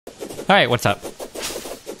All right, what's up?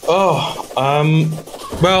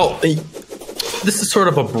 Well, this is sort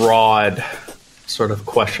of a broad sort of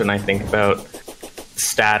question, I think, about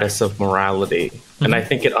status of morality. And I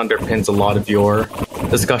think it underpins a lot of your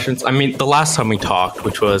discussions. I mean, the last time we talked,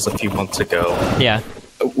 which was a few months ago, Yeah.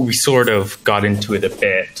 we sort of got into it a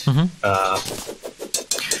bit.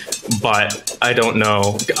 But I don't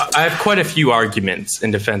know. I have quite a few arguments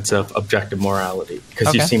in defense of objective morality,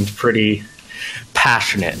 because you seemed pretty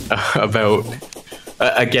passionate about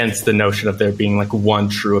against the notion of there being like one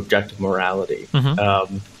true objective morality.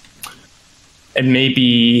 And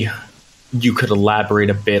maybe you could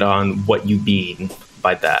elaborate a bit on what you mean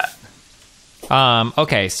by that.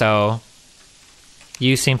 Okay, so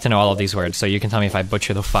you seem to know all of these words, so you can tell me if I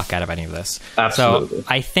butcher the fuck out of any of this. Absolutely. So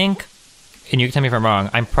I think, and you can tell me if I'm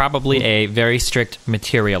wrong, I'm probably a very strict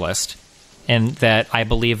materialist in that I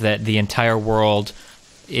believe that the entire world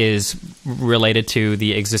is related to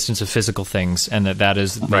the existence of physical things, and that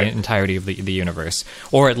is the entirety of the universe.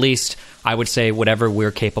 Or at least, I would say, whatever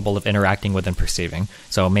we're capable of interacting with and perceiving.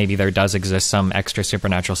 So maybe there does exist some extra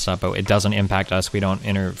supernatural stuff, but it doesn't impact us, we don't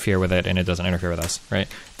interfere with it, and it doesn't interfere with us, right?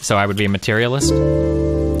 So I would be a materialist?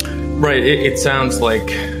 Right, it sounds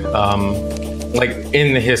like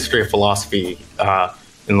in the history of philosophy,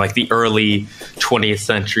 in like the early 20th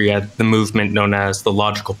century, you had the movement known as the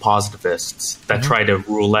logical positivists that try to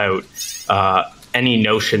rule out any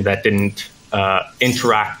notion that didn't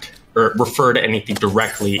interact or refer to anything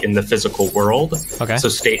directly in the physical world. So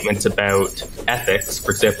statements about ethics,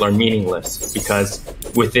 for example, are meaningless because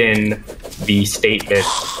within the statement,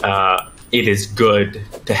 it is good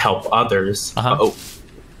to help others.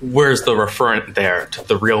 Where's the referent there to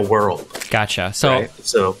the real world? Gotcha.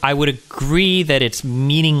 So I would agree that it's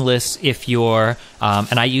meaningless if you're,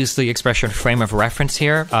 and I use the expression frame of reference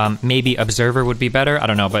here, maybe observer would be better, I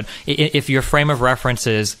don't know, but if your frame of reference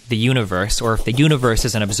is the universe, or if the universe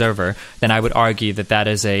is an observer, then I would argue that that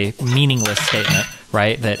is a meaningless statement,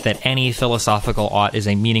 right? That any philosophical ought is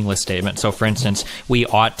a meaningless statement. So for instance, we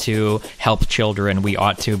ought to help children, we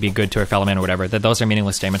ought to be good to our fellow man or whatever, that those are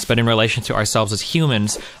meaningless statements. But in relation to ourselves as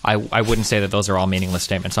humans, I wouldn't say that those are all meaningless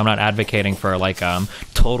statements. I'm not advocating for like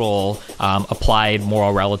total applied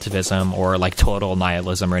moral relativism or like total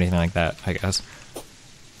nihilism or anything like that, I guess.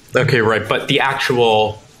 Okay, right. But the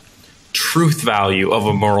actual truth value of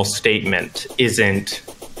a moral statement isn't...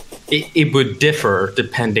 It would differ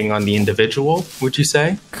depending on the individual, would you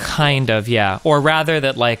say? Kind of, yeah. Or rather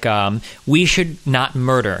that, like, we should not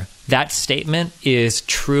murder. That statement is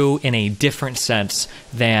true in a different sense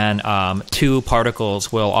than two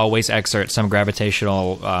particles will always exert some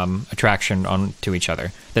gravitational attraction onto each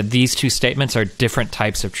other. That these two statements are different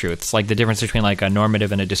types of truths. Like the difference between like a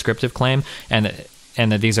normative and a descriptive claim, and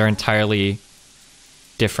that these are entirely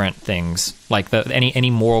different things. Like any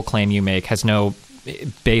moral claim you make has no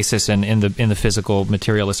basis in the physical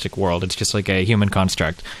materialistic world. It's just like a human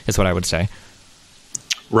construct, is what I would say.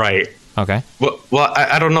 Right. Okay. Well,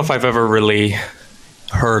 I don't know if I've ever really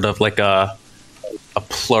heard of like a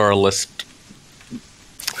pluralist,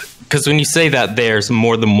 because when you say that there's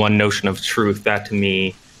more than one notion of truth, that to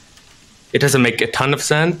me, it doesn't make a ton of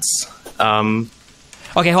sense.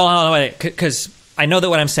 Okay, hold on, wait, because I know that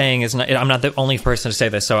what I'm saying is I'm not the only person to say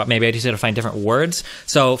this, so maybe I just need to find different words.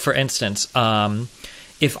 So, for instance,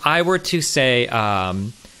 if I were to say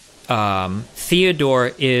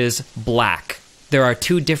Theodore is black, there are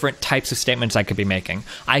two different types of statements I could be making.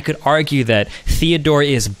 I could argue that Theodore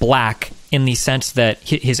is black in the sense that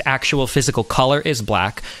his actual physical color is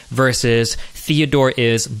black versus Theodore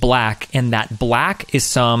is black, and that black is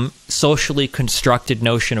some socially constructed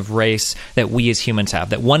notion of race that we as humans have.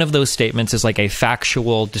 That one of those statements is like a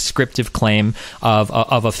factual, descriptive claim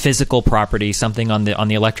of a physical property, something on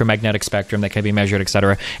the electromagnetic spectrum that can be measured,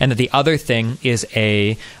 etc. And that the other thing is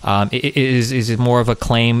is more of a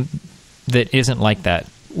claim that isn't like that.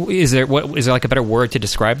 Is there like a better word to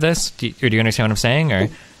describe this? Do you understand what I'm saying? Or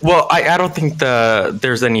well, I don't think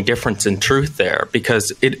there's any difference in truth there,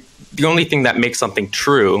 because the only thing that makes something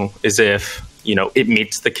true is if it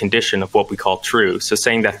meets the condition of what we call true. So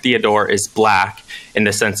saying that Theodore is black in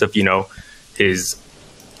the sense of his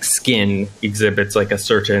skin exhibits like a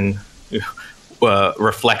certain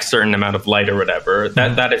reflects certain amount of light or whatever,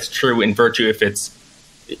 that is true in virtue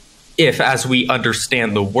if as we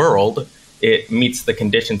understand the world, it meets the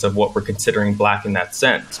conditions of what we're considering black in that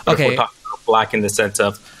sense. But if we're talking about black in the sense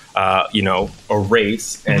of, a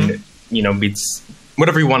race and, meets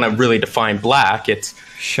whatever you want to really define black, it's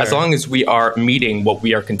as long as we are meeting what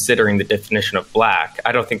we are considering the definition of black,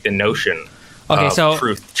 I don't think the notion so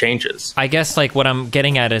truth changes. I guess like what I'm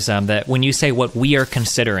getting at is that when you say what we are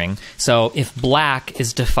considering, so if black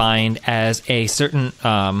is defined as a certain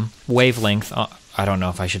wavelength, I don't know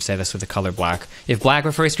if I should say this with the color black. If black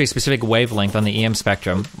refers to a specific wavelength on the EM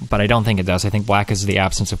spectrum, but I don't think it does. I think black is the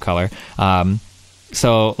absence of color.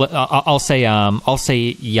 So I'll say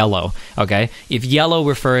yellow. Okay, if yellow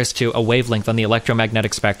refers to a wavelength on the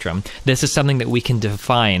electromagnetic spectrum, this is something that we can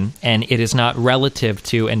define, and it is not relative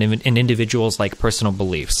to an individual's like personal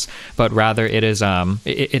beliefs, but rather it is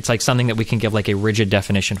it's like something that we can give like a rigid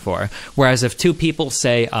definition for. Whereas if two people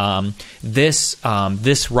say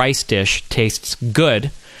this rice dish tastes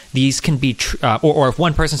good, these can be, or if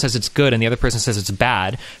one person says it's good and the other person says it's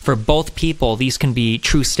bad, for both people, these can be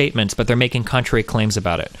true statements, but they're making contrary claims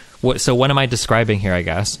about it. So what am I describing here, I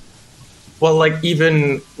guess? Well, like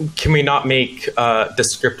even, can we not make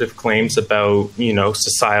descriptive claims about,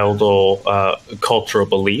 societal, cultural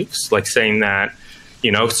beliefs? Like saying that,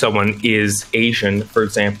 someone is Asian, for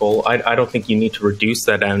example. I don't think you need to reduce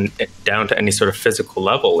that down to any sort of physical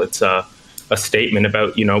level. It's a statement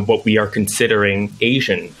about what we are considering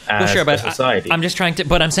Asian as a society. I'm just trying to,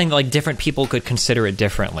 but I'm saying like different people could consider it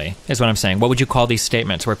differently, is what I'm saying. What would you call these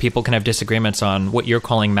statements where people can have disagreements on what you're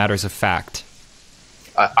calling matters of fact?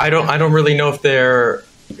 I don't really know if they're.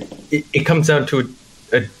 It comes down to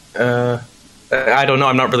I don't know.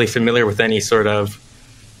 I'm not really familiar with any sort of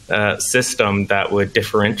system that would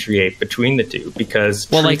differentiate between the two,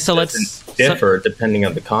 because let's differ depending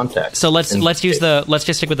on the context. So let's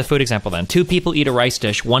just stick with the food example then. Two people eat a rice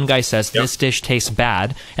dish. One guy says this dish tastes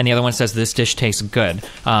bad, and the other one says this dish tastes good.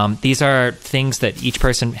 These are things that each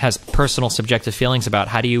person has personal subjective feelings about.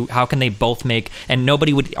 How can they both make, and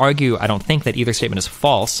nobody would argue, I don't think, that either statement is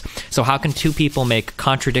false. So how can two people make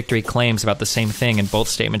contradictory claims about the same thing and both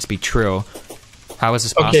statements be true? How is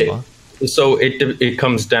this possible? Okay. So it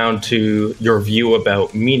comes down to your view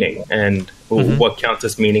about meaning and what counts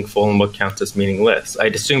as meaningful and what counts as meaningless.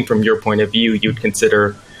 I'd assume from your point of view, you'd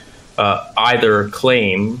consider either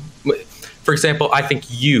claim. For example, I think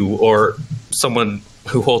you or someone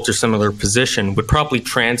who holds a similar position would probably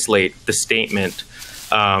translate the statement,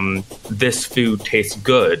 this food tastes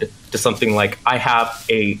good, to something like, I have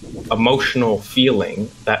a emotional feeling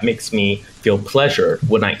that makes me feel pleasure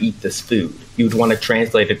when I eat this food. You would want to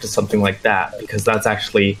translate it to something like that, because that's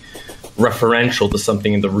actually referential to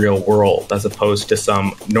something in the real world, as opposed to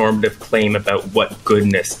some normative claim about what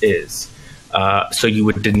goodness is. So you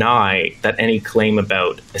would deny that any claim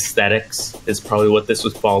about aesthetics, is probably what this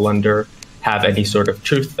would fall under, have any sort of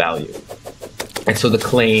truth value. And so the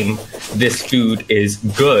claim, this food is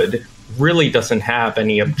good, really doesn't have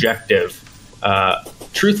any objective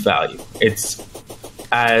truth value. It's,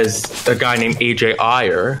 as a guy named A.J.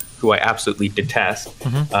 Iyer, who I absolutely detest,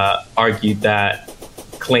 argued that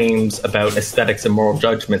claims about aesthetics and moral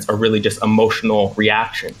judgments are really just emotional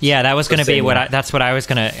reactions. Yeah, that was going to be that's what I was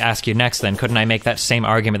going to ask you next then. Couldn't I make that same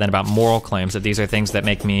argument then about moral claims, that these are things that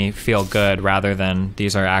make me feel good rather than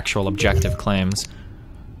these are actual objective claims?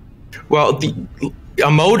 Well, the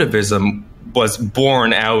emotivism was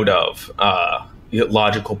born out of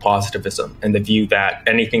logical positivism and the view that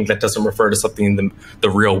anything that doesn't refer to something in the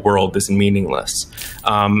real world is meaningless.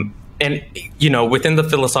 And, within the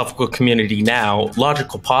philosophical community now,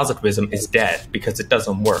 logical positivism is dead because it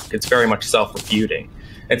doesn't work. It's very much self-refuting.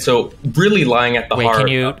 And so really lying at the heart... Can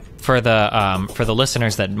you, for the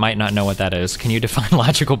listeners that might not know what that is, can you define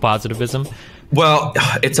logical positivism? Well,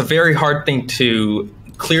 it's a very hard thing to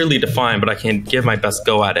clearly define, but I can give my best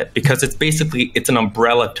go at it, because it's an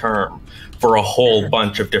umbrella term for a whole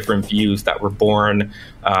bunch of different views that were born,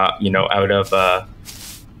 out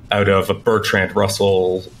of Bertrand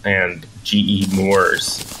Russell and G.E.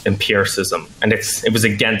 Moore's empiricism. And it was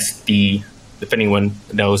against if anyone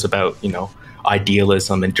knows about,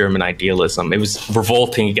 idealism and German idealism, it was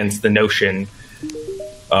revolting against the notion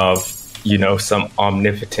of, some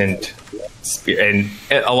omnipotent and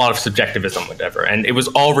a lot of subjectivism, whatever. And it was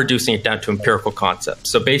all reducing it down to empirical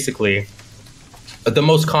concepts. So basically, the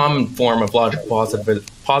most common form of logical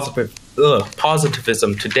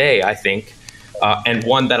positivism today, I think, and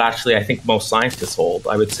one that actually I think most scientists hold,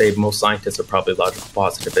 I would say most scientists are probably logical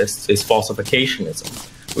positivists, is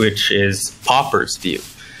falsificationism, which is Popper's view.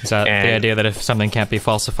 Is that the idea that if something can't be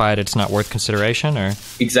falsified, it's not worth consideration, or?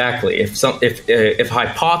 Exactly. If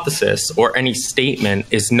hypothesis or any statement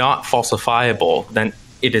is not falsifiable, then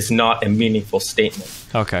it is not a meaningful statement.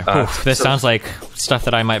 Okay. This sounds like stuff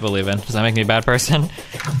that I might believe in. Does that make me a bad person?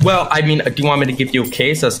 Well, I mean, do you want me to give you a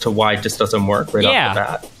case as to why it just doesn't work right off the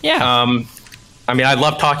bat? Yeah. I mean, I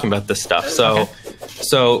love talking about this stuff. So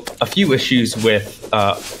So a few issues with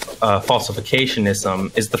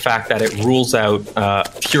falsificationism is the fact that it rules out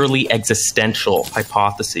purely existential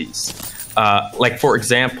hypotheses. Like, for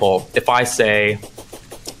example, if I say,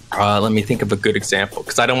 let me think of a good example,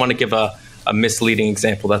 because I don't want to give a misleading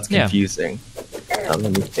example that's confusing. Let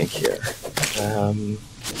me think here.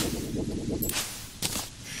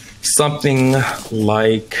 Something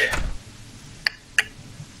like,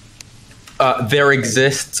 there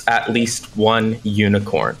exists at least one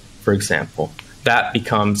unicorn, for example. That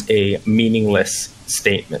becomes a meaningless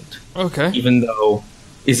statement. Okay. Even though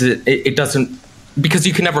it doesn't, because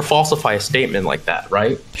you can never falsify a statement like that,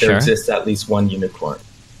 right? Sure. There exists at least one unicorn.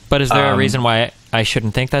 But is there a reason why I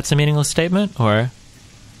shouldn't think that's a meaningless statement, or?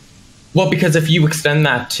 Well, because if you extend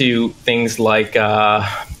that to things like,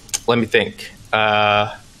 let me think.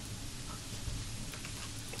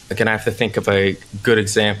 Again, I have to think of a good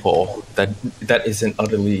example that isn't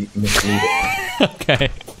utterly misleading. Okay.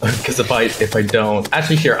 Because if I don't,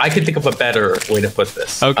 actually, here I can think of a better way to put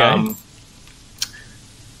this. Okay. I'm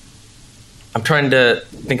trying to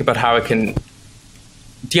think about how I can.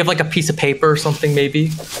 Do you have like a piece of paper or something, maybe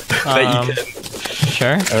that you can?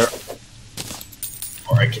 Sure.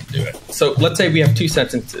 Or I can do it. So let's say we have two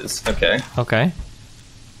sentences. Okay. Okay.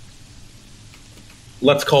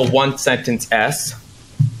 Let's call one sentence S.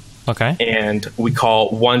 Okay. And we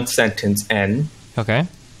call one sentence N. Okay.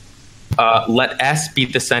 Let S be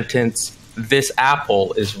the sentence, this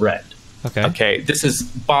apple is red. Okay. Okay. This is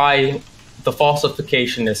by the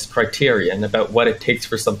falsificationist criterion about what it takes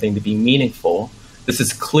for something to be meaningful. This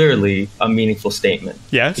is clearly a meaningful statement.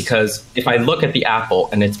 Yes. Because if I look at the apple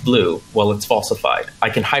and it's blue, well, it's falsified.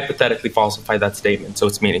 I can hypothetically falsify that statement, so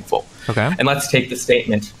it's meaningful. Okay. And let's take the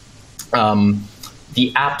statement,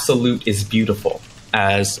 the absolute is beautiful,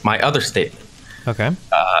 as my other statement. Okay.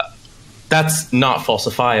 That's not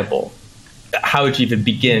falsifiable. How would you even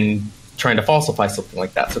begin trying to falsify something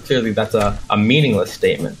like that? So clearly that's a meaningless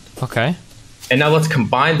statement. Okay. And now let's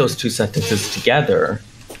combine those two sentences together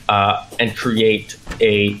and create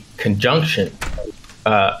a conjunction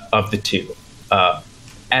of the two,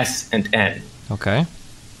 S and N. Okay.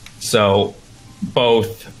 So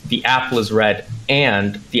both the apple is red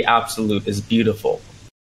and the absolute is beautiful.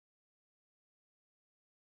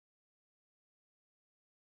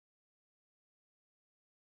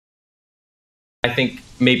 I think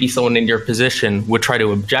maybe someone in your position would try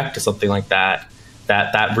to object to something like that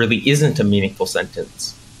really isn't a meaningful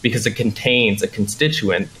sentence because it contains a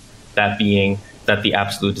constituent, that being that the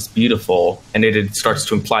absolute is beautiful, and it starts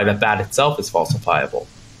to imply that itself is falsifiable.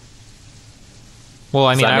 Well,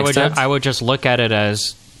 I mean, sense? I would just look at it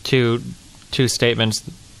as two statements,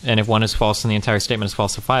 and if one is false, then the entire statement is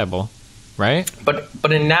falsifiable, right?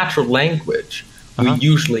 But in natural language, we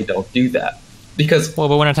usually don't do that. Because but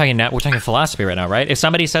we're not talking we're talking philosophy right now, right? If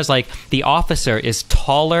somebody says like the officer is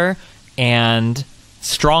taller and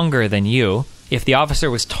stronger than you, if the officer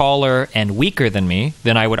was taller and weaker than me,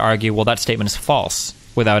 then I would argue, well, that statement is false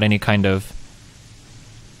without any kind of.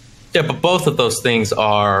 Yeah, but both of those things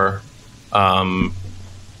are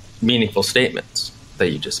meaningful statements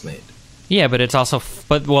that you just made. Yeah, but it's also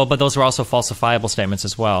but those are also falsifiable statements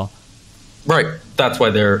as well. Right. That's why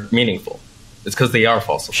they're meaningful. It's because they are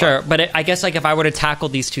falsified. Sure, but I guess like if I were to tackle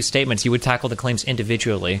these two statements, you would tackle the claims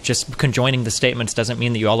individually. Just conjoining the statements doesn't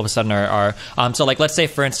mean that you all of a sudden are so like let's say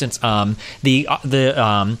for instance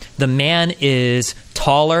the man is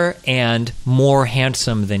taller and more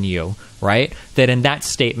handsome than you, right? That in that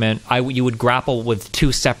statement you would grapple with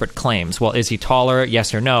two separate claims. Well, is he taller?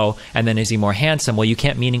 Yes or no? And then is he more handsome? Well, you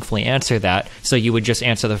can't meaningfully answer that, so you would just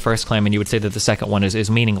answer the first claim and you would say that the second one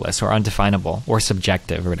is meaningless or undefinable or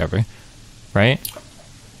subjective or whatever. Right?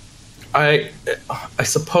 I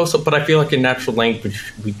suppose so, but I feel like in natural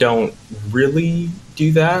language we don't really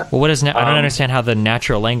do that. Well, what is I don't understand how the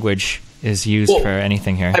natural language is used for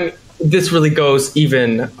anything here. I mean, this really goes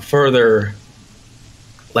even further,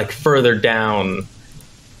 like further down,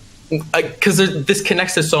 because this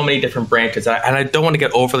connects to so many different branches, and I don't want to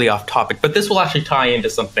get overly off topic, but this will actually tie into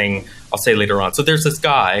something I'll say later on. So there's this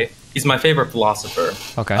guy, he's my favorite philosopher.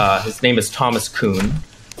 Okay. His name is Thomas Kuhn.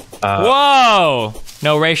 Whoa!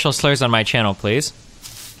 No racial slurs on my channel, please.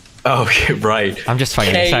 Oh, okay, right. I'm just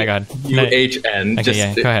fucking. Sorry, God. K-U-H-N. Okay,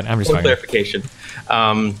 yeah, go ahead. I'm just fucking. Clarification.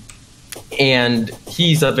 And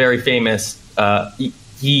he's a very famous.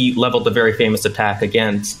 He leveled a very famous attack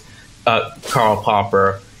against Karl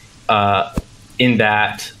Popper. In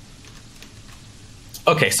that.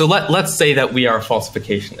 Okay, so let's say that we are a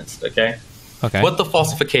falsificationist. Okay. Okay. What the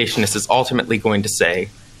falsificationist is ultimately going to say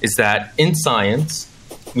is that in science,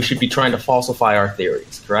 we should be trying to falsify our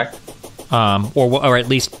theories, correct? or at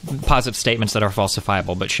least posit statements that are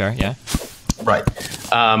falsifiable. But sure, yeah. Right.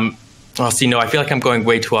 Well, see, no, I feel like I'm going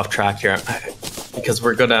way too off track here because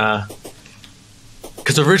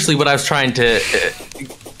because originally what I was trying to,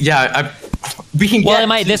 we can. Well,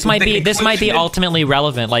 this might be ultimately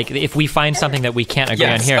relevant. Like if we find something that we can't agree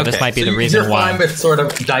on here, this might be the reason why. You're fine with sort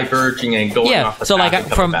of diverging and going off the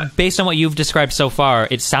path. Based on what you've described so far,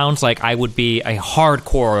 it sounds like I would be a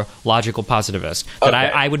hardcore logical positivist. That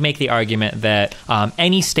I would make the argument that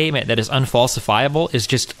any statement that is unfalsifiable is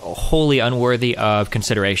just wholly unworthy of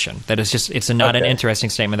consideration. That it's not an interesting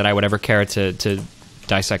statement that I would ever care to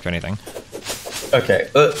dissect or anything. Okay.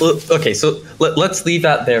 So let's leave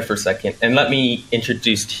that there for a second, and let me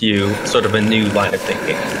introduce to you sort of a new line of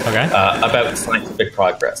thinking about scientific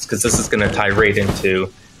progress, because this is going to tie right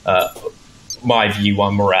into my view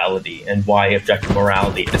on morality and why objective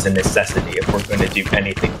morality is a necessity if we're going to do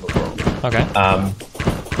anything in the world. Okay.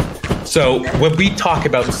 So when we talk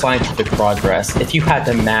about scientific progress, if you had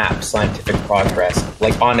to map scientific progress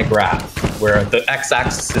like on a graph where the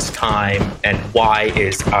x-axis is time and y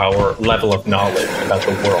is our level of knowledge about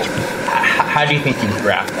the world, how do you think you'd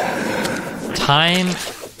graph that? Time,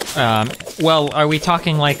 well, are we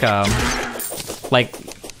talking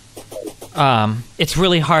it's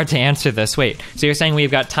really hard to answer this. Wait, so you're saying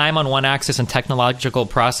we've got time on one axis and technological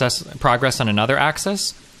progress on another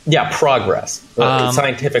axis? Yeah, progress.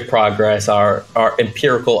 Scientific progress, our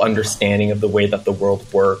empirical understanding of the way that the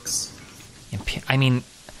world works. I mean,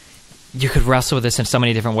 you could wrestle with this in so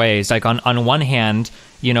many different ways. Like on one hand,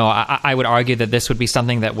 I would argue that this would be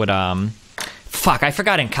something that would I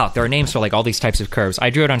forgot in calc. There are names for like all these types of curves. I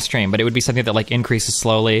drew it on stream, but it would be something that like increases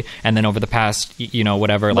slowly, and then over the past,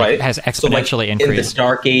 whatever, like has exponentially increased. In the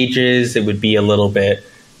Dark Ages, it would be a little bit.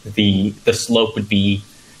 The slope would be,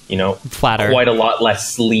 flatter, quite a lot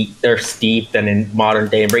less steep than in modern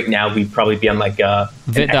day. And right now, we'd probably be on like the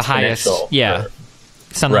highest,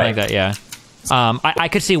 something like that, yeah. I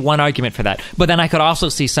could see one argument for that, but then I could also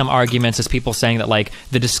see some arguments as people saying that like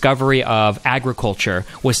the discovery of agriculture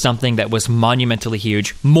was something that was monumentally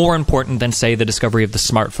huge, more important than say the discovery of the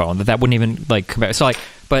smartphone. That wouldn't even like compare. So like,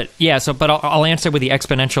 but I'll answer with the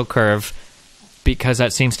exponential curve because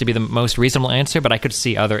that seems to be the most reasonable answer. But I could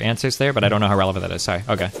see other answers there, but I don't know how relevant that is. Sorry.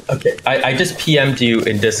 Okay. I just PM'd you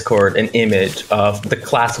in Discord an image of the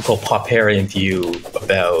classical Popperian view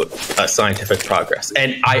about scientific progress.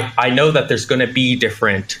 And I know that there's going to be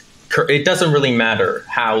different. It doesn't really matter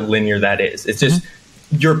how linear that is. It's just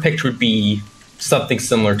your picture would be something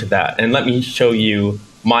similar to that. And let me show you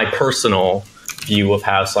my personal view of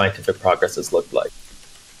how scientific progress has looked like.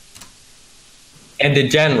 And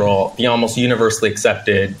in general, the almost universally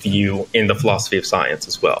accepted view in the philosophy of science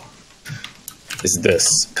as well is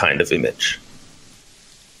this kind of image,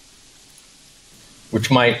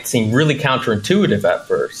 which might seem really counterintuitive at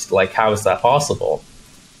first. Like, how is that possible?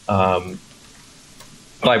 But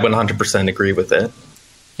I 100% agree with it.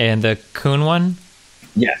 And the Kuhn one?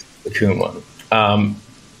 Yes, the Kuhn one.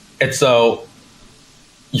 And so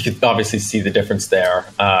you could obviously see the difference there.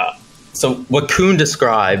 So what Kuhn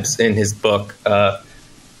describes in his book,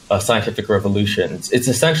 Scientific Revolutions, it's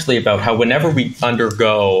essentially about how whenever we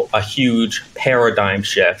undergo a huge paradigm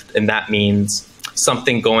shift, and that means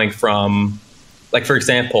something going from, like, for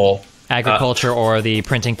example, agriculture or the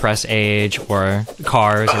printing press age or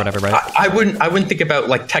cars or whatever, right? I wouldn't think about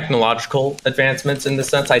like technological advancements in the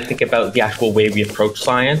sense. I think about the actual way we approach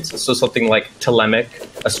science. So something like Ptolemaic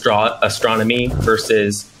astronomy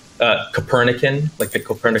versus Copernican, like the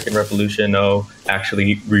Copernican revolution.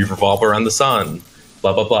 Actually we revolve around the sun,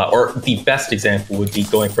 blah, blah, blah. Or the best example would be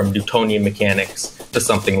going from Newtonian mechanics to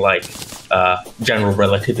something like general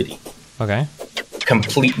relativity. Okay.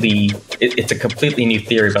 It's a completely new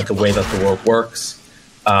theory about the way that the world works.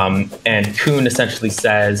 And Kuhn essentially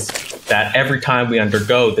says that every time we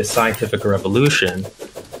undergo this scientific revolution,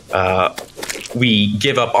 we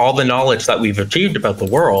give up all the knowledge that we've achieved about the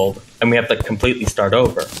world, and we have to completely start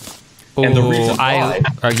over. Ooh, and the reason why...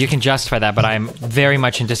 you can justify that, but I'm very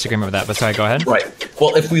much in disagreement with that. But sorry, go ahead. Right.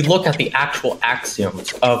 Well, if we look at the actual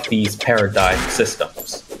axioms of these paradigm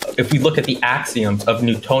systems, if we look at the axioms of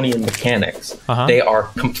Newtonian mechanics, they are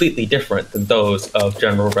completely different than those of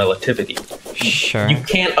general relativity. Sure. You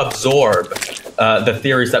can't absorb the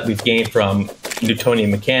theories that we've gained from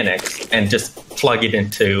Newtonian mechanics and just plug it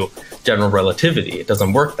into general relativity. It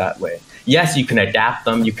doesn't work that way. Yes, you can adapt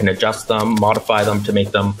them, you can adjust them, modify them to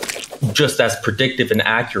make them just as predictive and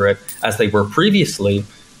accurate as they were previously,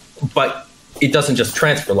 but it doesn't just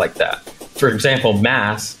transfer like that. For example,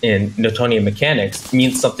 mass in Newtonian mechanics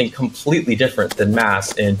means something completely different than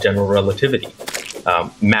mass in general relativity.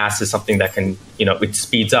 Mass is something that can, it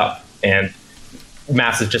speeds up and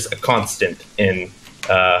mass is just a constant in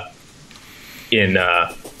the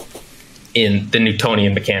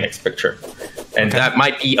Newtonian mechanics picture. And that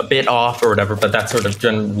might be a bit off or whatever, but that's sort of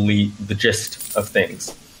generally the gist of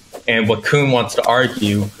things. And what Kuhn wants to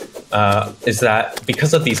argue is that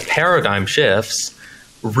because of these paradigm shifts,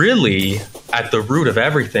 really at the root of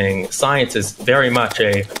everything, science is very much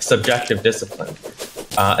a subjective discipline.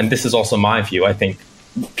 And this is also my view. I think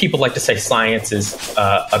people like to say science is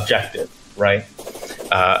objective, right?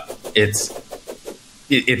 It's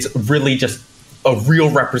really just a real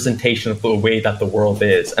representation of the way that the world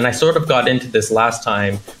is. And I sort of got into this last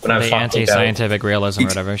time when I was talking about anti-scientific realism or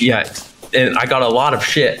whatever. Yeah, and I got a lot of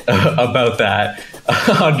shit about that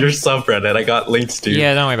on your subreddit. I got links to.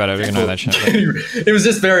 Yeah, don't worry about it. We can know that shit. It was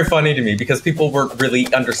just very funny to me because people weren't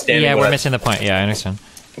really understanding. Yeah, we're missing the point. Yeah, I understand.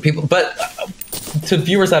 But to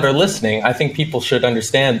viewers that are listening, I think people should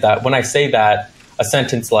understand that when I say that, a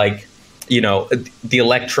sentence like, the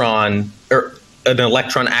electron or an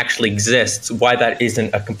electron actually exists, why that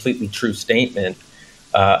isn't a completely true statement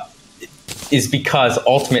is because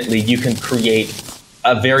ultimately you can create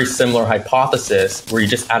a very similar hypothesis where you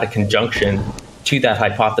just add a conjunction to that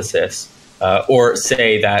hypothesis, or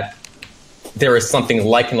say that there is something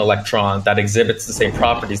like an electron that exhibits the same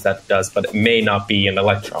properties that it does, but it may not be an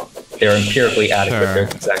electron. They're empirically adequate. Sure. They're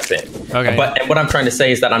the exact same. Okay. And what I'm trying to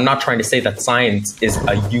say is that I'm not trying to say that science is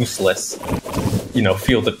a useless,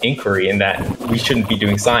 field of inquiry and that we shouldn't be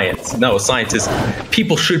doing science. No,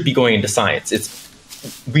 people should be going into science.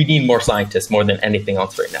 We need more scientists more than anything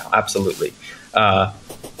else right now. Absolutely.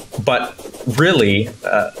 But really,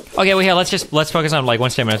 okay. Well, here let's focus on like one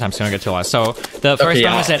statement at a time, so we don't get too lost. So the first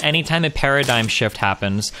one was that anytime a paradigm shift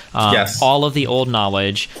happens, all of the old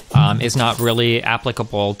knowledge is not really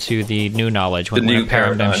applicable to the new knowledge when a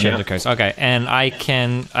paradigm shift occurs. Okay, and I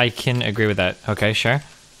can agree with that. Okay, sure.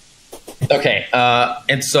 Okay,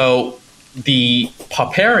 and so the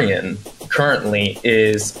Popperian currently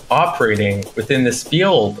is operating within this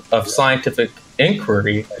field of scientific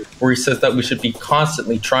inquiry where he says that we should be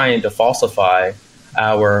constantly trying to falsify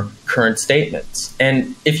our current statements.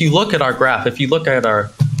 And if you look at our graph, if you look at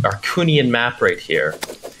our Kuhnian map right here,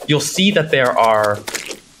 you'll see that there are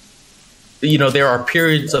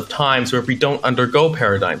periods of times where we don't undergo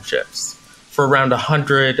paradigm shifts. For around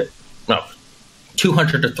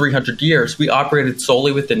 200 to 300 years, we operated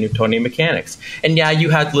solely within Newtonian mechanics. And yeah,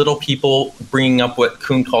 you had little people bringing up what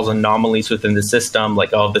Kuhn calls anomalies within the system,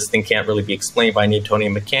 like, oh, this thing can't really be explained by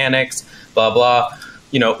Newtonian mechanics, blah, blah.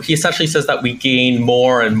 He essentially says that we gain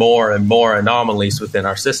more and more and more anomalies within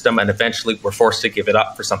our system, and eventually we're forced to give it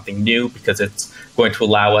up for something new because it's going to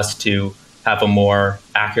allow us to have a more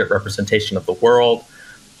accurate representation of the world.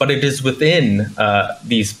 But it is within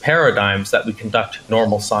these paradigms that we conduct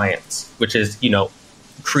normal science, which is,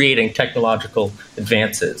 creating technological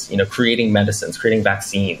advances, creating medicines, creating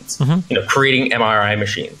vaccines, creating MRI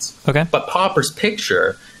machines. Okay. But Popper's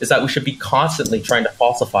picture is that we should be constantly trying to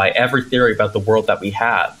falsify every theory about the world that we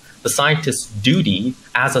have. The scientist's duty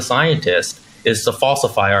as a scientist is to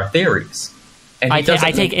falsify our theories. And I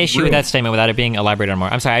take issue with that statement without it being elaborated on more.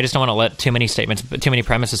 I'm sorry, I just don't want to let too many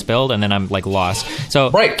premises build, and then I'm like lost. So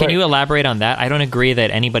can you elaborate on that? I don't agree that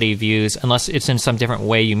anybody views, unless it's in some different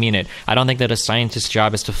way you mean it, I don't think that a scientist's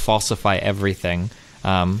job is to falsify everything.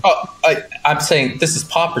 I'm saying this is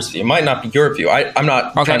Popper's view. It might not be your view. I'm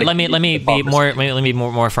not. Okay, let me be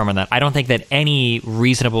more firm on that. I don't think that any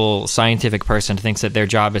reasonable scientific person thinks that their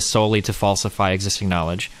job is solely to falsify existing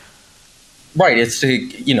knowledge. Right, it's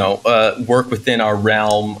to work within our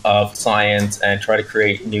realm of science and try to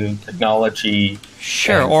create new technology.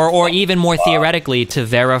 Sure, or even more theoretically, to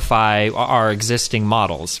verify our existing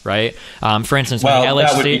models. Right. For instance, when LHC,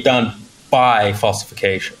 that would be done by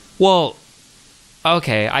falsification. Well,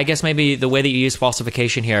 okay, I guess maybe the way that you use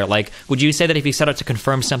falsification here, like, would you say that if you set out to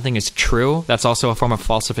confirm something is true, that's also a form of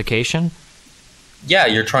falsification? Yeah,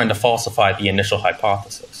 you're trying to falsify the initial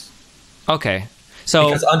hypothesis. Okay.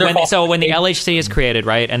 So when the LHC is created,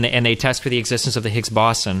 right, and they test for the existence of the Higgs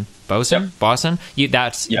boson,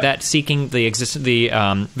 that's seeking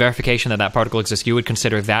the verification that particle exists. You would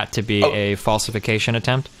consider that to be a falsification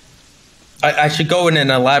attempt? I should go in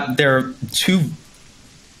and elaborate. There are two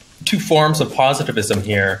forms of positivism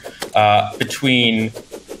here between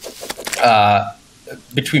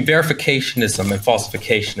verificationism and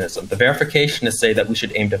falsificationism. The verificationists say that we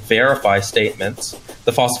should aim to verify statements.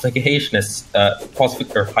 The falsificationists,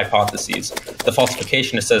 hypotheses. The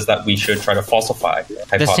falsificationist says that we should try to falsify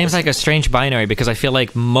hypotheses. This seems like a strange binary because I feel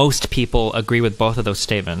like most people agree with both of those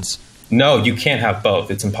statements. No, you can't have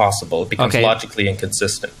both. It's impossible. It becomes logically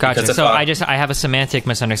inconsistent. Gotcha. So I have a semantic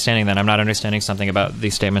misunderstanding then. I'm not understanding something about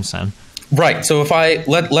these statements then. Right. So if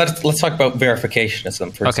let's talk about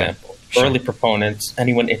verificationism, for example. Sure. Early proponents,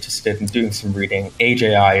 anyone interested in doing some reading,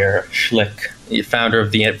 A.J. Iyer, Schlick, the founder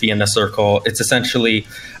of the Vienna Circle, it's essentially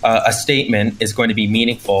a statement is going to be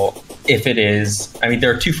meaningful if it is, I mean,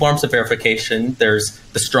 there are two forms of verification. There's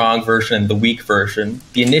the strong version and the weak version.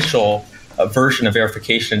 The initial version of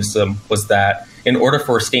verificationism was that in order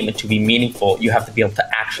for a statement to be meaningful, you have to be able to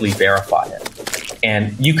actually verify it.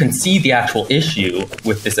 And you can see the actual issue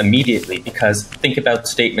with this immediately, because think about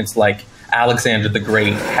statements like Alexander the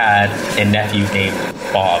Great had a nephew named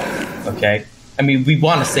Bob, okay? I mean, we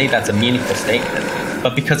want to say that's a meaningful statement,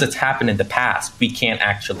 but because it's happened in the past, we can't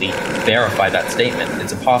actually verify that statement.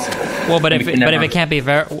 It's impossible. Well, but if it can't be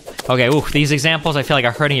these examples I feel like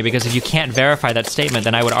are hurting you, because if you can't verify that statement,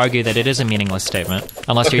 then I would argue that it is a meaningless statement.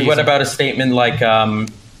 Unless you're what about a statement like there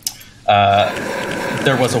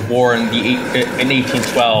was a war in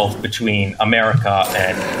 1812 between America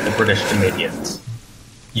and the British Dominions?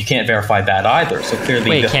 You can't verify that either. So clearly,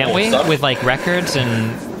 wait, can't we? With like records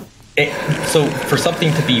and so for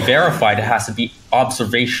something to be verified, it has to be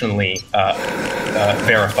observationally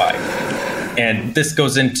verified, and this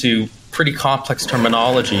goes into pretty complex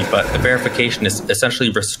terminology. But the verificationist essentially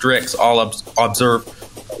restricts all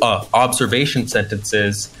observation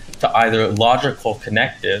sentences to either logical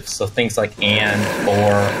connectives, so things like and,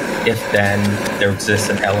 or, if, then. There exists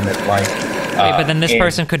an element like. Wait, but then this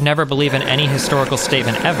person could never believe in any historical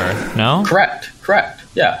statement ever, no? Correct.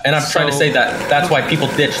 Yeah, and I'm trying to say that that's why people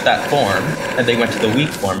ditched that form and they went to the weak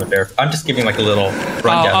form of verification. I'm just giving like a little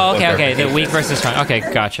rundown. Okay, the weak versus strong. Okay,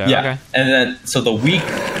 gotcha. Yeah, okay. And then so the weak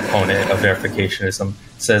component of verificationism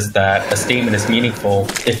says that a statement is meaningful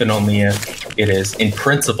if and only if it is in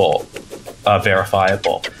principle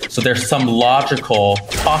verifiable. So there's some logical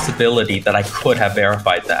possibility that I could have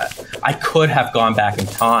verified that. I could have gone back in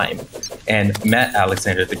time and met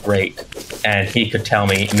Alexander the Great, and he could tell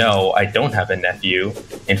me, no, I don't have a nephew.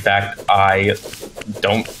 In fact, I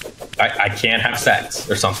can't have sex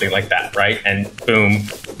or something like that, right? And boom,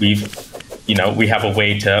 we have a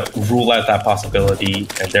way to rule out that possibility,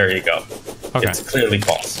 and there you go. Okay. It's clearly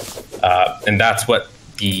false, and that's what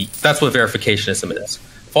verificationism is.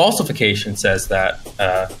 Falsification says that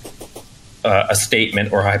a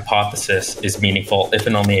statement or a hypothesis is meaningful if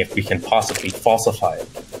and only if we can possibly falsify it.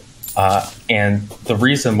 And the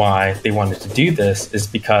reason why they wanted to do this is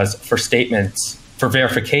because for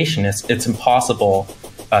verificationists, it's impossible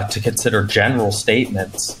to consider general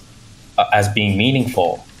statements as being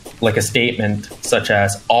meaningful. Like a statement such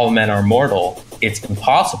as all men are mortal, it's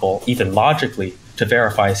impossible, even logically, to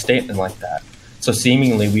verify a statement like that. So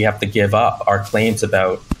seemingly we have to give up our claims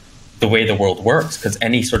about the way the world works, because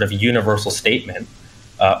any sort of universal statement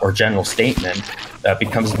or general statement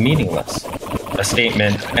becomes meaningless. A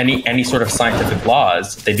statement, any sort of scientific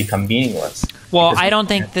laws, they become meaningless. Well, I don't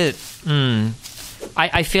think that...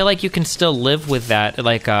 I feel like you can still live with that.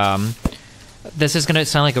 Like, this is going to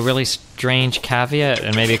sound like a really strange caveat,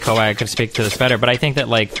 and maybe Kawai could speak to this better, but I think that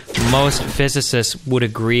like most physicists would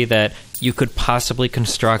agree that you could possibly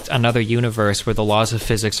construct another universe where the laws of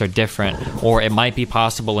physics are different, or it might be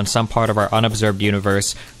possible in some part of our unobserved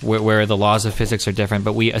universe where the laws of physics are different,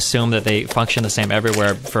 but we assume that they function the same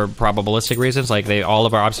everywhere for probabilistic reasons. Like all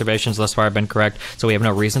of our observations thus far have been correct, so we have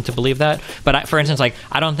no reason to believe that. But for instance, like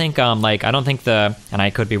I don't think and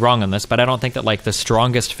I could be wrong on this, but I don't think that like the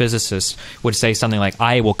strongest physicist would say something like,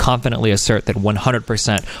 I will confidently assert that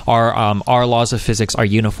 100% our laws of physics are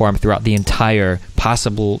uniform throughout the entire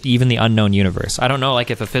possible, even the unknown universe. I don't know,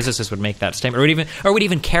 like if a physicist would make that statement, or would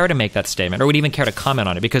even care to make that statement, or would even care to comment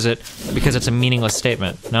on it because it's a meaningless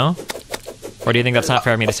statement. No? Or do you think that's not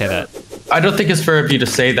fair of me to say that? I don't think it's fair of you to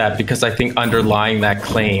say that, because I think underlying that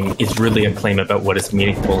claim is really a claim about what is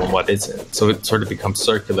meaningful and what isn't. So it sort of becomes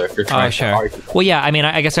circular if you're trying to argue. Well, yeah, I mean,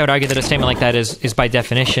 I guess I would argue that a statement like that is by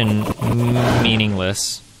definition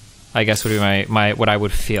meaningless, I guess would be my what I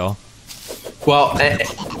would feel. Well,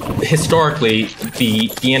 historically,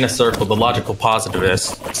 the Vienna Circle, the logical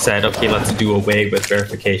positivists, said, okay, let's do away with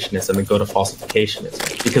verificationism and go to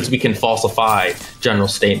falsificationism, because we can falsify general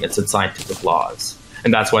statements and scientific laws.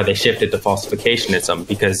 And that's why they shifted to falsificationism,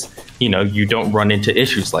 because, you don't run into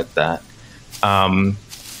issues like that. And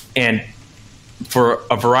for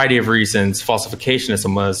a variety of reasons,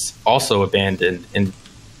 falsificationism was also abandoned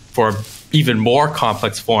for an even more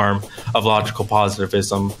complex form of logical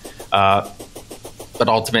positivism. But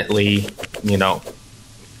ultimately,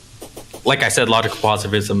 like I said, logical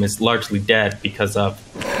positivism is largely dead because of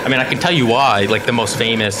I mean, I can tell you why. Like the most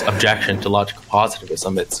famous objection to logical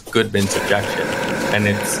positivism, it's Goodman's objection, and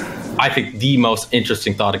it's, I think, the most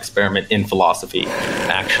interesting thought experiment in philosophy,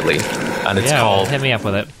 actually. And it's called. Hit me up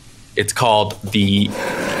with it. It's called the.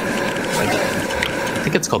 I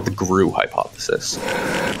think it's called the GRU hypothesis.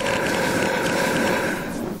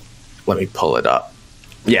 Let me pull it up.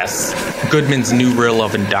 Yes, Goodman's new rule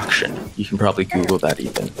of induction. You can probably Google that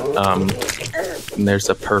even. And there's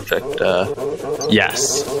a perfect,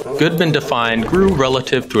 yes. Goodman defined GRU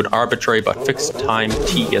relative to an arbitrary but fixed time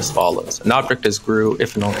t as follows. An object is GRU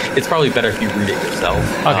if and only. It's probably better if you read it yourself.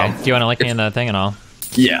 Okay, do you want to link me in the thing and all?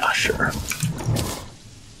 Yeah, sure.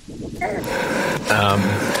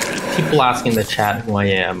 People asking in the chat who I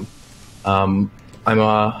am. I'm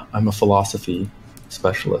a philosophy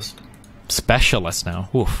specialist. Specialist now.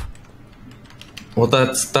 Oof. Well,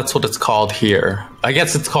 that's what it's called here. I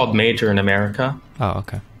guess it's called major in America. Oh,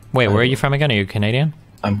 okay. Wait, where are you from again? Are you Canadian?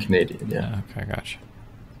 I'm Canadian, yeah. Okay, gotcha.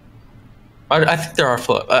 I think there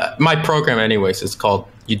are... my program, anyways, is called...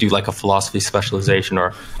 You do like a philosophy specialization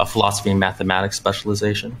or a philosophy and mathematics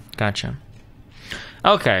specialization. Gotcha.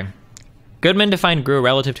 Okay. Goodman defined GRU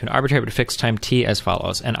relative to an arbitrary but fixed time t as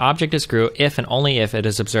follows. An object is GRU if and only if it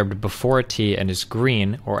is observed before t and is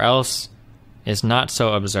green, or else is not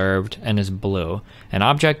so observed and is blue. An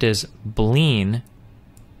object is bleen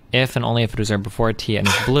if and only if it is observed before t and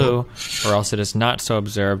is blue, or else it is not so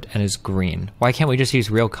observed and is green. Why can't we just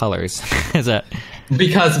use real colors? Is that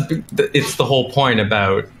because it's the whole point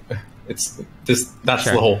about that's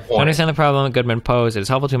sure. the whole point. To understand the problem that Goodman posed, it is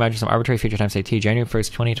helpful to imagine some arbitrary future time, say t, January 1st,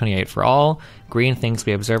 2028. For all green things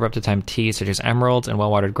we observe up to time t, such as emeralds and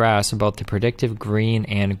well-watered grass, both the predictive green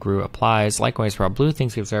and GRU applies. Likewise, for all blue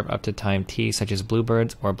things we observe up to time t, such as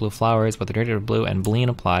bluebirds or blue flowers, both the predictive blue and bleen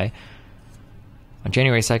apply. On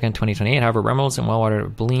January 2nd, 2028, however, emeralds and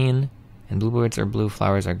well-watered bleen and bluebirds or blue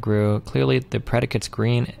flowers are GRU. Clearly, the predicates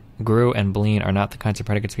green, GRU, and bleen are not the kinds of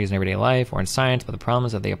predicates we use in everyday life or in science, but the problem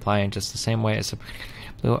is that they apply in just the same way as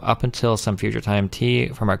blue up until some future time t.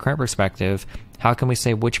 From our current perspective, how can we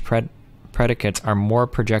say which predicates are more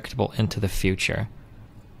projectable into the future?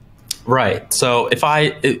 Right. So if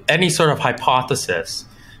any sort of hypothesis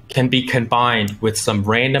can be combined with some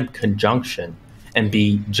random conjunction and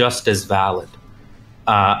be just as valid.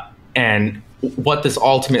 And what this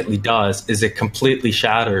ultimately does is it completely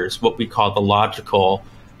shatters what we call the logical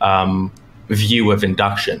view of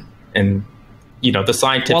induction. And, you know, the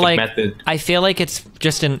scientific method. I feel like it's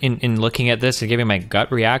just in looking at this and giving my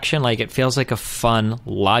gut reaction, like it feels like a fun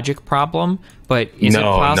logic problem, but is it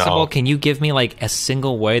possible? No. Can you give me like a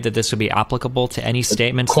single way that this would be applicable to any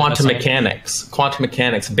statements? Quantum mechanics,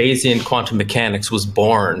 Bayesian quantum mechanics was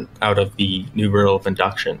born out of the new rule of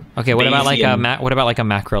induction. Okay, what about like a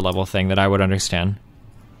macro level thing that I would understand?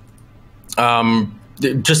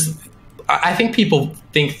 I think people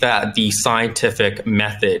think that the scientific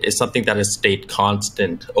method is something that has stayed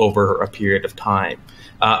constant over a period of time.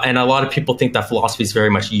 And a lot of people think that philosophy is very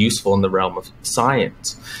much useful in the realm of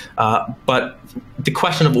science. But the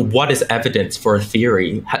question of what is evidence for a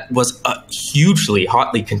theory was a hugely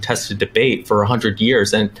hotly contested debate for 100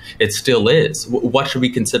 years, and it still is. What should we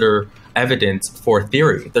consider evidence for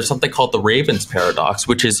theory? There's something called the Raven's paradox,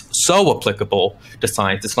 which is so applicable to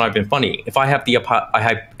science. It's not even funny. If I have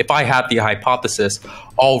the hypothesis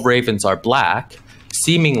all ravens are black,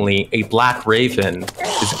 seemingly a black raven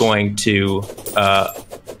is going to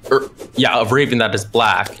a raven that is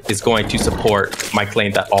black is going to support my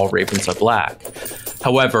claim that all ravens are black.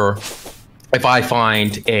 However, if I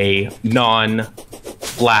find a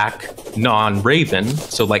non-black, non-raven,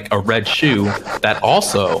 so like a red shoe, that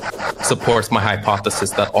also supports my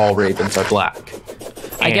hypothesis that all ravens are black.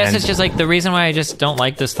 I guess it's just like the reason why I just don't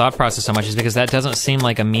like this thought process so much is because that doesn't seem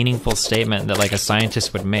like a meaningful statement that like a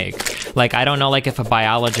scientist would make. Like, I don't know like if a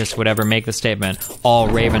biologist would ever make the statement, all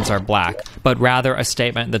ravens are black, but rather a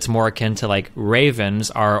statement that's more akin to like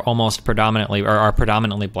ravens are almost predominantly or are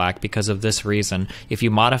predominantly black because of this reason. If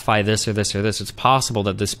you modify this or this or this, it's possible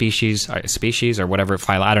that the species or whatever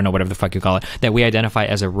I don't know, whatever the fuck you call it, that we identify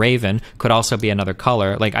as a raven could also be another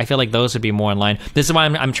color. Like, I feel like those would be more in line. This is why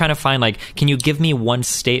I'm trying to find like, can you give me one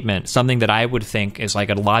statement, something that I would think is like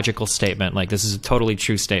a logical statement, like this is a totally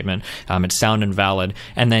true statement, it's sound and valid,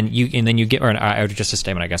 and then you get, or just a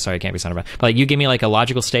statement, I guess, sorry, I can't be sound and valid, but like you give me like a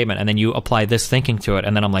logical statement and then you apply this thinking to it,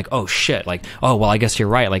 and then I'm like, oh shit, like, oh well, I guess you're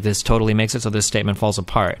right, like this totally makes it so this statement falls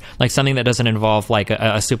apart. Like something that doesn't involve like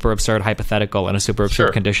a super absurd hypothetical and a super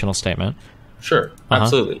absurd conditional statement. Sure,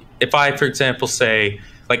 absolutely. If I, for example, say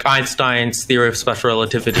like Einstein's theory of special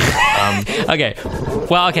relativity. Okay.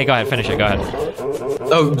 Well, okay, go ahead. Finish it. Go ahead.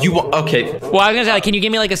 Oh, okay. Well, I was gonna say, like, can you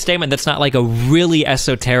give me like a statement that's not like a really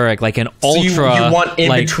esoteric, like an ultra? So you want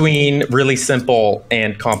in between really simple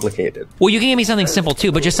and complicated. Well, you can give me something simple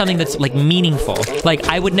too, but just something that's like meaningful. Like,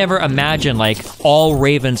 I would never imagine like all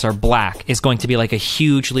ravens are black is going to be like a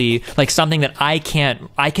hugely like something that I can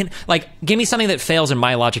like give me something that fails in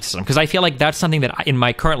my logic system, because I feel like that's something that in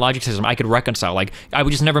my current logic system I could reconcile. Like, I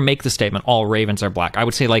would just never make the statement all ravens are black. I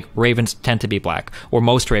would say like ravens tend to be black, or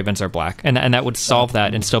most ravens are black, and that would solve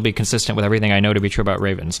that and still be consistent with everything I know to be true about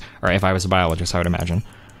ravens. Or if I was a biologist, I would imagine.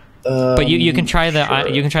 But you can try the sure.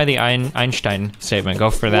 you can try the Einstein statement. Go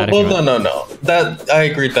for that. Well, no. That I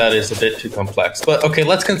agree that is a bit too complex. But okay,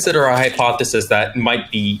 let's consider a hypothesis that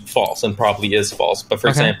might be false and probably is false. But for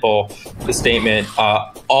example, the statement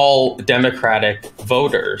all Democratic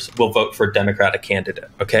voters will vote for a Democratic candidate.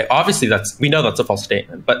 Okay, obviously we know that's a false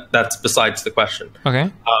statement, but that's besides the question.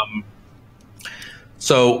 Okay.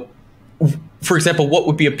 So, for example, what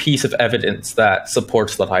would be a piece of evidence that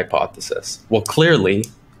supports that hypothesis? Well, clearly,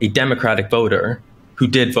 a Democratic voter who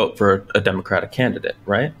did vote for a Democratic candidate,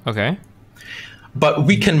 right? Okay. But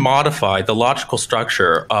we can modify the logical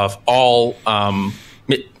structure of all,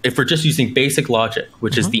 if we're just using basic logic,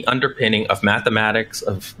 which is the underpinning of mathematics,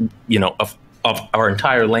 of our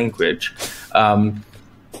entire language,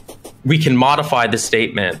 we can modify the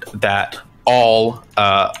statement that all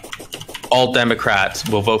Democrats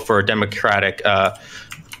will vote for a Democratic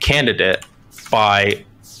candidate by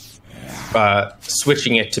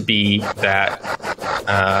switching it to be that.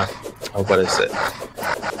 What is it?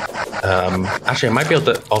 Actually, I might be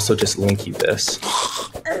able to also just link you this.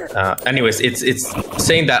 Anyways, it's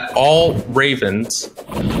saying that all ravens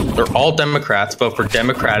or all Democrats vote for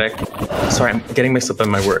Democratic. Sorry, I'm getting mixed up in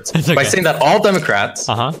my words. Okay. By saying that all Democrats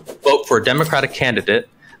vote for a Democratic candidate,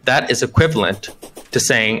 that is equivalent to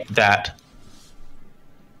saying that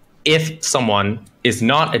if someone is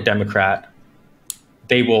not a Democrat,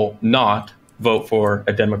 they will not vote for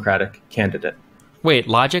a Democratic candidate. Wait,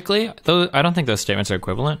 logically, I don't think those statements are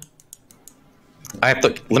equivalent. I have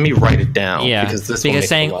to let me write it down. Yeah, because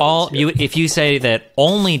saying if you say that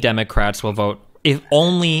only Democrats will vote, if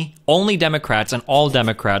only Democrats and all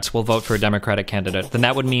Democrats will vote for a Democratic candidate, then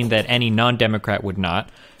that would mean that any non-Democrat would not.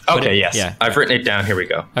 Okay, yes. Yeah. I've written it down. Here we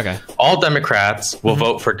go. Okay. All Democrats will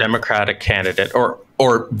vote for a Democratic candidate or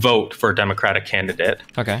vote for a Democratic candidate.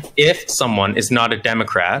 Okay. If someone is not a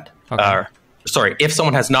Democrat, if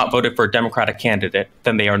someone has not voted for a Democratic candidate,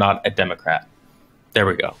 then they are not a Democrat. There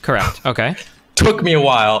we go. Correct. Okay. Took me a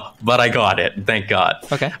while, but I got it. Thank God.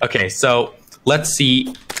 Okay. Okay, so let's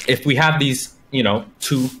see if we have these,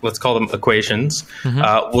 two, let's call them equations.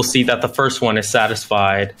 We'll see that the first one is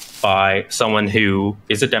satisfied by someone who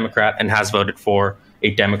is a Democrat and has voted for a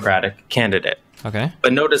Democratic candidate. Okay.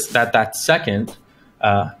 But notice that that second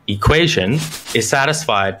equation is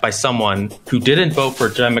satisfied by someone who didn't vote for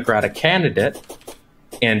a Democratic candidate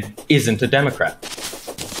and isn't a Democrat.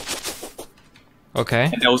 Okay.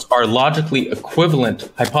 And those are logically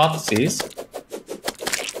equivalent hypotheses,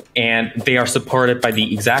 and they are supported by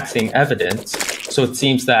the exact same evidence. So it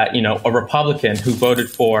seems that, a Republican who voted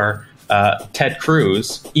for Ted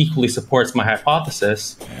Cruz equally supports my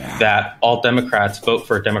hypothesis that all Democrats vote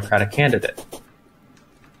for a Democratic candidate.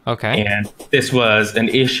 Okay. And this was an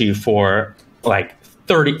issue for like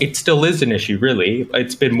 30, it still is an issue, really.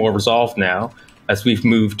 It's been more resolved now as we've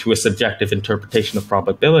moved to a subjective interpretation of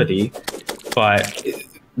probability. But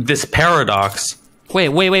this paradox... Wait.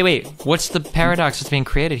 What's the paradox that's being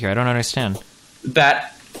created here? I don't understand.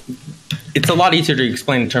 That it's a lot easier to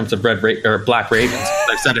explain in terms of black ravens.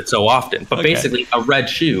 I've said it so often. But basically, a red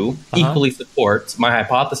shoe equally supports my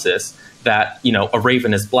hypothesis that, a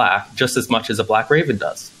raven is black just as much as a black raven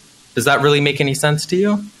does. Does that really make any sense to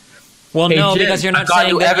you? Well, hey, no, Jim, because you're not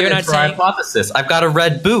saying that. You're not saying hypothesis. I've got a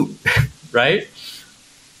red boot, right?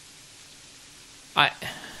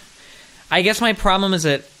 I guess my problem is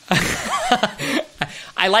that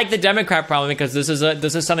I like the Democrat problem because this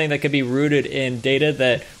is something that could be rooted in data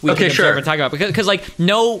that we can observe and talk about. Because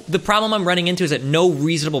the problem I'm running into is that no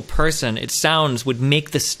reasonable person, it sounds, would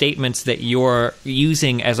make the statements that you're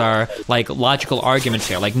using as our logical arguments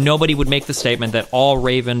here. Nobody would make the statement that all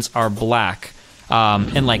ravens are black,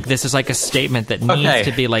 and this is a statement that needs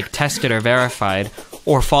to be tested or verified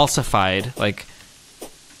or falsified.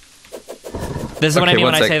 This is what I mean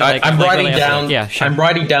when I say that. I'm writing down. Yeah, sure. I'm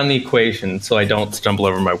writing down the equation so I don't stumble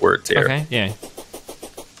over my words here. Okay. Yeah.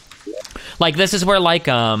 This is where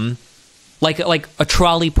like a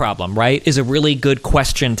trolley problem, right, is a really good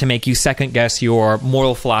question to make you second guess your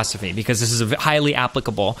moral philosophy, because this is highly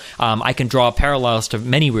applicable. I can draw parallels to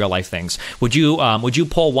many real life things. Would you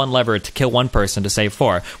pull one lever to kill one person to save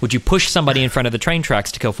four? Would you push somebody in front of the train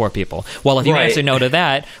tracks to kill four people? Well, if you answer no to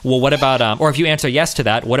that, well, what about or if you answer yes to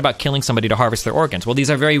that, what about killing somebody to harvest their organs? Well, these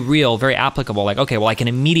are very real, very applicable. Like, okay, well, I can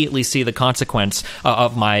immediately see the consequence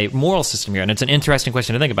of my moral system here, and it's an interesting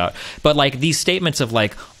question to think about. But like these statements of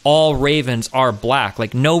like all ravens are black,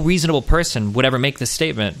 like no reasonable person would ever make this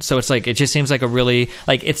statement. So it's like, it just seems like a really,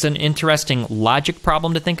 like, it's an interesting logic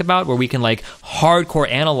problem to think about, where we can like hardcore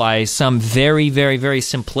analyze some very, very, very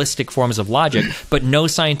simplistic forms of logic, but no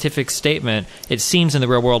scientific statement, it seems, in the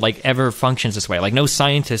real world like ever functions this way. Like no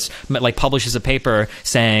scientist like publishes a paper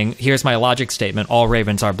saying, here's my logic statement, all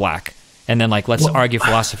ravens are black, and then like let's argue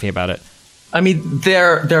philosophy about it. I mean,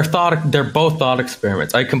 they're both thought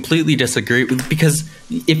experiments. I completely disagree because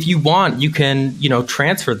if you want, you can,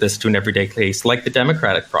 transfer this to an everyday case like the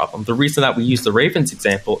democratic problem. The reason that we use the ravens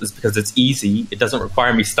example is because it's easy. It doesn't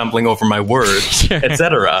require me stumbling over my words, sure,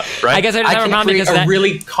 etc. Right? I guess I just have a problem because a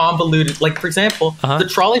really convoluted, like for example, the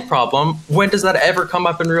trolley problem. When does that ever come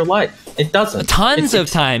up in real life? It doesn't. Tons of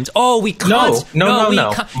times. Oh,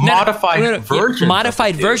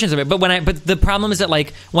 modified versions of it. But the problem is that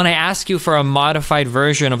like when I ask you for a modified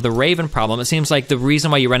version of the raven problem, it seems like the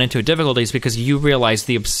reason why you run into a difficulty is because you realize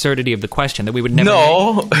the absurdity of the question, that we would never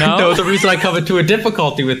No, the reason I come into a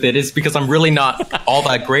difficulty with it is because I'm really not all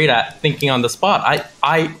that great at thinking on the spot.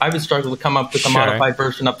 I would struggle to come up with a modified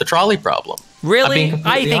version of the trolley problem. Really?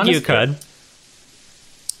 I think you could.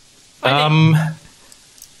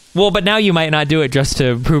 Well, but now you might not do it just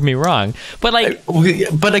to prove me wrong. But like,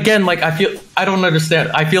 but again, like I don't understand.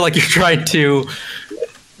 I feel like you're trying to.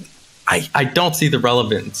 I don't see the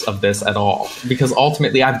relevance of this at all, because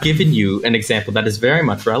ultimately I've given you an example that is very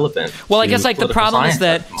much relevant. Well, I guess like the problem is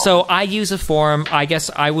that, so I use a form, I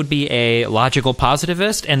guess I would be a logical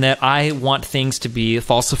positivist, and that I want things to be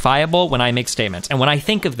falsifiable when I make statements. And when I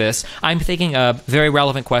think of this, I'm thinking of very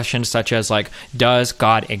relevant questions such as like, does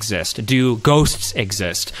God exist? Do ghosts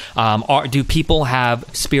exist? Do people have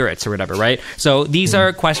spirits or whatever, right? So these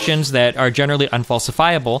are questions that are generally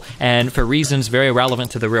unfalsifiable, and for reasons very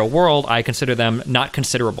relevant to the real world, I consider them not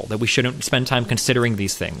considerable, that we shouldn't spend time considering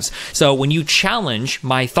these things. So when you challenge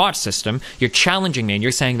my thought system, you're challenging me, and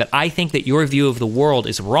you're saying that I think that your view of the world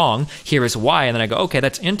is wrong, here is why, and then I go, okay,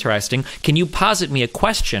 that's interesting. Can you posit me a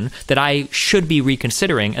question that I should be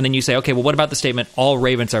reconsidering? And then you say, okay, well, what about the statement, all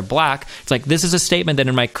ravens are black? It's like, this is a statement that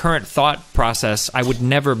in my current thought process, I would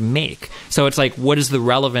never make. So it's like, what is the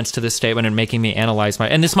relevance to this statement and making me analyze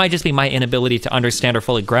and this might just be my inability to understand or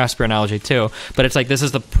fully grasp your analogy too, but it's like, this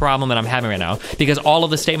is the problem that I'm having right now, because all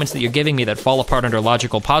of the statements that you're giving me that fall apart under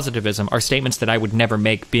logical positivism are statements that I would never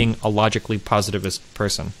make being a logically positivist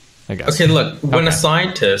person, I guess. Okay, look, when a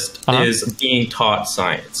scientist is being taught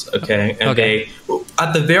science, and they,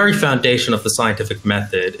 at the very foundation of the scientific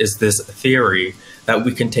method is this theory that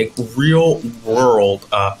we can take real world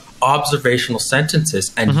observational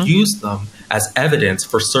sentences and use them as evidence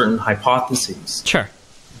for certain hypotheses. Sure.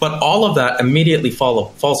 But all of that immediately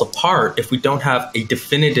falls apart if we don't have a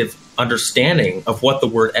definitive understanding of what the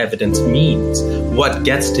word evidence means, what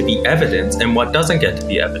gets to be evidence and what doesn't get to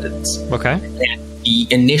be evidence. Okay. And the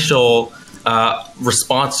initial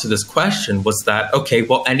response to this question was that, okay,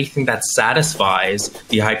 well, anything that satisfies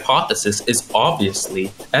the hypothesis is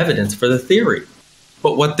obviously evidence for the theory.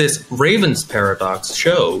 But what this Ravens paradox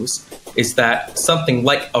shows is that something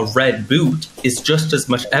like a red boot is just as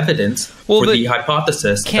much evidence for the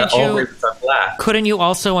hypothesis that all ravens are black. Couldn't you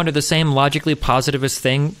also, under the same logically positivist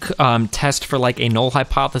thing, test for like a null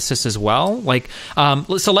hypothesis as well? Like,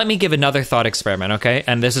 so let me give another thought experiment, okay?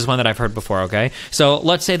 And this is one that I've heard before, okay? So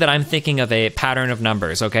let's say that I'm thinking of a pattern of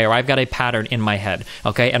numbers, okay? Or I've got a pattern in my head,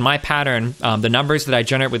 okay? And my pattern, the numbers that I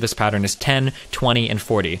generate with this pattern is 10, 20, and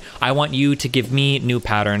 40. I want you to give me new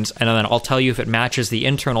patterns, and then I'll tell you if it matches the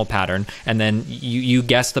internal pattern, and then you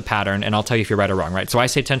guess the pattern, and I'll tell you if you're right or wrong, right? So I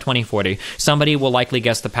say 10, 20, 40. Somebody will likely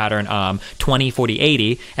guess the pattern 20, 40,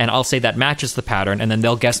 80, and I'll say that matches the pattern, and then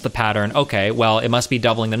they'll guess the pattern, okay, well, it must be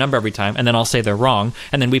doubling the number every time, and then I'll say they're wrong,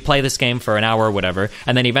 and then we play this game for an hour or whatever,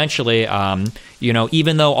 and then eventually,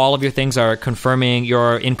 even though all of your things are confirming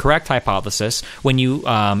your incorrect hypothesis, when you,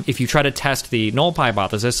 if you try to test the null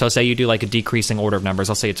hypothesis, so say you do like a decreasing order of numbers,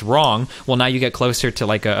 I'll say it's wrong, well, now you get closer to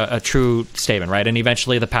like a true statement, right? And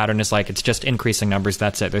eventually the pattern is like, it's just increasing numbers,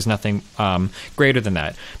 that's it. There's nothing greater than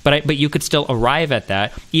that. But you could still arrive at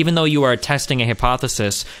that, even though you are testing a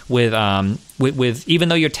hypothesis with even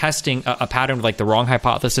though you're testing a pattern with like the wrong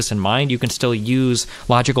hypothesis in mind, you can still use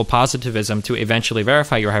logical positivism to eventually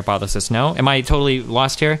verify your hypothesis. No? Am I totally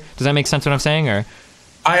lost here? Does that make sense what I'm saying? Or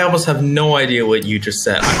I almost have no idea what you just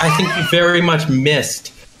said. I think you very much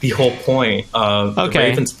missed the whole point of the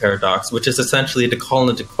Raven's paradox, which is essentially to call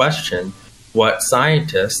into question what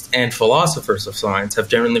scientists and philosophers of science have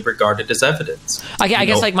generally regarded as evidence. I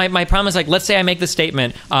guess like my problem is like, let's say I make the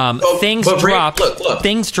statement, things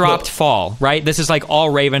dropped fall, right? This is like all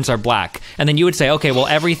ravens are black. And then you would say, okay, well,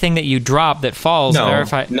 everything that you drop that falls,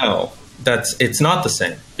 verify. No, it's not the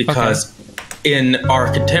same, because in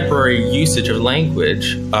our contemporary usage of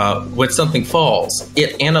language, when something falls,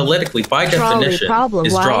 it analytically, by definition, is dropped.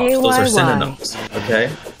 Those are synonyms,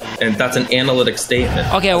 okay? And that's an analytic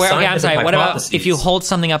statement. Okay, I'm sorry. What about if you hold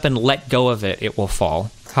something up and let go of it, it will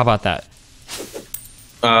fall? How about that?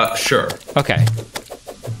 Sure. Okay.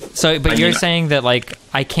 So, but you're saying that like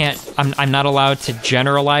I'm not allowed to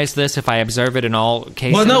generalize this if I observe it in all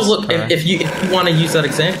cases? Well, no, look, if you want to use that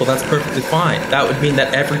example, that's perfectly fine. That would mean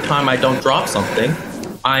that every time I don't drop something,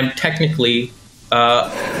 I'm technically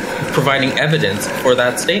providing evidence for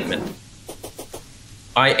that statement.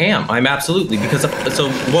 I'm absolutely, because so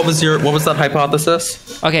what was that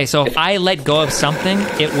hypothesis? Okay, so if I let go of something,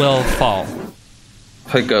 it will fall.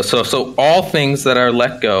 Let go. So all things that are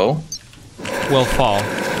let go will fall.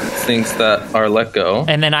 Things that are let go.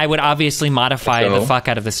 And then I would obviously modify the fuck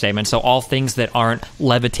out of the statement. So all things that aren't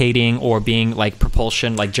levitating or being like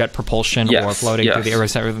propulsion, like jet propulsion, or floating through the air,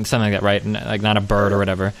 something like that, right? And like not a bird or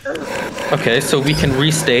whatever. Okay, so we can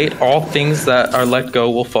restate all things that are let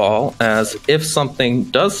go will fall as if something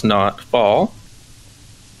does not fall,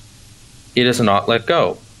 it is not let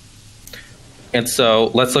go. And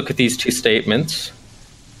so let's look at these two statements.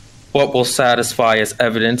 What will satisfy as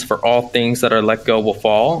evidence for all things that are let go will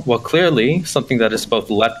fall? Well, clearly, something that is both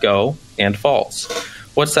let go and false.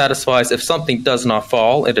 What satisfies if something does not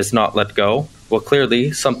fall, it is not let go? Well,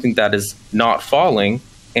 clearly, something that is not falling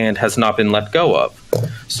and has not been let go of.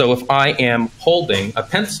 So if I am holding a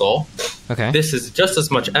pencil, this is just as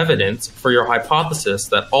much evidence for your hypothesis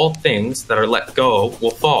that all things that are let go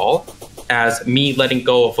will fall as me letting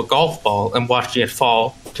go of a golf ball and watching it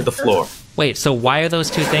fall to the floor. Wait, so why are those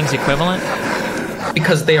two things equivalent?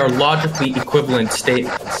 Because they are logically equivalent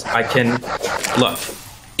statements. I can, look,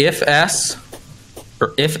 if S,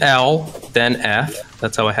 or if L, then F,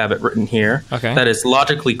 that's how I have it written here, that is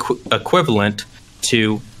logically equivalent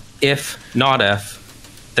to if not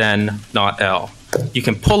F, then not L. You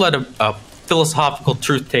can pull out a philosophical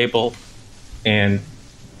truth table and,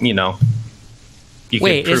 you know, you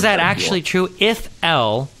Wait, is that actually true? If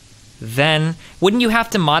L, then wouldn't you have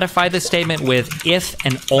to modify the statement with if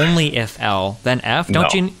and only if L, then F?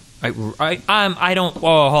 Don't you? I don't.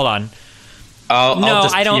 Oh, hold on.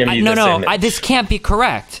 I don't. This can't be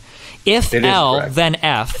correct. If L, then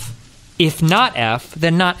F. If not F,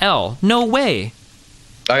 then not L. No way.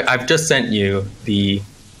 I've just sent you the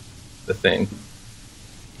thing.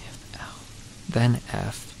 If L, then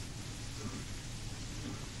F.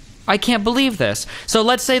 I can't believe this. So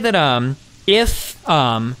let's say that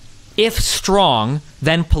if strong,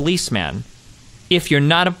 then policeman. If you're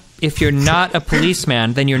not a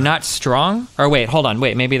policeman, then you're not strong. Or wait, hold on.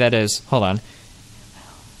 Wait, maybe that is. Hold on.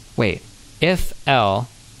 Wait, if L.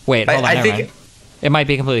 Wait, hold on. I think it might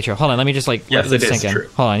be completely true. Hold on. Let me just let this sink in.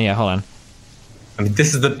 Hold on. Yeah, hold on. I mean,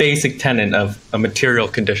 this is the basic tenet of a material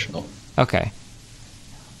conditional. Okay.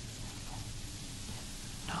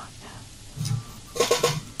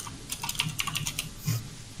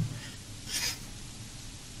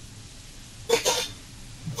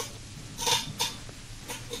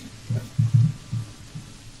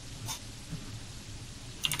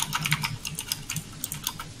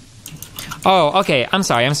 Oh, okay. I'm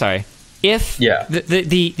sorry. If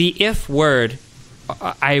the if word,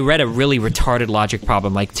 I read a really retarded logic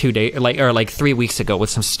problem like 3 weeks ago with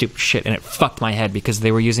some stupid shit, and it fucked my head because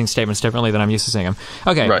they were using statements differently than I'm used to seeing them.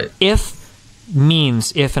 Okay, right. If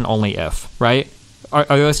means if and only if, right? Are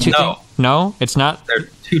those two things? No, it's not. They're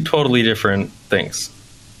two totally different things.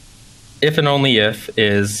 If and only if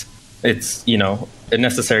it's a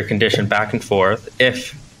necessary condition back and forth.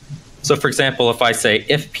 So, for example, if I say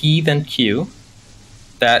if P, then Q,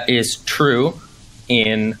 that is true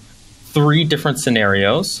in 3 different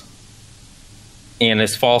scenarios and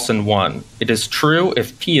is false in one. It is true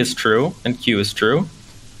if P is true and Q is true.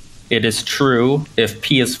 It is true if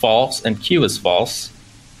P is false and Q is false.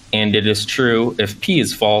 And it is true if P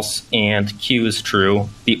is false and Q is true.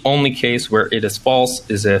 The only case where it is false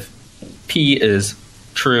is if P is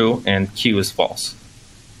true and Q is false.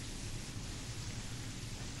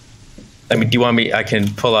 I mean, do you want me? I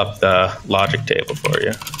can pull up the logic table for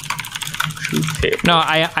you. Truth table. No,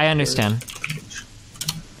 I understand.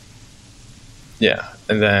 Yeah,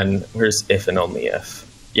 and then where's if and only if?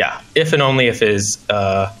 Yeah, if and only if is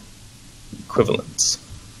equivalence.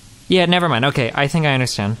 Yeah, never mind. Okay, I think I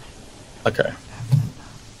understand. Okay.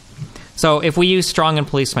 So if we use strong and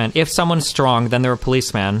policeman, if someone's strong, then they're a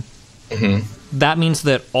policeman. Mm-hmm. That means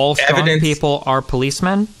that all strong people are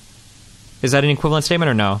policemen? Is that an equivalent statement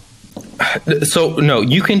or no? So, no,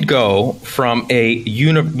 you can go from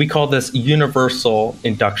we call this universal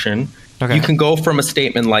induction. Okay. You can go from a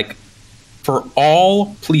statement like, for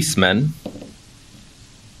all policemen,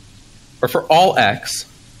 or for all X,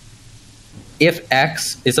 if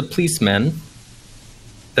X is a policeman,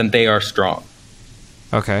 then they are strong.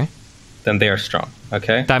 Okay. Then they are strong.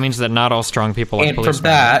 Okay. That means that not all strong people are policemen. And from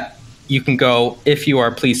that, you can go, if you are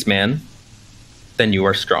a policeman, then you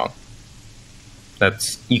are strong.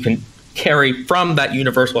 You can carry from that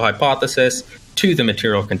universal hypothesis to the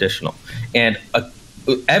material conditional. And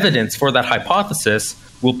evidence for that hypothesis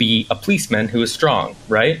will be a policeman who is strong,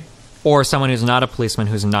 right? Or someone who's not a policeman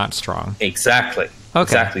who's not strong. Exactly. Okay.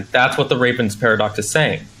 Exactly. That's what the Raven's paradox is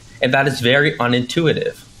saying. And that is very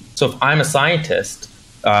unintuitive. So if I'm a scientist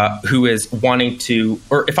who is wanting to,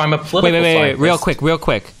 or if I'm a political scientist. Wait, real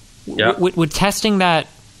quick. Yeah. Would testing that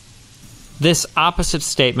this opposite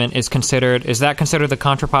statement is that considered the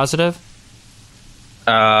contrapositive?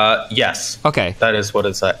 Yes. Okay. That is what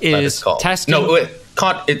that is called. Testing... No,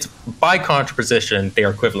 it's by contraposition, they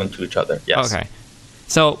are equivalent to each other. Yes. Okay.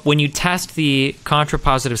 So when you test the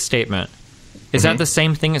contrapositive statement, is that the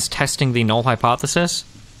same thing as testing the null hypothesis?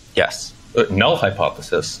 Yes. Null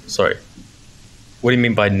hypothesis? Sorry. What do you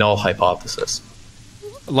mean by null hypothesis?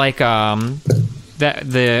 Like, hold on,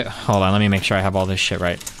 let me make sure I have all this shit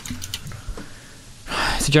right.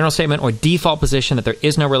 It's a general statement or default position that there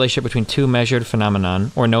is no relationship between two measured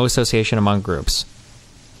phenomenon or no association among groups.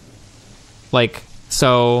 Like,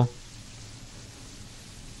 so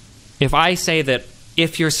if I say that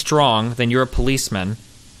if you're strong, then you're a policeman,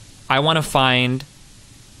 I want to find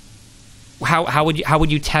how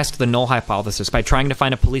would you test the null hypothesis? By trying to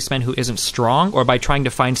find a policeman who isn't strong, or by trying to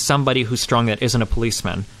find somebody who's strong that isn't a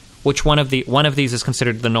policeman? Which one of these is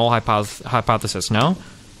considered the null hypothesis? No?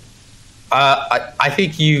 I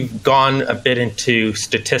think you've gone a bit into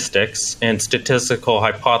statistics and statistical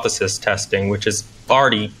hypothesis testing, which is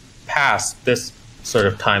already past this sort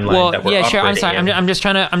of timeline that we're operating sure. I'm sorry. in. I'm just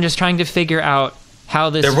trying to figure out how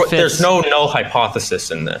this fits. There's no null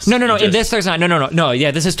hypothesis in this. No. In this, there's not. No.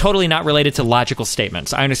 Yeah, this is totally not related to logical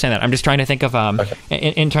statements. I understand that. I'm just trying to think of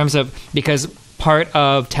in terms of, because part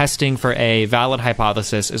of testing for a valid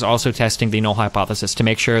hypothesis is also testing the null hypothesis to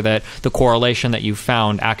make sure that the correlation that you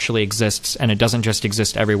found actually exists and it doesn't just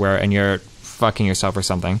exist everywhere and you're fucking yourself or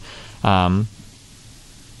something.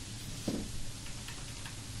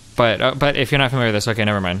 But if you're not familiar with this, okay,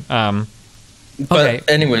 never mind. But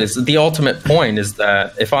anyways, the ultimate point is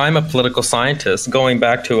that if I'm a political scientist, going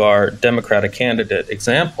back to our Democratic candidate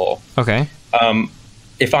example, okay,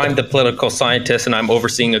 if I'm the political scientist and I'm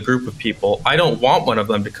overseeing a group of people, I don't want one of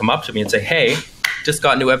them to come up to me and say, hey, just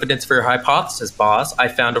got new evidence for your hypothesis, boss. I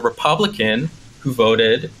found a Republican who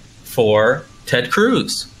voted for Ted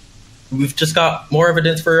Cruz. We've just got more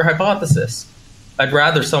evidence for your hypothesis. I'd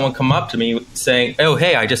rather someone come up to me saying, oh,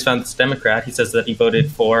 hey, I just found this Democrat. He says that he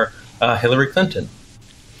voted for Hillary Clinton.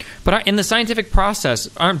 But in the scientific process,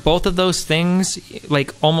 aren't both of those things,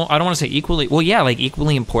 like, almost, I don't want to say equally, well, yeah, like,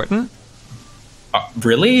 equally important?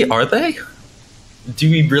 Really? Are they?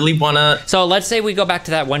 Do we really want to... So let's say we go back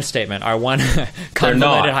to that one statement, our one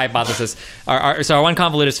convoluted hypothesis. Our one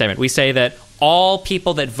convoluted statement. We say that all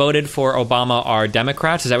people that voted for Obama are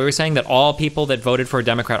Democrats. Is that what we're saying? That all people that voted for a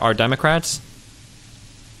Democrat are Democrats?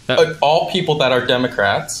 All people that are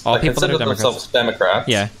Democrats, all people consider that are themselves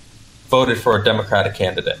Democrats, voted for a Democratic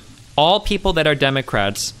candidate. All people that are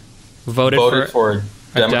Democrats voted for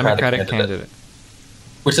a Democratic candidate.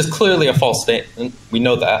 Which is clearly a false statement. We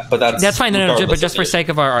know that, but that's fine. No, but just for sake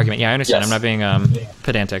of our argument, yeah, I understand. Yes. I'm not being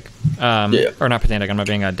pedantic, or not pedantic. I'm not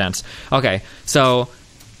being dense. Okay, so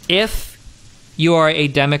if you are a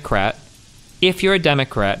Democrat, if you're a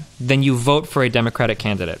Democrat, then you vote for a Democratic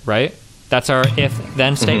candidate, right? That's our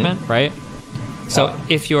if-then statement, right? So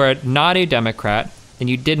if you're not a Democrat, then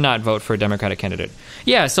you did not vote for a Democratic candidate.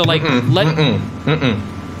 Yeah, so like...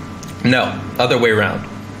 No, other way around.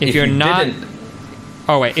 If you're not...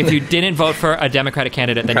 Oh, wait, if you didn't vote for a Democratic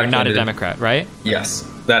candidate, then you're not a Democrat, right? Yes,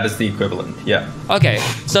 that is the equivalent, yeah. Okay,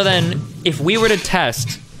 so then if we were to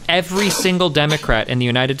test every single Democrat in the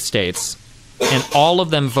United States and all of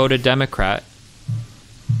them voted Democrat,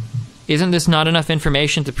 isn't this not enough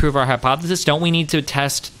information to prove our hypothesis? Don't we need to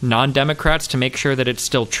test non-Democrats to make sure that it's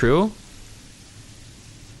still true?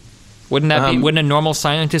 Wouldn't that be? Wouldn't a normal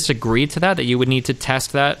scientist agree to that? That you would need to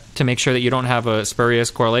test that to make sure that you don't have a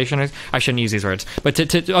spurious correlation? I shouldn't use these words, but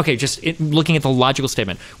looking at the logical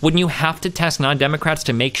statement, wouldn't you have to test non-Democrats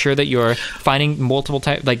to make sure that you're finding multiple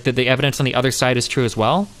types, like that the evidence on the other side is true as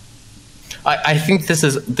well? I think this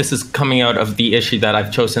is coming out of the issue that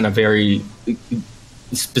I've chosen a very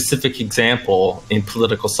specific example in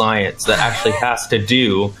political science that actually has to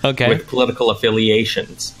do with political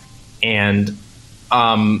affiliations, and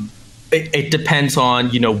it depends on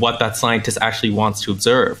what that scientist actually wants to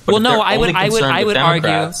observe. But I would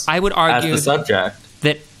argue as the subject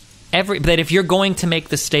that if you're going to make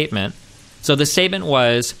the statement, so the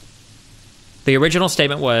original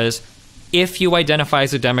statement was, if you identify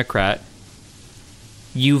as a Democrat,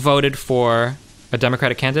 you voted for a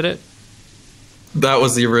Democratic candidate. That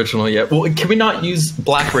was the original, yeah. Well, can we not use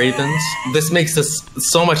black ravens? This makes this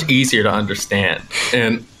so much easier to understand.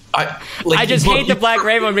 And I just hate the black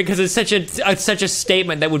raven because it's such a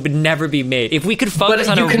statement that would never be made. If we could focus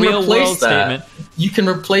on a real world statement, you can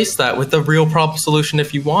replace that with a real problem solution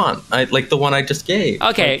if you want, like the one I just gave.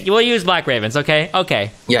 Okay, we'll use black ravens. Okay.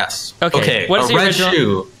 Yes. Okay. What is the red original?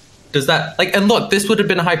 Shoe? Does that and look? This would have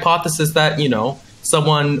been a hypothesis that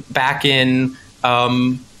someone back in.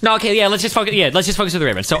 No, okay, yeah. Let's just focus. Yeah, let's just focus on the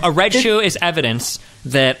ravens. So a red shoe is evidence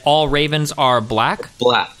that all ravens are black.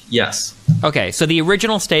 Black, yes. Okay, so the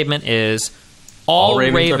original statement is all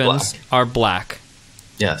ravens are black.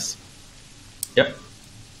 Yes. Yep.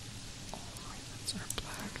 All ravens are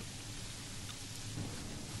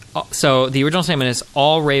black. So the original statement is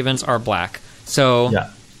all ravens are black. So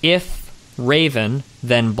if raven,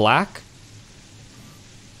 then black.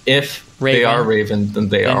 If raven, they are raven, then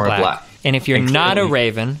they are black. And if you're not a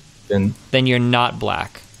raven, then you're not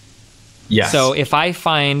black. Yes. So if I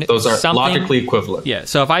find those are logically equivalent. Yeah.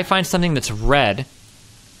 So if I find something that's red,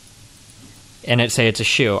 and it's a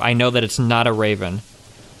shoe, I know that it's not a raven.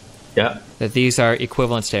 Yeah. That these are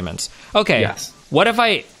equivalent statements. Okay. Yes. What if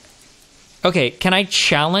I? Okay. Can I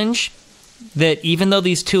challenge that even though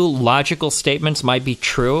these two logical statements might be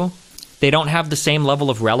true, they don't have the same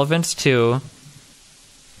level of relevance to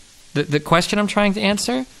the question I'm trying to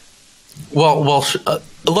answer? Well,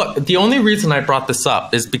 look, the only reason I brought this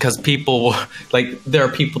up is because there are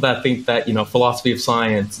people that think that, philosophy of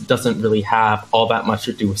science doesn't really have all that much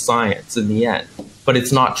to do with science in the end. But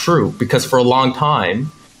it's not true, because for a long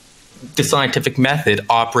time, the scientific method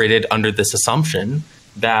operated under this assumption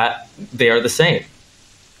that they are the same.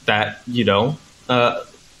 That,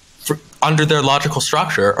 under their logical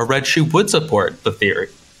structure, a red shoe would support the theory.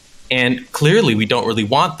 And clearly, we don't really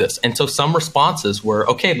want this. And so some responses were,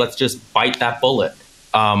 okay, let's just bite that bullet.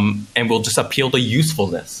 And we'll just appeal to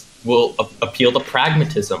usefulness. We'll appeal to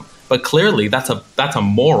pragmatism. But clearly, that's a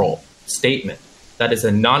moral statement. That is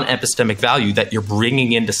a non-epistemic value that you're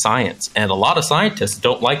bringing into science. And a lot of scientists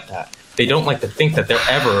don't like that. They don't like to think that they're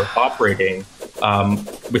ever operating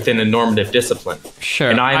within a normative discipline. Sure.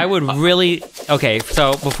 And I would really... Okay,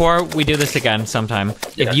 so before we do this again sometime,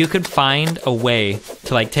 if you could find a way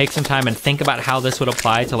to take some time and think about how this would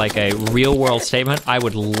apply to a real world statement, I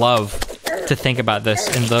would love to think about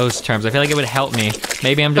this in those terms. I feel like it would help me.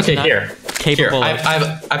 Maybe I'm just not capable of... I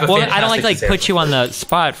have a I don't like put you on the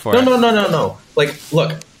spot for it. No.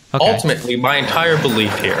 Look, ultimately, my entire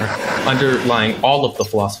belief here, underlying all of the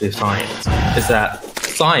philosophy of science, is that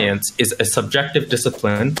science is a subjective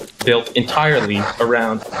discipline built entirely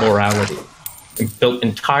around morality, built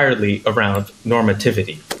entirely around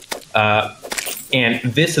normativity. And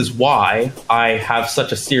this is why I have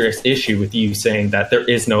such a serious issue with you saying that there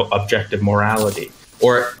is no objective morality,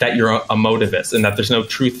 or that you're a motivist and that there's no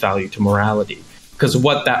truth value to morality. Because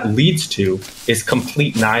what that leads to is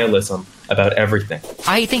complete nihilism about everything.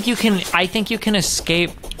 I think you can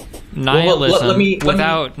escape nihilism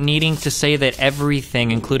without needing to say that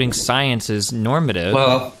everything, including science, is normative.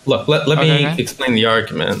 Well, look, let me explain the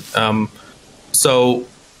argument. So,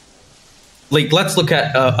 let's look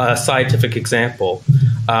at a scientific example.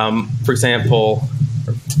 For example,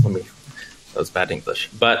 that was bad English.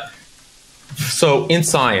 But, so in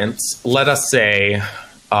science, let us say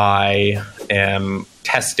I am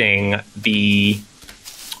testing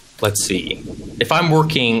let's see, if I'm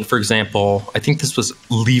working, for example, I think this was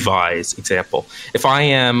Levi's example. If I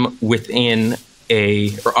am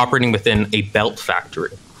operating within a belt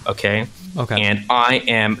factory, okay? And I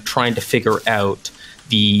am trying to figure out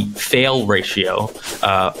the fail ratio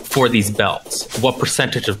for these belts, what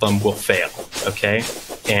percentage of them will fail, okay?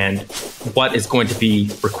 And what is going to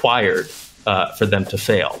be required for them to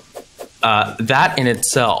fail. That in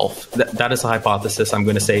itself, that is a hypothesis. I'm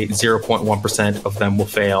going to say 0.1% of them will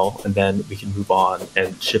fail, and then we can move on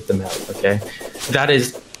and ship them out. Okay, that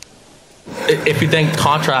is. If you then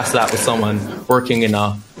contrast that with someone working in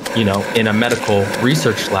a medical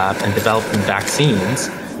research lab and developing vaccines,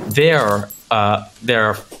 their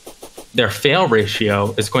fail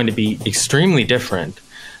ratio is going to be extremely different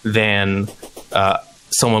than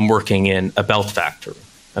someone working in a belt factory.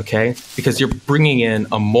 Okay, because you're bringing in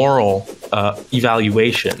a moral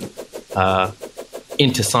evaluation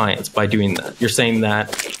into science by doing that. You're saying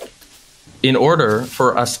that in order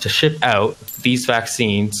for us to ship out these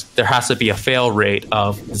vaccines, there has to be a fail rate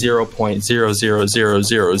of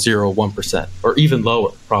 0.0000001%, or even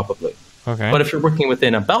lower, probably. Okay. But if you're working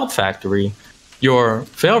within a belt factory, your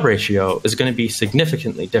fail ratio is going to be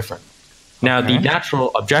significantly different. Now, the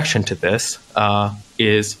natural objection to this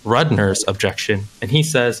is Rudner's objection. And he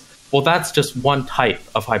says, well, that's just one type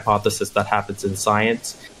of hypothesis that happens in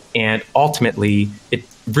science. And ultimately, it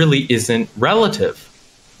really isn't relative.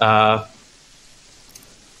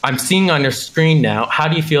 I'm seeing on your screen now, how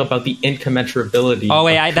do you feel about the incommensurability? Oh,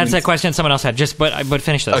 wait, that's a question someone else had. But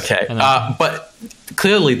finish this. Okay. But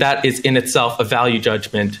clearly, that is in itself a value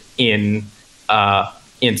judgment in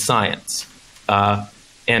science.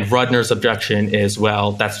 And Rudner's objection is,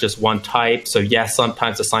 well, that's just one type. So yes,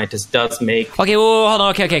 sometimes a scientist does make. Okay, well, hold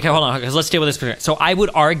on. Okay, hold on. Because let's deal with this. So I would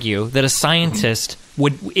argue that a scientist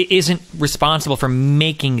isn't responsible for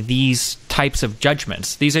making these types of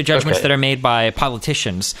judgments. These are judgments that are made by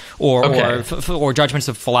politicians or judgments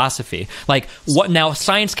of philosophy. Like what now?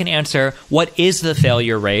 Science can answer what is the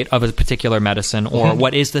failure rate of a particular medicine or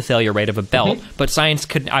what is the failure rate of a belt. But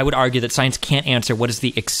I would argue that science can't answer what is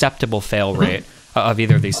the acceptable fail rate of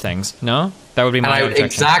either of these things. No? That would be my objection.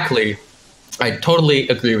 Exactly. I totally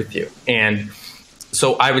agree with you. And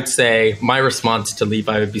so I would say my response to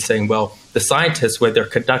Levi would be saying, well, the scientists, when they're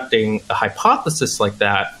conducting a hypothesis like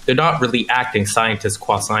that, they're not really acting scientist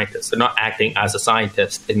qua scientist. They're not acting as a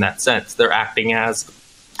scientist in that sense. They're acting as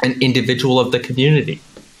an individual of the community,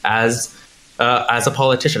 as a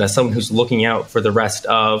politician, as someone who's looking out for the rest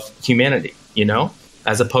of humanity,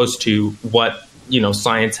 as opposed to what,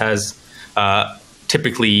 science has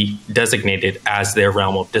typically designated as their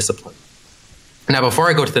realm of discipline. Now, before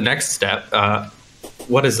I go to the next step,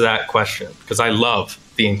 what is that question? Because I love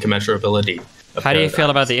the incommensurability. How do you feel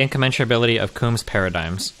about the incommensurability of Coombs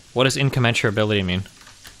paradigms? What does incommensurability mean?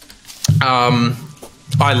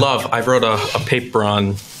 I wrote a paper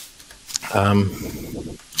on.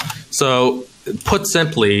 So, put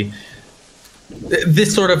simply,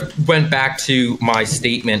 this sort of went back to my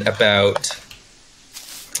statement about.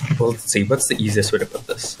 Well, let's see, what's the easiest way to put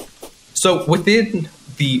this? So within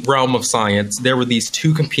the realm of science, there were these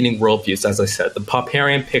two competing worldviews, as I said, the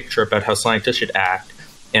Popperian picture about how scientists should act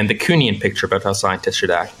and the Kuhnian picture about how scientists should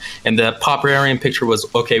act. And the Popperian picture was,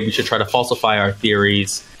 okay, we should try to falsify our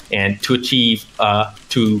theories and to achieve at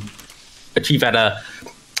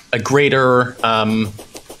a greater,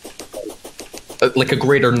 like a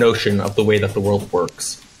greater notion of the way that the world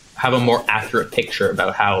works, have a more accurate picture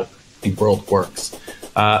about how the world works.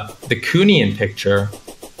 The Kuhnian picture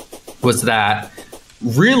was that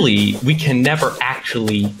really we can never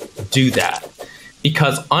actually do that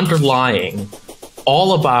because underlying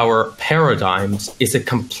all of our paradigms is a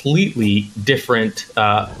completely different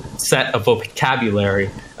set of vocabulary,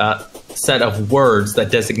 set of words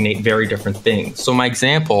that designate very different things. So my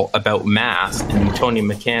example about mass and Newtonian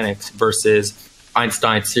mechanics versus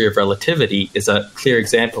Einstein's theory of relativity is a clear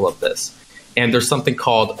example of this. And there's something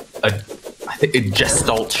called a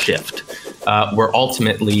gestalt shift, where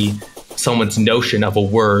ultimately someone's notion of a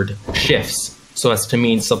word shifts so as to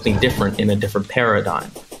mean something different in a different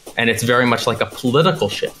paradigm. And it's very much like a political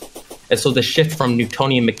shift. And so the shift from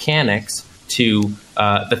Newtonian mechanics to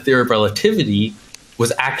the theory of relativity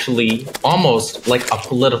was actually almost like a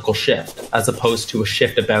political shift, as opposed to a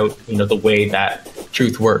shift about the way that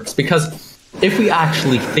truth works. Because if we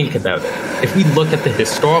actually think about it, if we look at the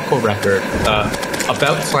historical record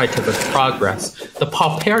about scientific progress, the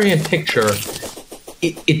Popperian picture,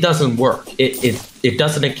 it doesn't work. It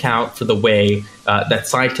doesn't account for the way that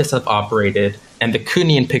scientists have operated, and the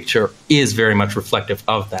Kuhnian picture is very much reflective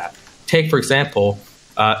of that. Take, for example,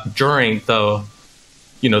 during the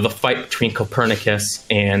fight between Copernicus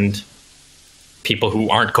and people who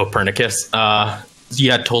aren't Copernicus,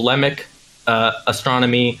 you had Ptolemaic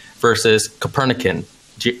astronomy versus Copernican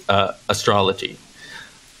astrology.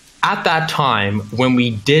 At that time, when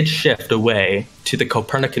we did shift away to the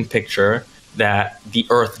Copernican picture that the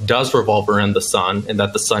Earth does revolve around the sun and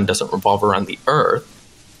that the sun doesn't revolve around the Earth,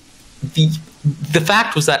 the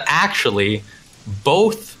fact was that actually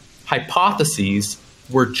both hypotheses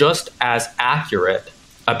were just as accurate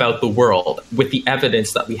about the world with the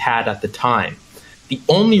evidence that we had at the time. The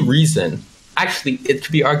only reason, actually, it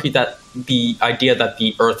could be argued that the idea that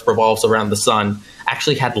the Earth revolves around the sun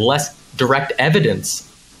actually had less direct evidence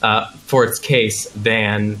for its case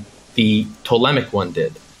than the Ptolemaic one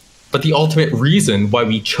did. But the ultimate reason why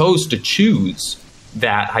we chose to choose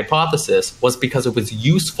that hypothesis was because it was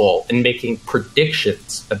useful in making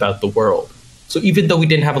predictions about the world. So even though we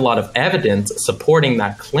didn't have a lot of evidence supporting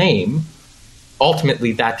that claim,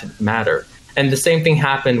 ultimately that didn't matter. And the same thing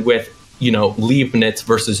happened with, Leibniz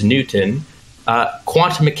versus Newton.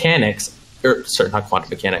 Quantum mechanics, not quantum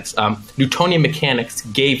mechanics, Newtonian mechanics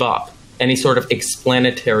gave up any sort of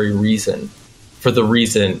explanatory reason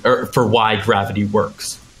for why gravity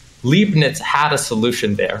works. Leibniz had a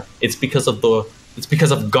solution there. It's because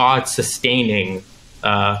of God sustaining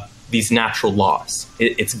these natural laws.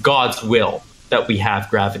 It's God's will that we have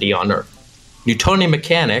gravity on Earth. Newtonian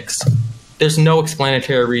mechanics, there's no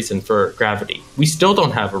explanatory reason for gravity. We still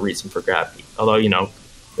don't have a reason for gravity, although,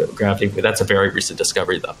 gravity, that's a very recent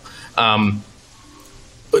discovery, though.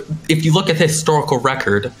 But if you look at the historical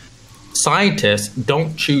record, scientists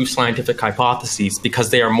don't choose scientific hypotheses because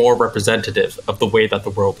they are more representative of the way that the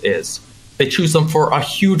world is. They choose them for a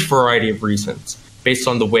huge variety of reasons, based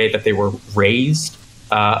on the way that they were raised,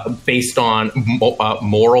 based on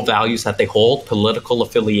moral values that they hold, political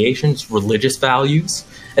affiliations, religious values.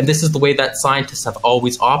 And this is the way that scientists have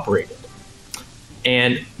always operated.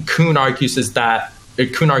 And Kuhn argues that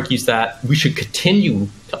we should continue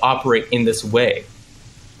to operate in this way.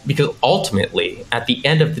 Because ultimately, at the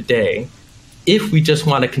end of the day, if we just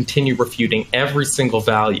want to continue refuting every single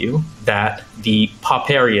value that the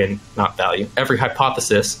Popperian, every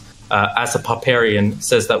hypothesis as a Popperian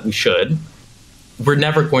says that we should, we're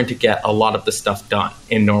never going to get a lot of the stuff done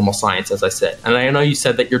in normal science, as I said. And I know you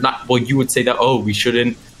said that you would say that, we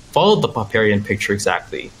shouldn't follow the Popperian picture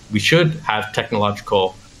exactly. We should have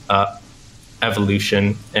technological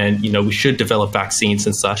evolution, and we should develop vaccines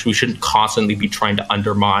and such. We shouldn't constantly be trying to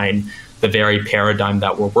undermine the very paradigm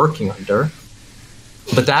that we're working under.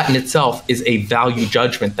 But that in itself is a value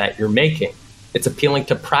judgment that you're making. It's appealing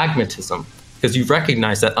to pragmatism, because you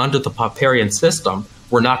recognize that under the Popperian system,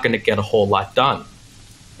 we're not going to get a whole lot done.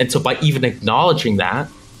 And so by even acknowledging that,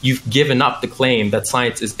 you've given up the claim that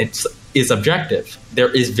science is objective. There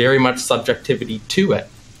is very much subjectivity to it,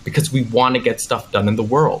 because we want to get stuff done in the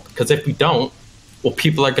world. Because if we don't,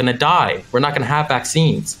 people are going to die. We're not going to have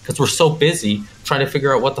vaccines because we're so busy trying to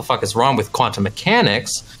figure out what the fuck is wrong with quantum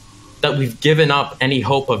mechanics that we've given up any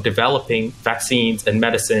hope of developing vaccines and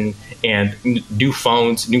medicine and new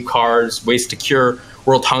phones, new cars, ways to cure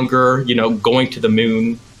world hunger, going to the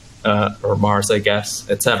moon or Mars, I guess,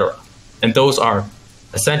 etc. And those are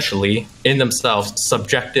essentially in themselves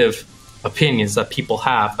subjective opinions that people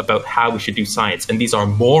have about how we should do science. And these are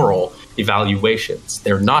moral evaluations.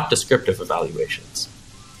 They're not descriptive evaluations.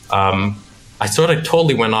 I sort of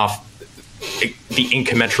totally went off the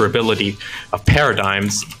incommensurability of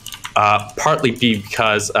paradigms, partly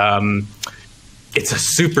because it's a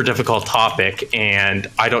super difficult topic, and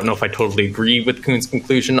I don't know if I totally agree with Kuhn's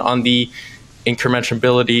conclusion on the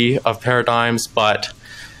incommensurability of paradigms, but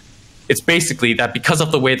it's basically that because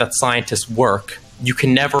of the way that scientists work, you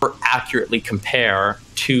can never accurately compare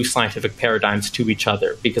two scientific paradigms to each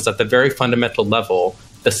other, because at the very fundamental level,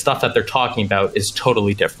 the stuff that they're talking about is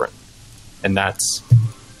totally different. And that's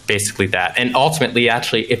basically that. And ultimately,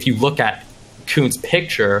 actually, if you look at Kuhn's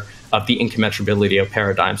picture of the incommensurability of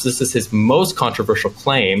paradigms, this is his most controversial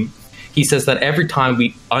claim. He says that every time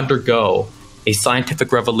we undergo a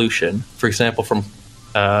scientific revolution, for example, from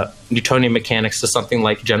Newtonian mechanics to something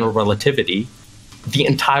like general relativity, the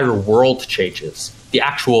entire world changes. The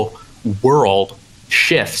actual world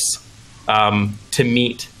shifts to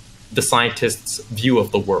meet the scientist's view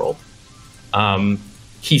of the world.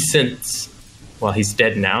 He's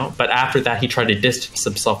dead now, but after that he tried to distance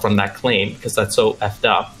himself from that claim because that's so effed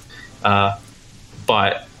up.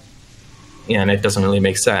 And it doesn't really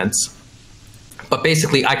make sense. But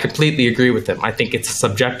basically, I completely agree with him. I think it's a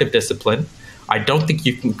subjective discipline. I don't think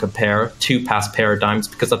you can compare two past paradigms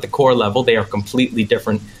because at the core level, they are completely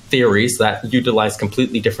different theories that utilize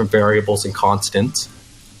completely different variables and constants.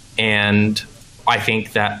 And I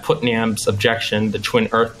think that Putnam's objection, the twin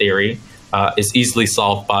Earth theory, is easily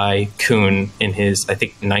solved by Kuhn in his, I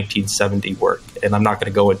think, 1970 work. And I'm not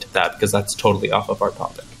going to go into that because that's totally off of our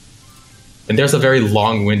topic. And there's a very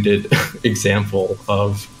long-winded example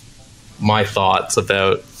of my thoughts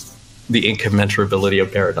about the incommensurability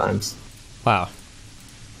of paradigms. Wow.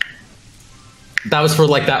 That was for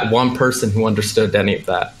like that one person who understood any of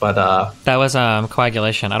that. But that was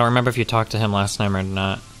coagulation. I don't remember if you talked to him last time or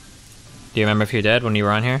not. Do you remember if you did when you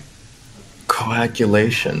were on here?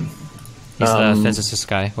 Coagulation. He's the physicist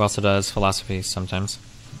guy who also does philosophy sometimes.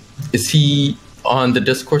 Is he on the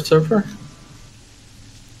Discord server?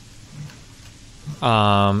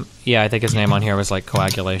 Yeah, I think his name on here was like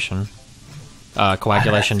coagulation.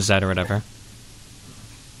 Coagulation Z or whatever.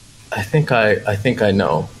 I think I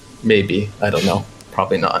know. Maybe. I don't know.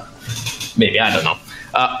 Probably not. Maybe. I don't know.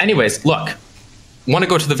 Anyways, look. Want to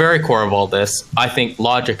go to the very core of all this. I think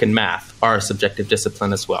logic and math are a subjective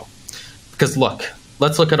discipline as well. Because look,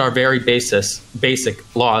 let's look at our very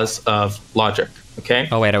basic laws of logic. Okay?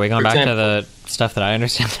 Oh, wait. Are we going back to the stuff that I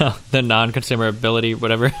understand now? The non-consumability,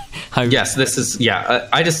 whatever? Yes, this is... Yeah,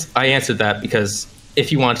 I answered that because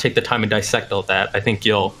if you want to take the time and dissect all that, I think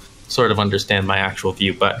you'll sort of understand my actual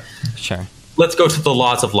view. But... Sure. Let's go to the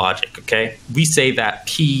laws of logic, okay? We say that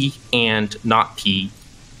P and not P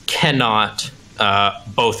cannot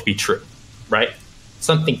both be true, right?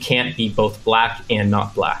 Something can't be both black and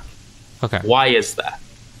not black. Okay. Why is that?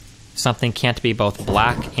 Something can't be both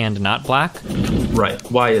black and not black? Right.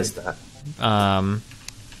 Why is that? I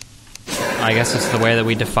guess it's the way that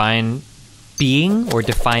we define being or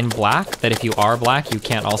define black, that if you are black, you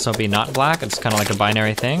can't also be not black. It's kind of like a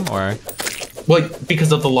binary thing, or... Well,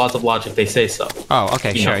 because of the laws of logic, they say so. Oh,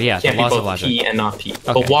 okay, sure, yeah, the laws of logic. P and not P.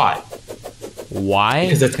 Okay. But why? Why?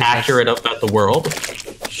 Because it's accurate about the world.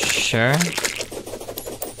 Sure.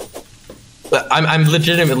 But I'm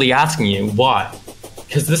legitimately asking you why.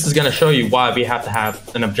 Because this is going to show you why we have to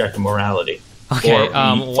have an objective morality. Okay.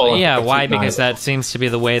 Yeah. Why? Because that seems to be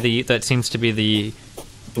the way the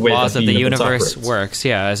laws of the universe works.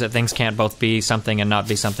 Yeah, is that things can't both be something and not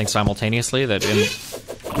be something simultaneously.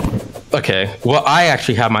 Okay. Well, I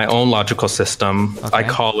actually have my own logical system. Okay. I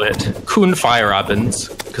call it Kuhn Feierabend's,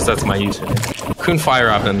 because that's my username. Kuhn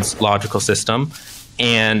Feierabend's logical system,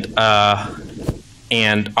 and I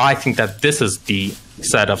think that this is the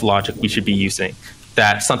set of logic we should be using.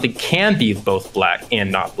 That something can be both black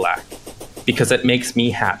and not black, because it makes me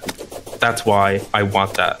happy. That's why I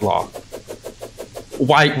want that law.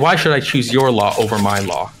 Why should I choose your law over my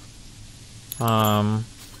law?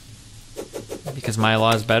 Because my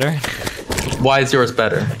law is better. Why is yours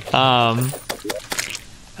better?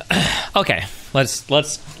 Okay, let's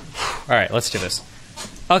all right, let's do this.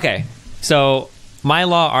 Okay, so my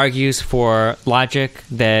law argues for logic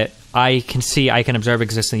that I can observe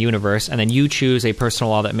exists in the universe, and then you choose a personal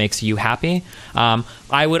law that makes you happy.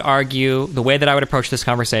 I would argue the way that I would approach this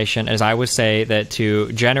conversation is I would say that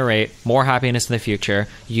to generate more happiness in the future,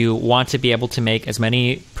 you want to be able to make as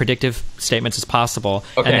many predictive statements as possible,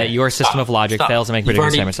 and that your system of logic fails to make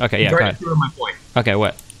predictive statements. Okay, yeah, go ahead. My point. Okay,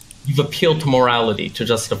 what? You've appealed to morality to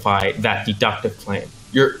justify that deductive claim.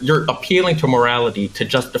 You're appealing to morality to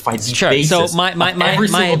justify the basis so of every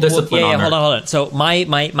single discipline on Earth. Hold on. So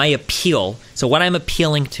my appeal. So what I'm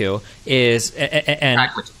appealing to is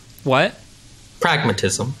pragmatism. What?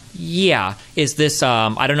 Pragmatism. Yeah, is this?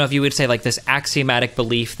 I don't know if you would say like this axiomatic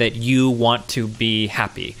belief that you want to be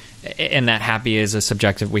happy, and that happy is a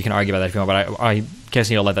subjective. We can argue about that if you want, but I guess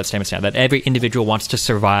you'll let that statement stand. That every individual wants to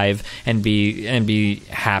survive and be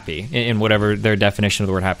happy in whatever their definition of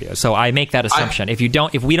the word happy is. So I make that assumption. If we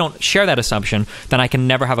don't share that assumption, then I can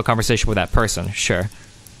never have a conversation with that person. Sure.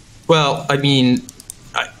 Well, I mean,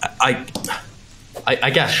 I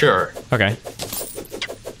guess sure. Okay.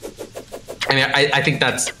 I mean, I think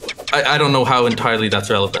that's... I don't know how entirely that's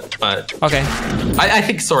relevant, but... Okay. I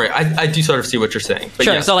think, sorry, I do sort of see what you're saying. But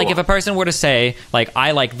sure, yes, so like if a person were to say, like,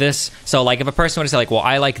 I like this, so like if a person were to say, like, well,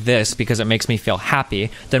 I like this because it makes me feel happy,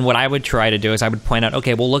 then what I would try to do is I would point out,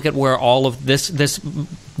 okay, well, look at where all of this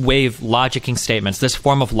wave logicking statements, this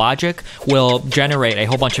form of logic will generate a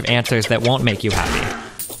whole bunch of answers that won't make you happy.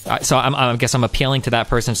 So I guess I'm appealing to that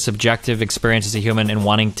person's subjective experience as a human and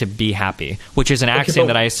wanting to be happy, which is an axiom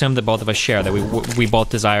that I assume that both of us share, that we both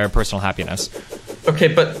desire personal happiness. Okay,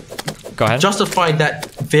 but go ahead. Justify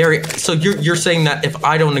that very... So you're saying that if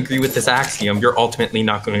I don't agree with this axiom, you're ultimately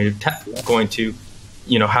not going to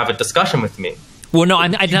have a discussion with me. Well, no,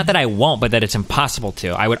 not that I won't, but that it's impossible to.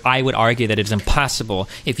 I would argue that it's impossible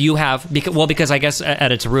if you have... because I guess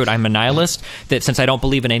at its root, I'm a nihilist, that since I don't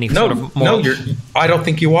believe in any sort of moral... No, I don't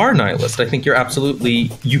think you are a nihilist. I think you're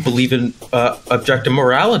absolutely... You believe in objective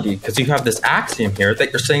morality, because you have this axiom here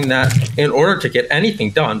that you're saying that in order to get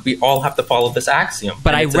anything done, we all have to follow this axiom.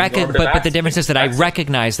 But but the difference is that I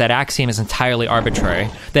recognize that axiom is entirely arbitrary.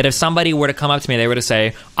 That if somebody were to come up to me, they were to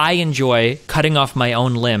say, I enjoy cutting off my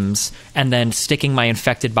own limbs and then sticking sticking my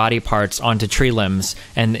infected body parts onto tree limbs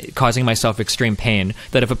and causing myself extreme pain,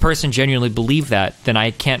 that if a person genuinely believed that, then I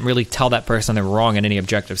can't really tell that person they're wrong in any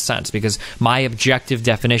objective sense, because my objective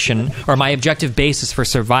definition or my objective basis for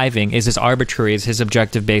surviving is as arbitrary as his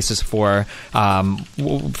objective basis for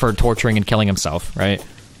torturing and killing himself, right?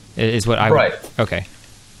 Is what I... Right. Okay.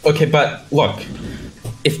 Okay, but look,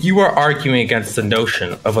 if you are arguing against the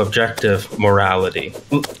notion of objective morality,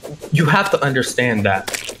 you have to understand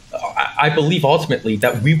that I believe ultimately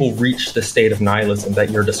that we will reach the state of nihilism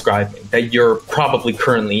that you're describing, that you're probably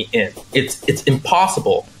currently in. It's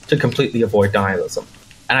impossible to completely avoid nihilism.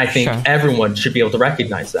 And I think everyone should be able to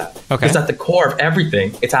recognize that. Okay. Because at the core of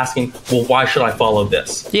everything, it's asking, well, why should I follow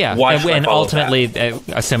this? Yeah, why should I follow ultimately, that?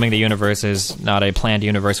 Assuming the universe is not a planned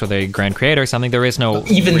universe with a grand creator or something, there is no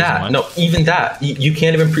even that. No, even that. You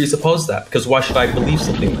can't even presuppose that, because why should I believe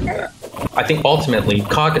something like that? I think ultimately,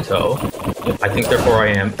 cogito, I think therefore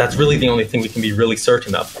I am, that's really the only thing we can be really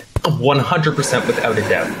certain of. 100% without a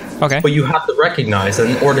doubt. Okay. But you have to recognize that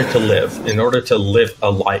in order to live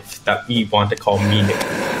a life that we want to call meaning,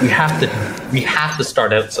 we have to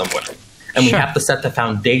start out somewhere. And we have to set the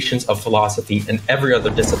foundations of philosophy and every other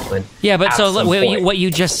discipline. Yeah, but so what you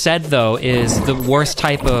just said, though, is the worst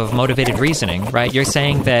type of motivated reasoning, right? You're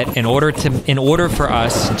saying that in order for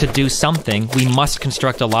us to do something, we must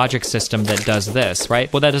construct a logic system that does this,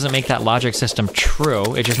 right? Well, that doesn't make that logic system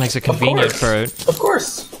true. It just makes it convenient for... Of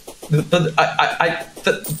course.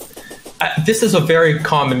 This is a very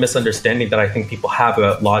common misunderstanding that I think people have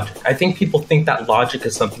about logic. I think people think that logic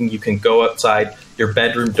is something you can go outside your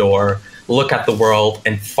bedroom door, look at the world,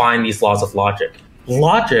 and find these laws of logic.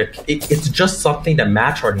 Logic, it's just something to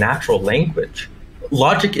match our natural language.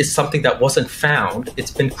 Logic is something that wasn't found.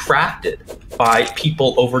 It's been crafted by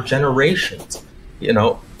people over generations. You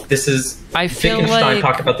know, this is... Wittgenstein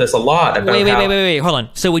talked about this a lot. About wait, hold on.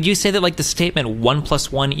 So would you say that, like, the statement 1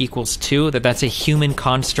 + 1 = 2, that's a human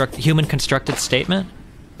constructed statement?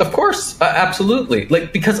 Of course, absolutely.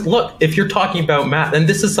 Like, because look, if you're talking about math, and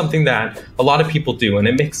this is something that a lot of people do, and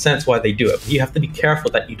it makes sense why they do it, but you have to be careful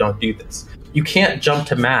that you don't do this. You can't jump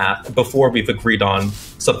to math before we've agreed on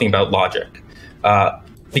something about logic.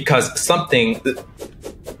 Because something,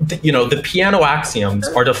 the piano axioms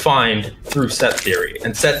are defined through set theory,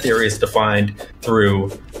 and set theory is defined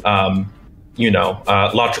through,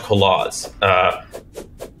 logical laws.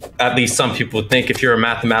 At least some people would think if you're a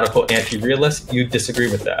mathematical anti-realist, you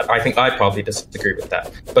disagree with that. I think I probably disagree with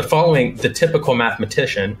that. But following the typical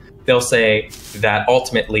mathematician, they'll say that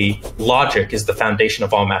ultimately logic is the foundation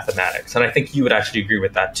of all mathematics. And I think you would actually agree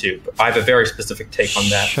with that too. But I have a very specific take on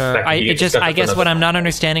that. Sure. I guess what I'm not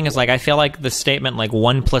understanding is, like, I feel like the statement like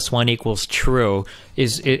 1 + 1 = true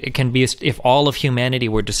it can be, if all of humanity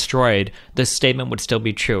were destroyed, this statement would still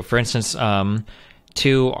be true. For instance,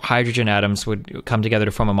 2 hydrogen atoms would come together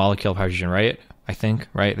to form a molecule of hydrogen, right? I think,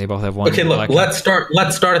 right? They both have one. Okay, look, let's start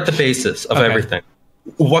at the basis of everything.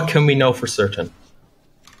 What can we know for certain?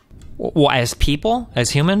 Well, as people, as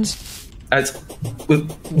humans,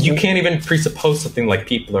 you can't even presuppose something like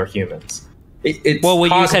people are humans.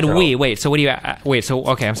 You said we. Wait. So what do you? Wait. So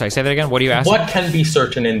okay. I'm sorry. Say that again. What do you ask? What can be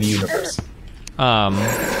certain in the universe?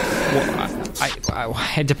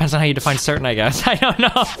 It depends on how you define certain, I guess. I don't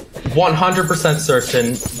know. 100%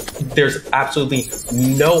 certain. There's absolutely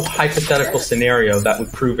no hypothetical scenario that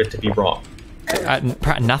would prove it to be wrong.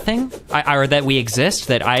 Nothing? Or that we exist?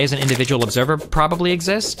 That I, as an individual observer, probably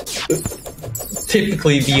exist?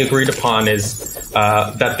 Typically, the agreed upon is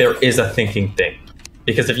that there is a thinking thing.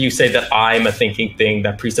 Because if you say that I'm a thinking thing,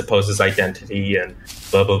 that presupposes identity and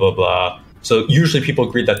blah, blah, blah, blah. So usually people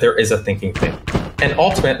agree that there is a thinking thing. And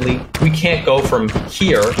ultimately, we can't go from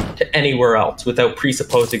here to anywhere else without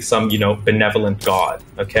presupposing some, benevolent God,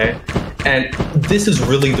 okay? And this is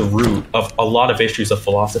really the root of a lot of issues of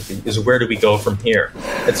philosophy, is where do we go from here?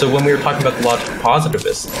 And so when we were talking about the logical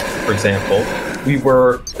positivists, for example,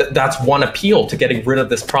 that's one appeal to getting rid of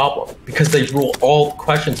this problem, because they rule all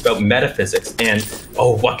questions about metaphysics and,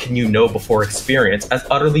 what can you know before experience, as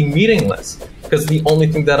utterly meaningless. Because the only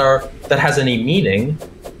thing that has any meaning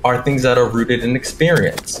are things that are rooted in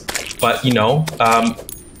experience. But,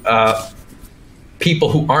 people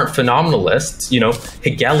who aren't phenomenalists,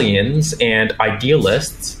 Hegelians and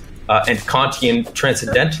idealists and Kantian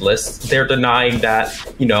transcendentalists, they're denying that,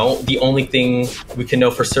 the only thing we can know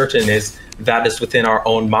for certain is that is within our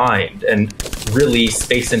own mind. And really,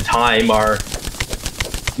 space and time are,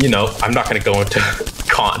 I'm not going to go into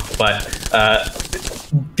Kant, but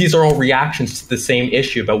these are all reactions to the same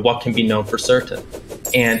issue about what can be known for certain.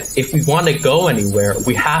 And if we want to go anywhere,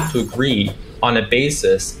 we have to agree on a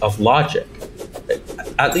basis of logic.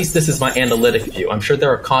 at least this is my analytic view. I'm sure there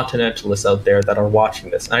are continentalists out there that are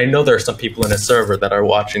watching this. And I know there are some people in a server that are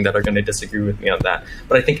watching that are going to disagree with me on that.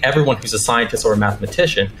 But I think everyone who's a scientist or a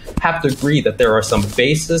mathematician have to agree that there are some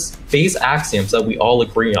base axioms that we all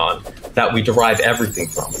agree on that we derive everything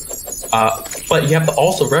from. But you have to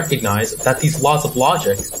also recognize that these laws of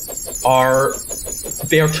logic are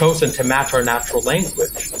chosen to match our natural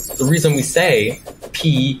language. The reason we say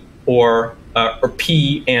P or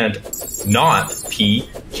P and not P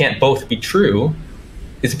can't both be true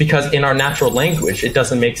is because in our natural language, it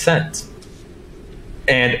doesn't make sense.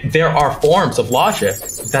 And there are forms of logic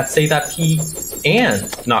that say that P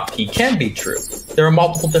and not P can be true. There are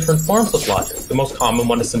multiple different forms of logic. The most common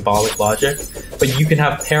one is symbolic logic, but you can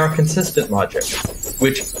have paraconsistent logic,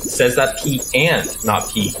 which says that P and not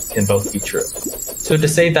P can both be true. So to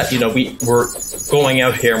say that, we're going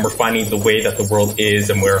out here and we're finding the way that the world is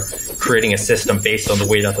and we're creating a system based on the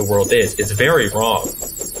way that the world is very wrong.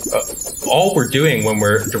 All we're doing when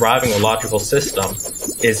we're deriving a logical system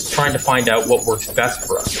is trying to find out what works best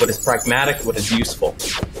for us, what is pragmatic, what is useful.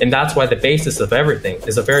 And that's why the basis of everything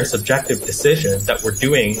is a very subjective decision that we're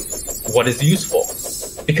doing what is useful.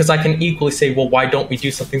 Because I can equally say, well, why don't we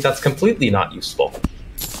do something that's completely not useful?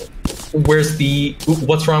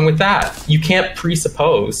 What's wrong with that? You can't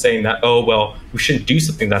presuppose saying that, oh, well, we shouldn't do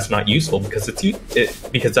something that's not useful because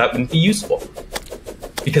because that wouldn't be useful.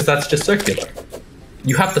 Because that's just circular.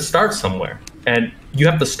 You have to start somewhere, and you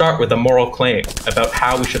have to start with a moral claim about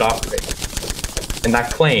how we should operate. And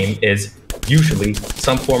that claim is usually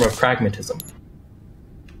some form of pragmatism.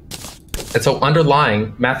 And so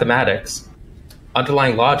underlying mathematics,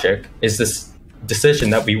 underlying logic, is this decision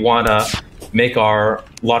that we want to make our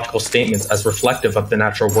logical statements as reflective of the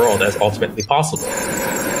natural world as ultimately possible,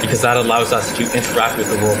 because that allows us to interact with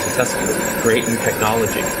the world successfully, create new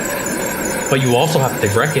technology. But you also have to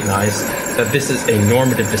recognize that this is a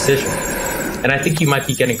normative decision. And I think you might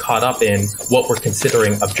be getting caught up in what we're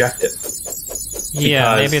considering objective.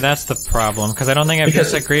 Yeah, maybe that's the problem, because I don't think I've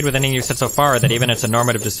disagreed with anything you said so far, that even it's a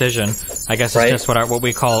normative decision, I guess it's just what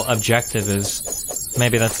we call objective is.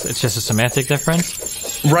 Maybe it's just a semantic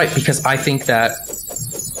difference? Right, because I think that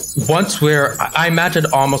I imagine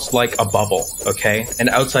almost like a bubble, okay? And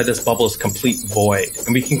outside this bubble is complete void.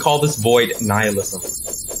 And we can call this void nihilism.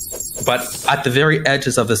 But at the very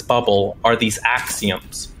edges of this bubble are these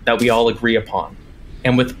axioms that we all agree upon.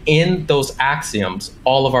 And within those axioms,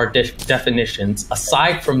 all of our definitions,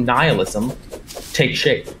 aside from nihilism, take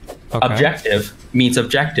shape. Okay. Objective means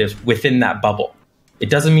objective within that bubble. It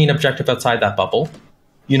doesn't mean objective outside that bubble.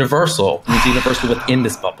 Universal means universal within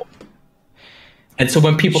this bubble. And so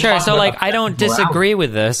when people talk about I don't disagree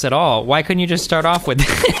with this at all. Why couldn't you just start off with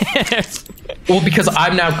this? Well, because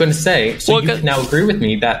I'm now going to say, you can now agree with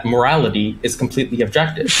me that morality is completely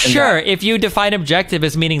objective. Sure, if you define objective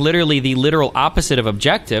as meaning literally the literal opposite of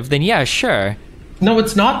objective, then yeah, sure. No,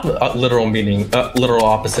 it's not literal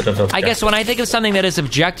opposite of objective. I guess when I think of something that is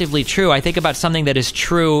objectively true, I think about something that is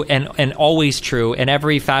true and always true in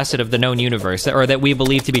every facet of the known universe, or that we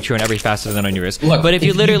believe to be true in every facet of the known universe. Look, but if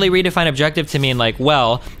you literally redefine objective to mean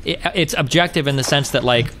it's objective in the sense that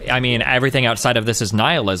everything outside of this is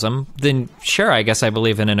nihilism, then sure, I guess I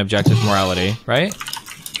believe in an objective morality, right?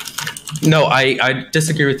 No, I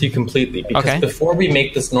disagree with you completely, because before we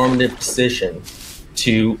make this normative decision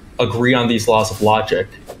to agree on these laws of logic,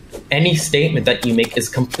 any statement that you make is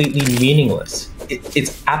completely meaningless.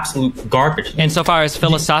 It's absolute garbage. And so far as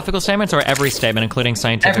philosophical statements, or every statement, including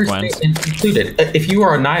scientific ones? Every statement included. If you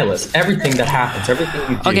are a nihilist, everything that happens, everything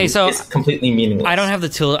you do is completely meaningless. I don't have the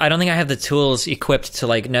tool. I don't think I have the tools equipped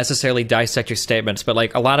to necessarily dissect your statements,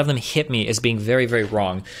 but a lot of them hit me as being very, very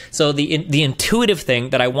wrong. So the intuitive thing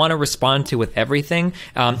that I want to respond to with everything,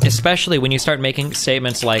 especially when you start making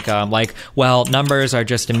statements like well, numbers are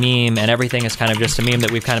just a meme and everything is kind of just a meme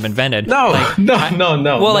that we've kind of invented. No.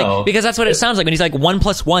 Well, because that's what it sounds like when he's like 1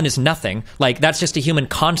 + 1 is nothing. That's just a human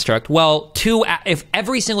construct. Well, if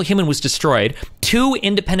every single human was destroyed, 2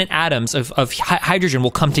 independent atoms of hydrogen will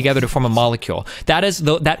come together to form a molecule. That is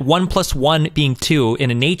that 1 + 1 being 2 in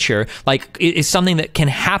a nature is something that can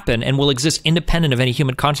happen and will exist independent of any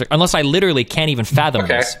human construct, unless I literally can't even fathom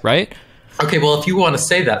this, right? Okay, well, if you want to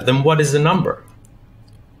say that, then what is a number?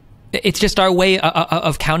 It's just our way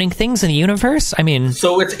of counting things in the universe. I mean,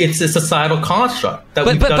 so it's a societal construct.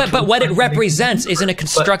 But what it represents isn't a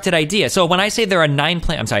constructed idea. So when I say there are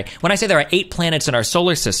 8 planets in our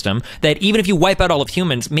solar system, that even if you wipe out all of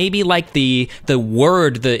humans, maybe the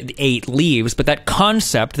word the 8 leaves, but that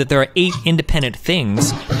concept that there are 8 independent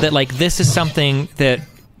things, that this is something that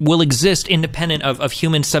will exist independent of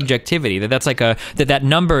human subjectivity. That's like that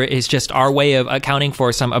number is just our way of accounting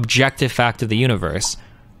for some objective fact of the universe.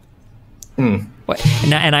 And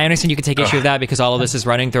I understand you can take issue with that because all of this is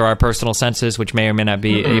running through our personal senses, which may or may not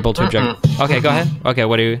be able to object. Okay, go ahead. Okay,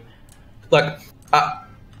 what do you... Look,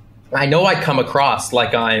 I know I come across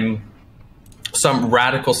like I'm some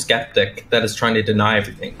radical skeptic that is trying to deny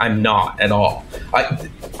everything. I'm not at all.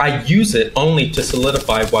 I use it only to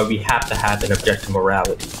solidify why we have to have an objective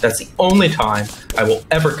morality. That's the only time I will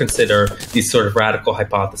ever consider these sort of radical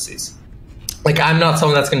hypotheses. Like, I'm not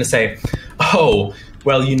someone that's going to say, oh,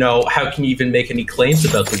 well, you know, how can you even make any claims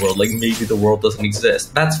about the world? Like, maybe the world doesn't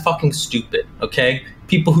exist. That's fucking stupid, okay?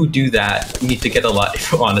 People who do that need to get a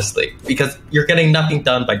life, honestly, because you're getting nothing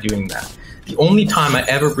done by doing that. The only time I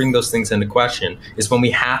ever bring those things into question is when we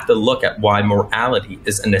have to look at why morality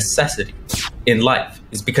is a necessity in life,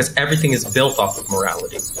 is because everything is built off of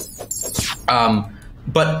morality.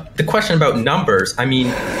 But the question about numbers, I mean,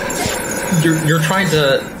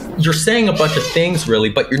 you're saying a bunch of things, really,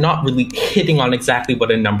 but you're not really hitting on exactly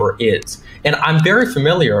what a number is. And I'm very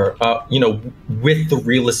familiar, with the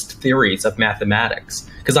realist theories of mathematics,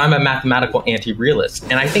 because I'm a mathematical anti-realist.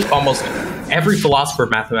 And I think almost every philosopher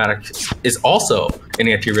of mathematics is also an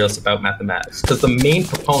anti-realist about mathematics, because the main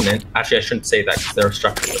proponent, actually I shouldn't say that because they're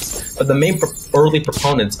structuralists, but the main early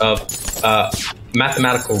proponents of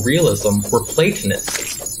mathematical realism were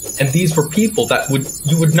Platonists. And these were people that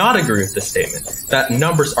you would not agree with this statement, that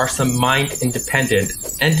numbers are some mind-independent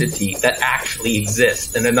entity that actually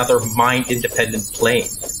exists in another mind-independent plane.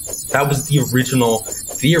 That was the original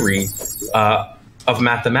theory of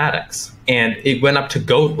mathematics. And it went up to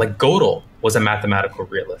Gödel was a mathematical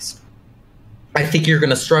realist. I think you're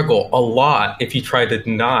going to struggle a lot if you try to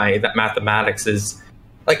deny that mathematics is...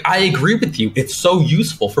 Like, I agree with you. It's so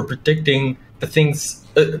useful for predicting the things...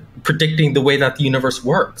 predicting the way that the universe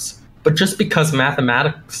works. But just because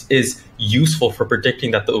mathematics is useful for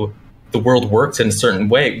predicting that the world works in a certain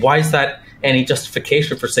way, why is that any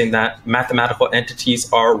justification for saying that mathematical entities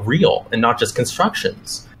are real and not just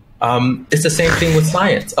constructions? It's the same thing with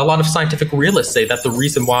science. A lot of scientific realists say that the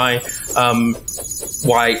reason why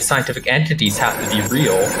scientific entities have to be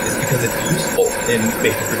real is because it's useful in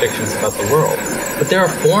making predictions about the world. But there are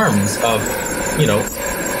forms of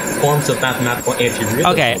mathematical anti-realism.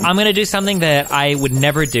 Okay, I'm going to do something that I would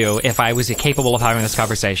never do if I was capable of having this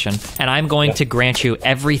conversation, and I'm going to grant you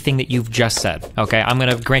everything that you've just said, okay? I'm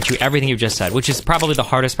going to grant you everything you've just said, which is probably the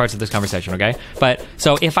hardest parts of this conversation, okay? But,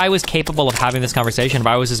 so if I was capable of having this conversation, if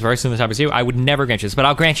I was as versed in this topic as you, I would never grant you this, but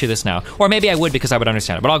I'll grant you this now. Or maybe I would because I would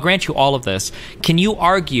understand it, but I'll grant you all of this. Can you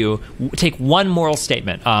take one moral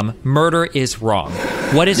statement, murder is wrong.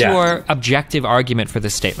 What is your objective argument for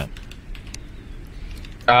this statement?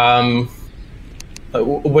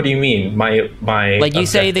 What do you mean? My like you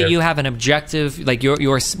say that you have an objective, like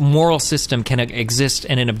your moral system can exist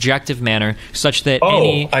in an objective manner, such that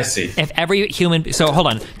I see. If every human, so hold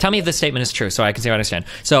on, tell me if this statement is true, so I can see I understand.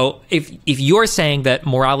 So if you're saying that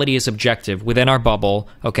morality is objective within our bubble,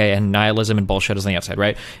 okay, and nihilism and bullshit is on the outside,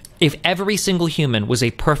 right? If every single human was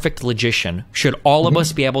a perfect logician, should all of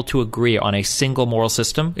us be able to agree on a single moral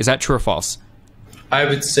system? Is that true or false? I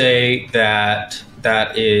would say that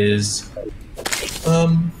is,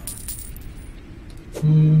 I'd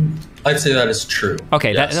say that is true.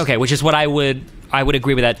 Okay, yes. Okay, which is what I would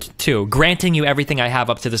agree with that too. Granting you everything I have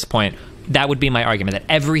up to this point, that would be my argument, that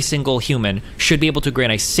every single human should be able to agree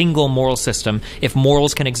on a single moral system if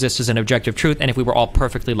morals can exist as an objective truth and if we were all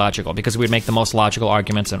perfectly logical, because we would make the most logical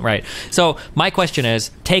arguments, and right. So my question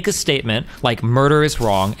is, take a statement like murder is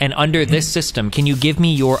wrong, and under this system, can you give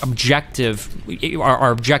me your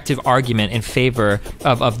our objective argument in favor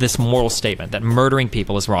of this moral statement, that murdering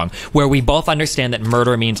people is wrong, where we both understand that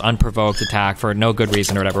murder means unprovoked attack for no good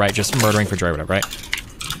reason or whatever, right? Just murdering for joy or whatever, right?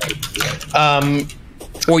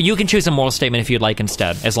 Or you can choose a moral statement if you'd like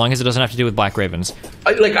instead, as long as it doesn't have to do with black ravens.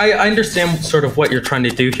 I understand sort of what you're trying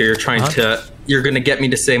to do here. You're trying you're going to get me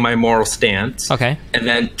to say my moral stance. Okay. And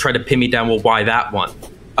then try to pin me down, well, why that one?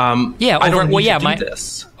 I don't need to do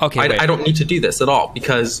this. Okay, I don't need to do this at all,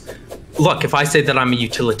 because, look, if I say that I'm a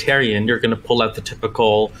utilitarian, you're going to pull out the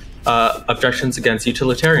typical objections against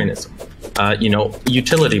utilitarianism.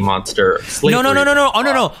 Utility monster, slavery.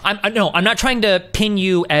 No. I'm not trying to pin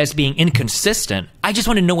you as being inconsistent. I just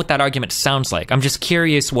want to know what that argument sounds like. I'm just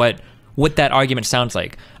curious what that argument sounds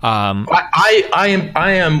like. I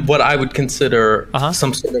am what I would consider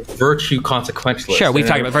some sort of virtue consequentialist. Sure, we've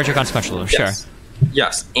talked about virtue consequentialism. Yes. Sure.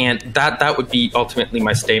 Yes, and that would be ultimately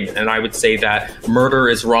my statement. And I would say that murder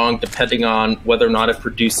is wrong depending on whether or not it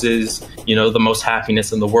produces, the most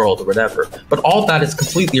happiness in the world or whatever. But all that is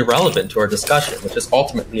completely irrelevant to our discussion, which is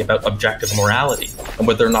ultimately about objective morality and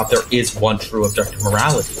whether or not there is one true objective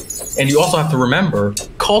morality. And you also have to remember,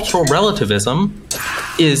 cultural relativism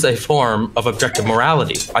is a form of objective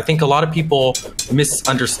morality. I think a lot of people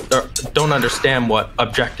don't understand what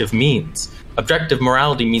objective means. Objective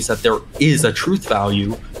morality means that there is a truth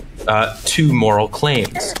value to moral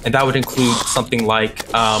claims. And that would include something like,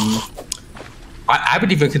 I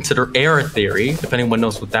would even consider error theory, if anyone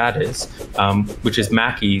knows what that is, which is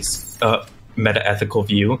Mackey's meta-ethical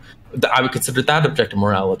view. I would consider that objective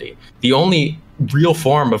morality. The only real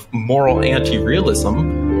form of moral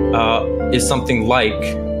anti-realism is something like,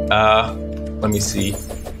 let me see,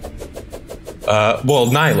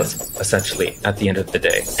 nihilism, essentially, at the end of the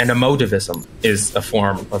day. And emotivism is a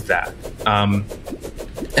form of that.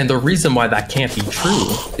 And the reason why that can't be true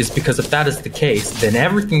is because if that is the case, then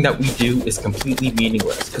everything that we do is completely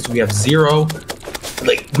meaningless, because we have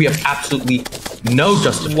we have absolutely no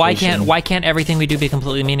justification. Why can't everything we do be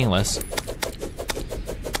completely meaningless?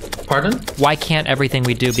 Pardon? Why can't everything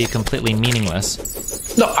we do be completely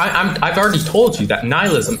meaningless? No, I've already told you that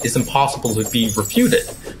nihilism is impossible to be refuted.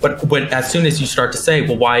 But as soon as you start to say,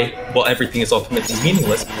 well, everything is ultimately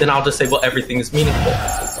meaningless, then I'll just say, well, everything is meaningful.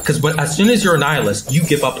 Because as soon as you're a nihilist, you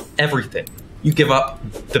give up everything. You give up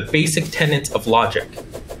the basic tenets of logic.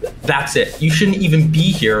 That's it. You shouldn't even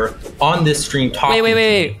be here on this stream talking.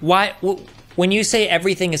 Wait. Why? When you say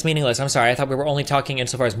everything is meaningless, I'm sorry. I thought we were only talking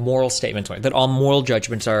insofar as moral statements, that all moral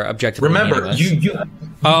judgments are objectively meaningless.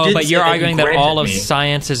 Remember, but you're arguing that all of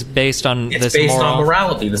science is based on this moral... It's based on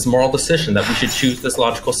morality, this moral decision that we should choose this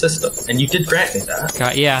logical system. And you did grant me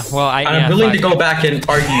that. Yeah, well, I'm willing to go back and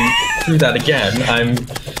argue through that again.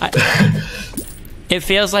 It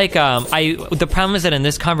feels like the problem is that in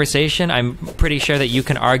this conversation, I'm pretty sure that you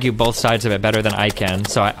can argue both sides of it better than I can.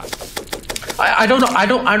 So I don't know.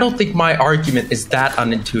 I don't think my argument is that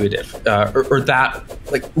unintuitive or that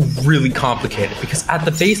really complicated, because at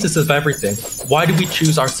the basis of everything, why do we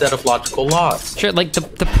choose our set of logical laws? Sure.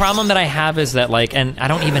 The problem that I have is that and I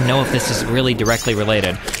don't even know if this is really directly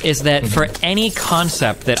related, is that for any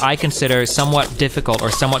concept that I consider somewhat difficult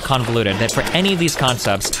or somewhat convoluted, that for any of these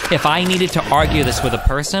concepts, if I needed to argue this with a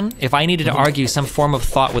person, if I needed to argue some form of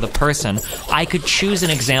thought with a person, I could choose an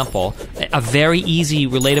example, a very easy,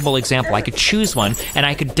 relatable example. I could choose one, and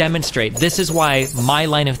I could demonstrate this is why my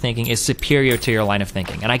line of thinking is superior to your line of thinking.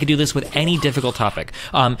 And I could do this with any difficult topic.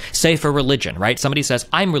 Say for religion, right? Somebody says,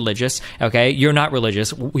 I'm religious, okay? You're not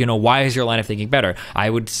religious. Why is your line of thinking better? I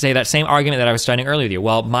would say that same argument that I was starting earlier with you.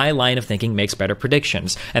 Well, my line of thinking makes better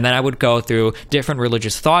predictions. And then I would go through different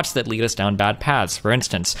religious thoughts that lead us down bad paths. For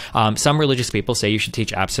instance, some religious people say you should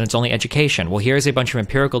teach abstinence-only education. Well, here's a bunch of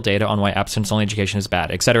empirical data on why abstinence-only education is bad,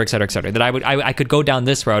 et cetera, et cetera, et cetera. That I could go down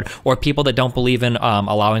this road, or people that don't believe in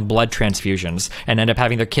allowing blood transfusions and end up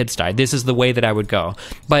having their kids die. This is the way that I would go.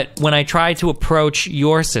 But when I try to approach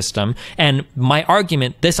your system, and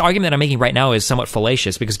this argument that I'm making right now is somewhat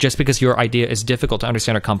fallacious, because just because your idea is difficult to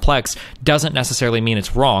understand or complex doesn't necessarily mean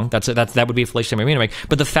it's wrong. That would be a fallacious statement to make.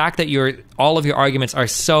 But the fact that all of your arguments are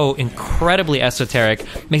so incredibly esoteric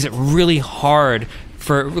makes it really hard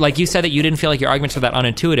for, like you said, that you didn't feel like your arguments were that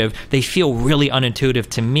unintuitive. They feel really unintuitive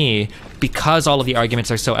to me because all of the arguments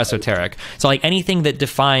are so esoteric. So anything that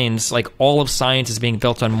defines all of science as being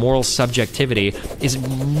built on moral subjectivity is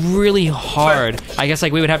really hard. I guess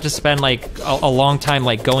we would have to spend a long time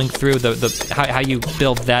going through the how you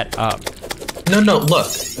build that up. No, look.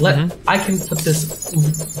 I can put this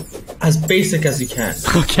as basic as you can.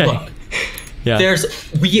 Okay. Look, yeah.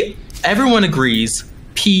 Everyone agrees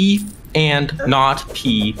P and not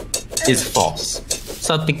P is false.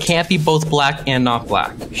 Something can't be both black and not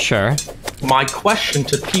black. Sure. My question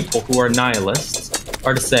to people who are nihilists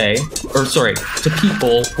to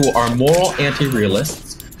people who are moral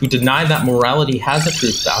anti-realists, who deny that morality has a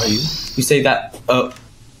truth value, who say that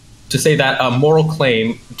a moral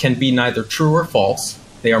claim can be neither true or false,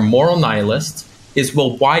 they are moral nihilists, is,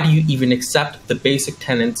 well, why do you even accept the basic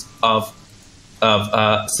tenets of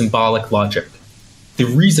symbolic logic? The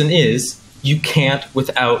reason is you can't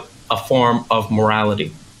without a form of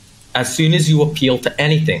morality. As soon as you appeal to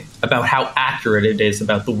anything about how accurate it is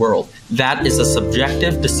about the world, that is a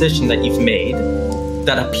subjective decision that you've made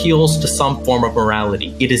that appeals to some form of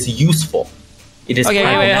morality. It is useful. It is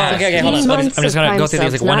okay, hold on. I'm just going to go through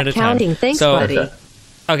these one at a time. Thanks, buddy.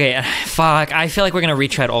 Okay, fuck. I feel like we're going to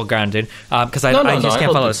retread old ground, dude, because I just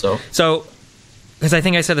can't follow this. So, because I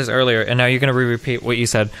think I said this earlier, and now you're going to repeat what you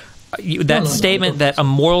said. That statement, that a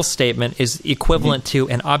moral statement is equivalent to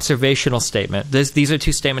an observational statement. These are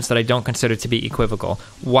two statements that I don't consider to be equivocal.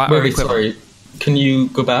 Wait, sorry. Can you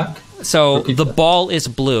go back? So the ball is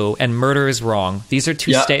blue and murder is wrong. These are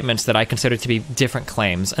two statements that I consider to be different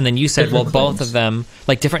claims. And then you said, both of them,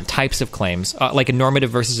 like different types of claims, like a normative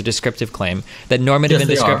versus a descriptive claim, that normative and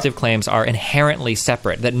descriptive claims are inherently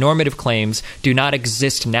separate, that normative claims do not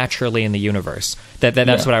exist naturally in the universe.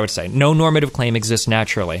 That's what I would say. No normative claim exists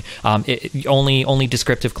naturally. Only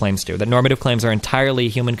descriptive claims do. That normative claims are entirely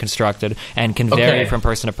human constructed and can vary from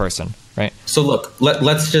person to person. Right. So look,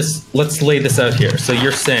 let's lay this out here. So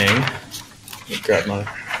you're saying, let me grab my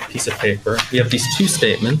piece of paper. We have these two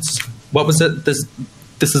statements. What was it? This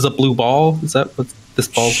is a blue ball. Is that what this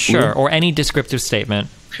ball's blue? Sure. Or any descriptive statement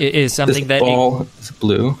is something this ball is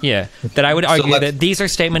blue. Yeah. That I would argue that these are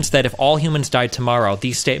statements that if all humans died tomorrow,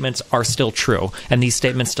 these statements are still true and these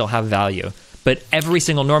statements still have value. But every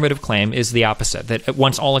single normative claim is the opposite, that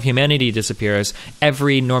once all of humanity disappears,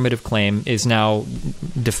 every normative claim is now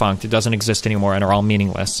defunct. It doesn't exist anymore and are all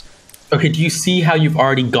meaningless. Okay, do you see how you've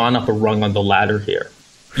already gone up a rung on the ladder here?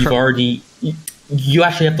 You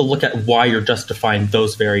actually have to look at why you're justifying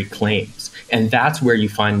those very claims. And that's where you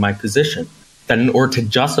find my position. That in order to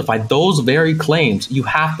justify those very claims, you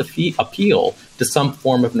have to appeal to some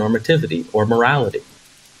form of normativity or morality.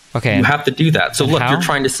 Okay. You have to do that. So look, you're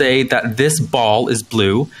trying to say that this ball is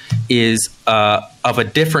blue, is of a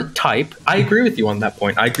different type. I agree with you on that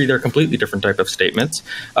point. I agree they're completely different type of statements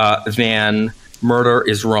than murder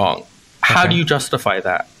is wrong. How do you justify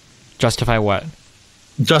that? Justify what?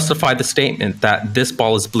 Justify the statement that this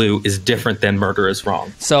ball is blue is different than murder is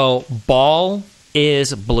wrong. So ball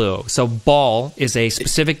is blue. So ball is a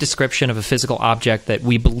specific description of a physical object that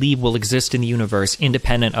we believe will exist in the universe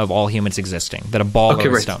independent of all humans existing. That a ball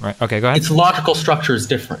or a stone, right? Okay, go ahead. Its logical structure is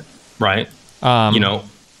different, right?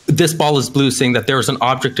 This ball is blue, saying that there is an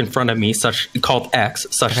object in front of me called X,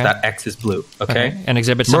 such that X is blue, okay? And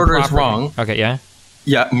exhibits murder is wrong. Okay, yeah.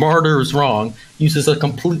 Yeah, murder is wrong uses a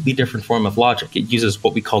completely different form of logic. It uses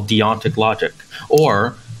what we call deontic logic.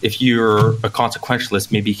 Or if you're a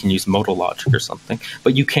consequentialist, maybe you can use modal logic or something.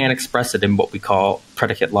 But you can't express it in what we call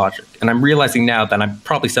predicate logic. And I'm realizing now that I'm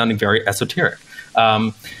probably sounding very esoteric.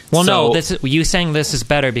 You saying this is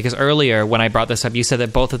better because earlier when I brought this up, you said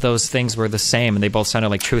that both of those things were the same and they both sounded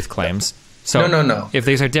like truth claims. So no. If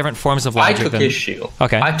these are different forms of logic,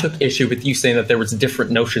 I took issue with you saying that there was different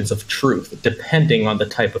notions of truth depending on the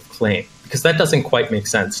type of claim, because that doesn't quite make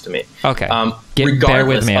sense to me. Okay, bear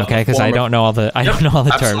with me, okay? Because I don't know all the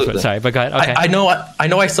terms. But sorry, but go ahead. Okay, I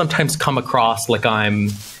know I sometimes come across like I'm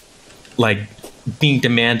like being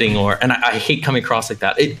demanding, and I hate coming across like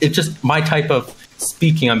that. It just my type of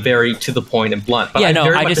speaking, I'm very to the point and blunt. But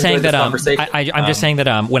I'm just saying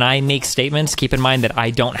that when I make statements, keep in mind that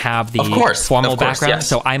I don't have the formal background, yes.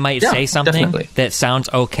 So I might say something that sounds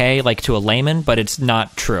okay, like to a layman, but it's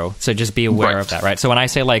not true. So just be aware of that, right? So when I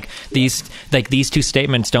say these two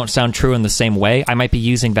statements don't sound true in the same way, I might be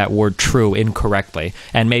using that word "true" incorrectly,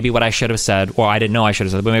 and maybe what I should have said, or I didn't know I should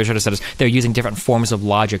have said, but maybe I should have said is they're using different forms of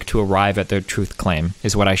logic to arrive at their truth claim.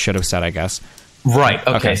 Is what I should have said, I guess. Right.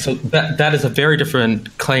 Okay. So that is a very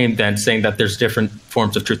different claim than saying that there's different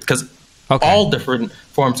forms of truth, because all different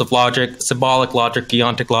forms of logic, symbolic logic,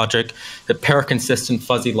 deontic logic, the paraconsistent,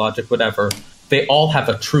 fuzzy logic, whatever, they all have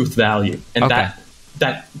a truth value, and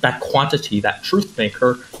that quantity, that truth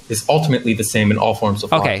maker, is ultimately the same in all forms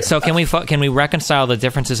of logic. Okay. So can we reconcile the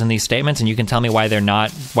differences in these statements, and you can tell me why they're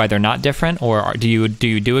not different, or do you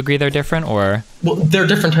agree they're different, or? Well, they're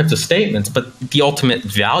different types of statements, but the ultimate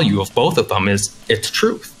value of both of them is its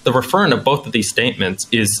truth. The referent of both of these statements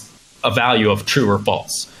is a value of true or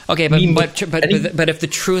false. Okay, but if the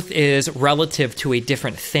truth is relative to a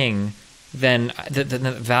different thing, then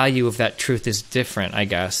the value of that truth is different, I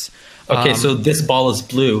guess. Okay, so this ball is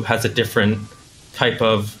blue has a different type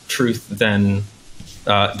of truth than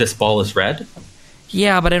this ball is red?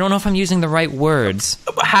 Yeah, but I don't know if I'm using the right words.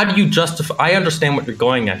 How do you justify? I understand what you're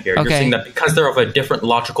going at here. Okay. You're saying that because they're of a different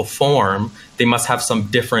logical form, they must have some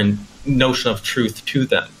different notion of truth to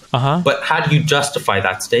them. But how do you justify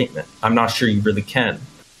that statement? I'm not sure you really can.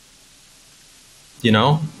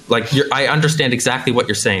 I understand exactly what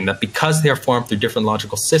you're saying, that because they're formed through different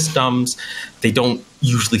logical systems, they don't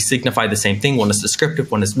usually signify the same thing. One is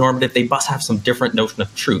descriptive, one is normative. They must have some different notion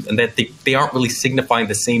of truth, and that they aren't really signifying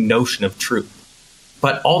the same notion of truth.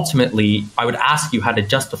 But ultimately, I would ask you how to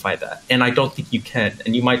justify that, and I don't think you can.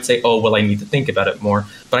 And you might say, oh, well, I need to think about it more.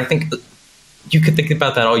 But I think you could think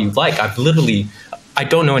about that all you like. I I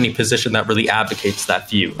don't know any position that really advocates that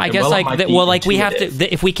view. I guess we have to.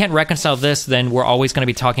 If we can't reconcile this, then we're always going to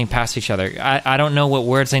be talking past each other. I don't know what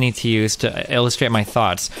words I need to use to illustrate my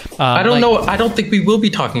thoughts. I don't know. I don't think we will be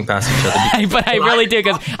talking past each other. But I really do,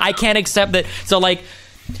 because I can't accept that. So like,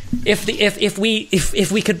 if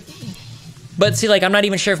we could. But see, like, I'm not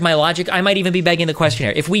even sure if my logic. I might even be begging the question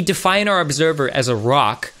here. If we define our observer as a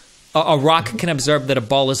rock can observe that a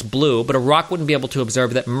ball is blue, but a rock wouldn't be able to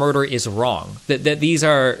observe that murder is wrong. That these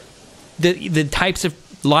are the types of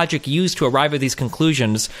logic used to arrive at these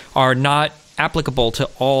conclusions are not applicable to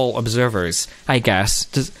all observers, I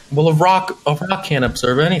guess. Well, a rock can't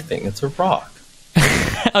observe anything. It's a rock.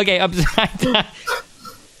 Okay.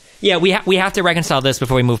 Yeah, we have to reconcile this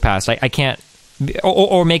before we move past. I can't,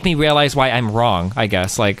 or make me realize why I'm wrong, I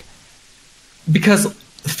guess. Like, because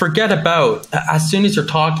forget about, as soon as you're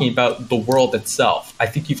talking about the world itself, I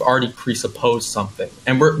think you've already presupposed something.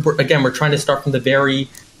 And we're trying to start from the very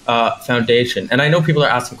foundation. And I know people are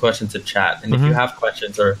asking questions in chat. And if you have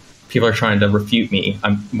questions or people are trying to refute me,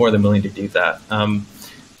 I'm more than willing to do that.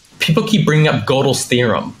 People keep bringing up Gödel's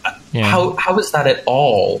theorem. Yeah. How is that at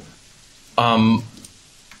all?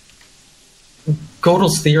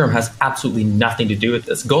 Gödel's theorem has absolutely nothing to do with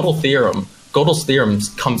this. Gödel's theorem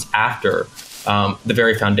comes after the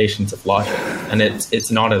very foundations of logic, and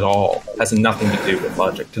it's not at all, has nothing to do with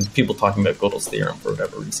logic, because people talking about Gödel's theorem for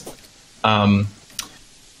whatever reason.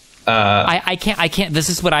 I can't, this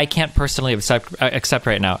is what I can't personally accept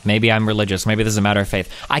right now. Maybe I'm religious, maybe this is a matter of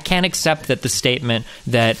faith. I can't accept that the statement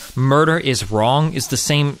that murder is wrong is the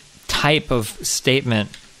same type of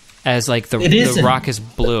statement as like the rock is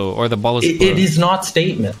blue or the ball is blue. It is not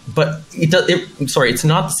statement, but it's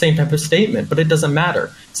not the same type of statement, but it doesn't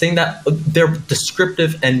matter. Saying that they're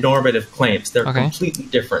descriptive and normative claims, they're completely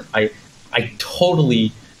different. I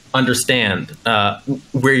totally understand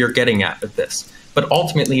where you're getting at with this, but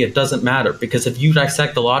ultimately it doesn't matter, because if you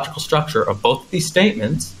dissect the logical structure of both of these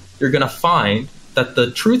statements, you're going to find that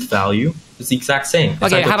the truth value is the exact same.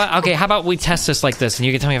 Okay, how about we test this like this, and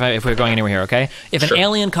you can tell me if we're going anywhere here, okay? If an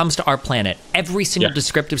alien comes to our planet, every single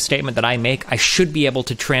descriptive statement that I make, I should be able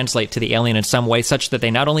to translate to the alien in some way such that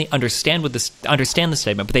they not only understand the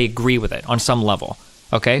statement, but they agree with it on some level,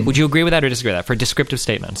 okay? Would you agree with that or disagree with that for descriptive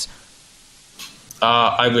statements?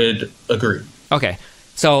 I would agree. Okay.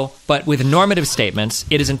 So, but with normative statements,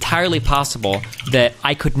 it is entirely possible that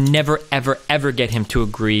I could never, ever, ever get him to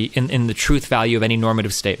agree in the truth value of any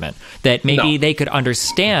normative statement. That maybe they could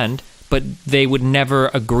understand, but they would never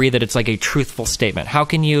agree that it's like a truthful statement. How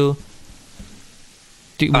can you...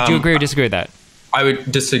 would you agree or disagree with that? I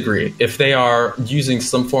would disagree. If they are using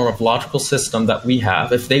some form of logical system that we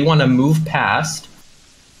have, if they want to move past,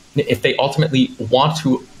 if they ultimately want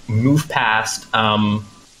to move past...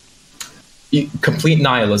 complete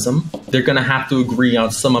nihilism, they're going to have to agree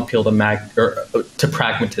on some appeal to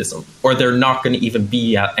pragmatism, or they're not going to even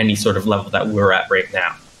be at any sort of level that we're at right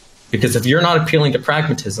now. Because if you're not appealing to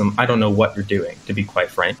pragmatism, I don't know what you're doing, to be quite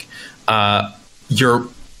frank. I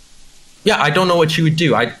don't know what you would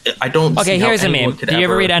do. I don't. Okay, here's a meme. Do you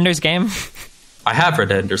ever read Ender's Game? I have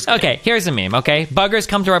read Ender's Game. Okay, here's a meme, okay? Buggers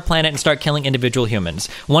come to our planet and start killing individual humans.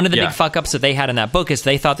 One of the big fuck-ups that they had in that book is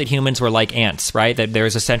they thought that humans were like ants, right? That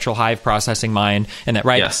there's a central hive processing mind, and that,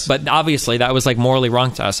 right? Yes. But obviously, that was like morally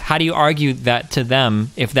wrong to us. How do you argue that to them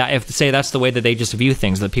if say that's the way that they just view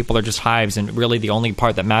things, that people are just hives, and really the only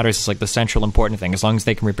part that matters is like the central important thing. As long as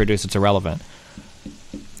they can reproduce, it's irrelevant.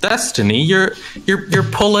 Destiny, you're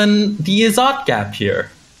pulling the Izot gap here.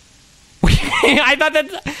 I thought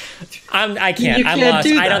that... I can't. I'm lost.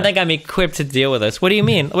 I don't think I'm equipped to deal with this. What do you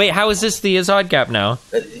mean? Wait, how is this the Izod gap now?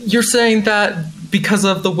 You're saying that because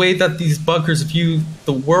of the way that these buggers view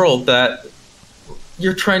the world, that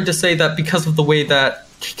you're trying to say that because of the way that...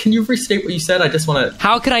 Can you restate what you said? I just want to...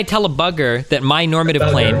 How can I tell a bugger that my normative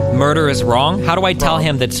claim, murder is wrong? How do I tell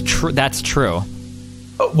him that's true?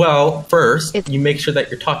 Well, first, you make sure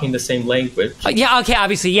that you're talking the same language.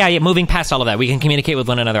 Obviously, moving past all of that. We can communicate with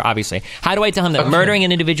one another, obviously. How do I tell him that murdering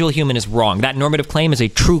an individual human is wrong? That normative claim is a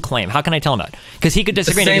true claim. How can I tell him that? Because he could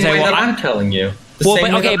disagree. The same way that I'm telling you.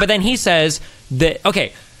 But then he says that,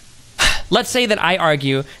 let's say that I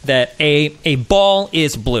argue that a ball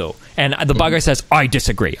is blue. And the bugger says, I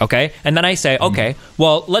disagree, okay? And then I say, okay,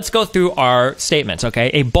 well, let's go through our statements, okay?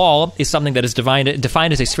 A ball is something that is defined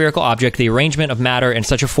as a spherical object, the arrangement of matter in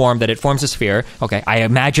such a form that it forms a sphere. Okay, I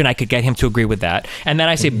imagine I could get him to agree with that. And then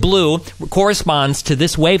I say blue corresponds to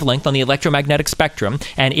this wavelength on the electromagnetic spectrum,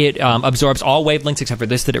 and it absorbs all wavelengths except for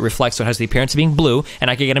this that it reflects, so it has the appearance of being blue, and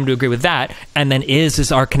I could get him to agree with that. And then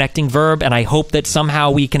is our connecting verb, and I hope that somehow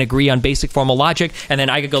we can agree on basic formal logic. And then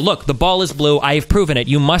I could go, look, the ball is blue, I have proven it,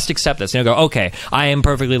 you must accept accept this. And you'll go, okay, I am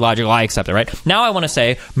perfectly logical. I accept it, right? Now I want to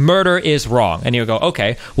say murder is wrong. And you'll go,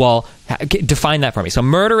 okay, well, define that for me. So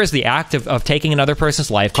murder is the act of taking another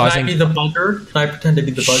person's life, causing... Can I be the bugger? Can I pretend to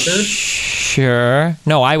be the bugger? Sure.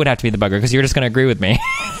 No, I would have to be the bugger because you're just going to agree with me.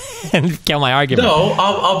 And kill my argument. No,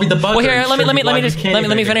 I'll be the bugger. Well, here, let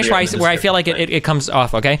me finish where I feel like it comes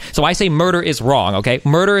off. Okay, so I say murder is wrong. Okay,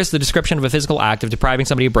 murder is the description of a physical act of depriving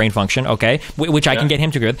somebody of brain function. Okay, which I can get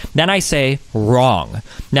him to agree with. Then I say wrong.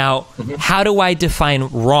 Now, how do I define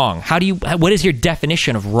wrong? What is your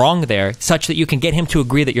definition of wrong there, such that you can get him to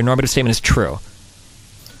agree that your normative statement is true?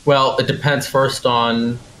 Well, it depends first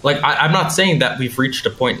on... I'm not saying that we've reached a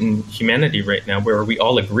point in humanity right now where we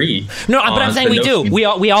all agree. No, but I'm saying we do.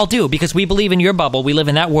 We all do, because we believe in your bubble. We live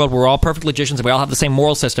in that world where we're all perfect logicians and we all have the same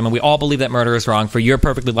moral system, and we all believe that murder is wrong for your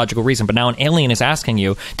perfectly logical reason. But now an alien is asking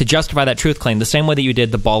you to justify that truth claim the same way that you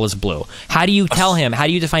did the ball is blue. How do you tell him? How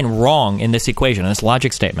do you define wrong in this equation, in this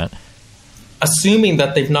logic statement? Assuming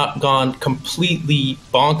that they've not gone completely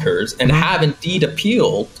bonkers and have indeed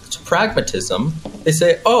appealed to pragmatism, they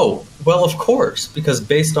say, oh, well, of course, because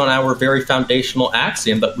based on our very foundational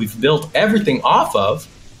axiom that we've built everything off of,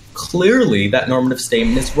 clearly that normative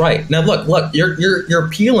statement is right. Now, look, you're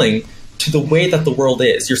appealing to the way that the world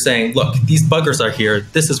is. You're saying, look, these buggers are here.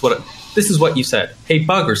 This is what you said. Hey,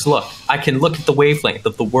 buggers, look, I can look at the wavelength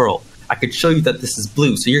of the world. I could show you that this is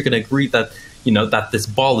blue. So you're going to agree that, that this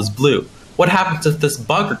ball is blue. What happens if this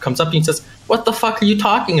bugger comes up to you and says, what the fuck are you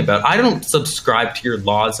talking about? I don't subscribe to your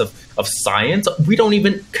laws of science. We don't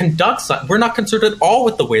even conduct science. We're not concerned at all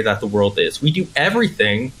with the way that the world is. We do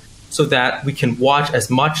everything so that we can watch as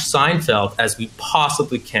much Seinfeld as we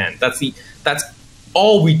possibly can. That's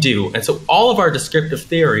all we do. And so all of our descriptive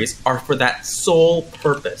theories are for that sole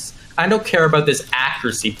purpose. I don't care about this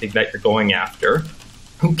accuracy thing that you're going after.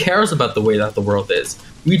 Who cares about the way that the world is?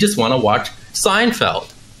 We just want to watch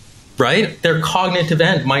Seinfeld. Right? Their cognitive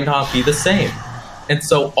end might not be the same. And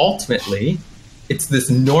so ultimately, it's this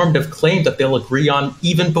normative claim that they'll agree on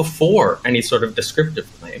even before any sort of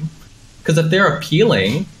descriptive claim. Because if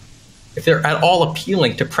they're at all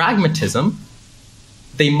appealing to pragmatism,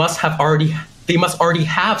 they must already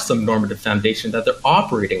have some normative foundation that they're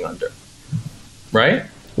operating under. Right?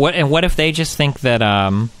 What if they just think that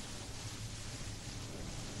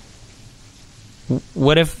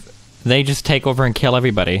what if they just take over and kill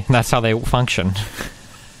everybody, and that's how they function?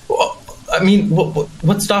 Well, I mean,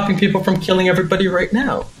 what's stopping people from killing everybody right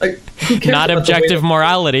now? Who cares? Not objective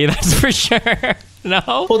morality, that's for sure.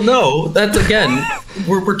 No? Well, no. That's, again,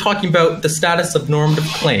 we're talking about the status of normative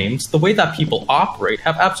claims. The way that people operate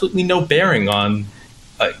have absolutely no bearing on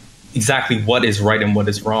exactly what is right and what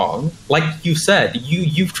is wrong. Like you said,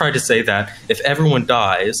 you've tried to say that if everyone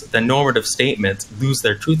dies, then normative statements lose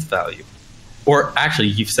their truth value. Or actually,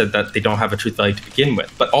 you've said that they don't have a truth value to begin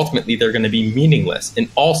with, but ultimately they're going to be meaningless in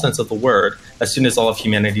all sense of the word as soon as all of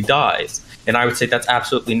humanity dies. And I would say that's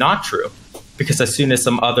absolutely not true, because as soon as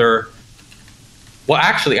some other... Well,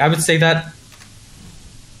 actually, I would say that...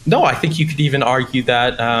 No, I think you could even argue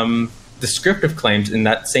that descriptive claims in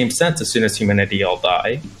that same sense, as soon as humanity all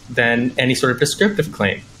die, then any sort of descriptive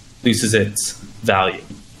claim loses its value,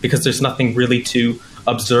 because there's nothing really to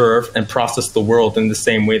observe and process the world in the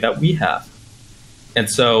same way that we have. And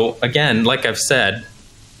so, again, like I've said,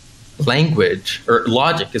 language or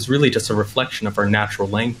logic is really just a reflection of our natural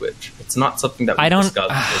language. It's not something that we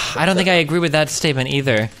discuss. I don't think I agree with that statement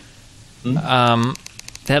either.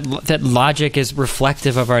 That logic is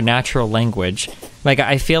reflective of our natural language. Like,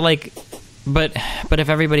 I feel like, but if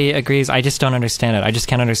everybody agrees, I just don't understand it. I just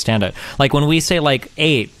can't understand it. Like when we say like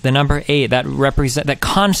 8, the number 8, that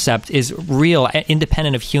concept is real,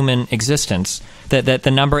 independent of human existence. That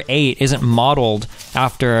the number 8 isn't modeled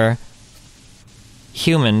after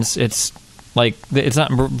humans. It's like, it's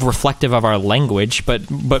not reflective of our language, but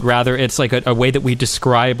rather it's like a way that we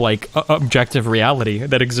describe like objective reality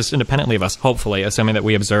that exists independently of us. Hopefully, assuming that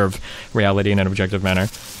we observe reality in an objective manner.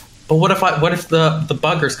 But what if the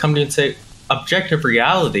buggers come to you and say, objective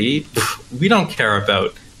reality, we don't care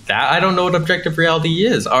about that. I don't know what objective reality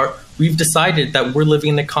is. We've decided that we're living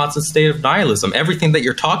in a constant state of nihilism. Everything that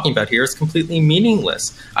you're talking about here is completely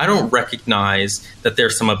meaningless. I don't recognize that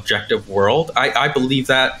there's some objective world. I believe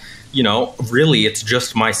that, really it's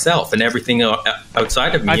just myself, and everything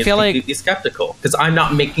outside of me is completely skeptical, because I'm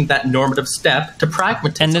not making that normative step to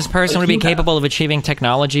pragmatism. And this person would be capable of achieving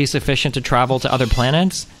technology sufficient to travel to other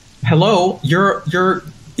planets? Hello, you're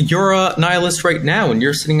a nihilist right now, and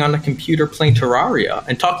you're sitting on a computer playing Terraria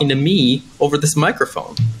and talking to me over this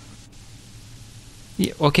microphone.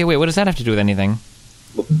 Yeah, okay, wait, what does that have to do with anything?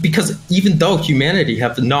 Because even though humanity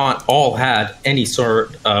have not all had any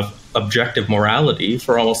sort of objective morality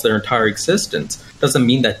for almost their entire existence. Doesn't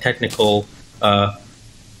mean that technological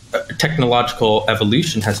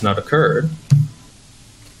evolution has not occurred.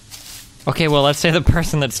 Okay, well, let's say the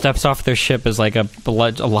person that steps off their ship is like a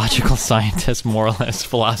logical scientist, moralist,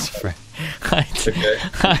 philosopher. Okay.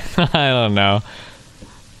 I don't know.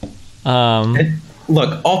 And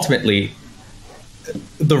look, ultimately,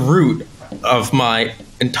 the root of my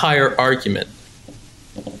entire argument,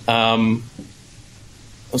 the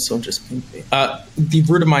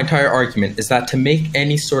root of my entire argument is that to make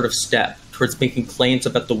any sort of step towards making claims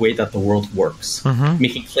about the way that the world works,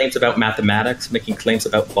 making claims about mathematics, making claims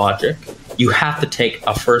about logic, you have to take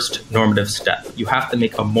a first normative step. You have to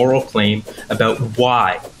make a moral claim about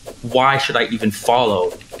why. Why should I even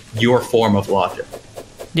follow your form of logic?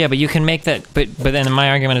 Yeah, but you can make that. But then my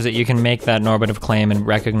argument is that you can make that normative claim and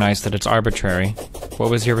recognize that it's arbitrary. What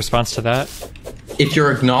was your response to that? If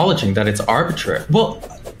you're acknowledging that it's arbitrary, well,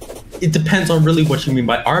 it depends on really what you mean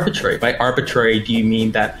by arbitrary. By arbitrary, do you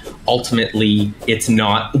mean that ultimately it's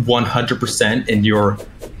not 100% in your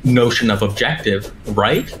notion of objective,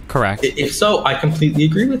 right? Correct. If so, I completely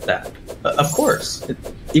agree with that. Of course.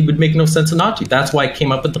 It would make no sense not to. That's why I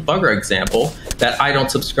came up with the bugger example, that I don't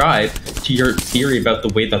subscribe to your theory about the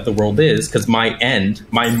way that the world is, because my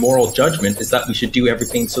moral judgment is that we should do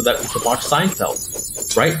everything so that we can watch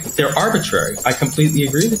Seinfeld, right? They're arbitrary. I completely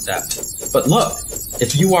agree with that. But look,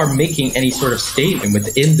 if you are making any sort of statement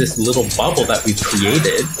within this little bubble that we've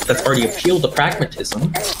created that's already appealed to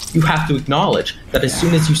pragmatism, you have to acknowledge that as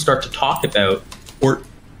soon as you start to talk about,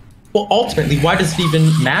 well, ultimately, why does it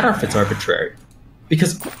even matter if it's arbitrary?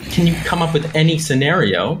 Because can you come up with any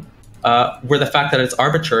scenario where the fact that it's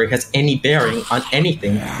arbitrary has any bearing on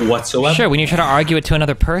anything whatsoever? Sure, when you try to argue it to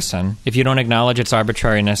another person, if you don't acknowledge its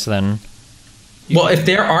arbitrariness, then... Well, if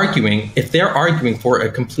they're arguing for a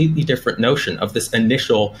completely different notion of this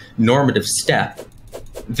initial normative step,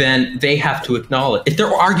 then they have to acknowledge, if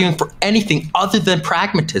they're arguing for anything other than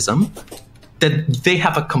pragmatism, then they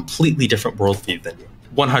have a completely different worldview than you.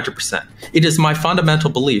 100%. It is my fundamental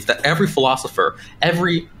belief that every philosopher,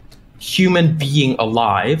 every human being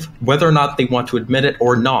alive, whether or not they want to admit it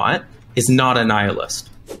or not, is not a nihilist.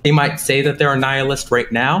 They might say that they're a nihilist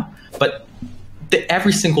right now, but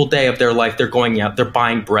every single day of their life, they're going out, they're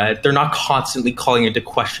buying bread. They're not constantly calling into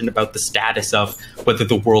question about the status of whether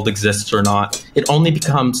the world exists or not. It only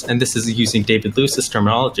becomes, and this is using David Lewis's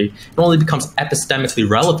terminology, it only becomes epistemically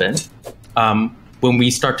relevant when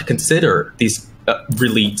we start to consider these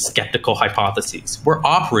really skeptical hypotheses. We're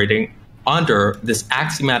operating under this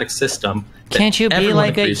axiomatic system. Can't you be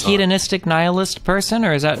like a hedonistic nihilist person,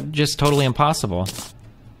 or is that just totally impossible?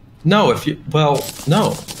 No,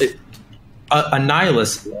 no. A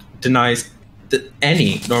nihilist denies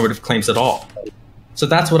any normative claims at all. So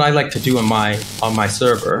that's what I like to do on my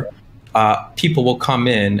server. People will come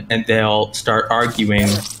in and they'll start arguing.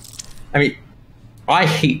 I mean, I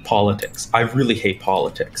hate politics. I really hate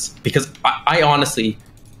politics because I honestly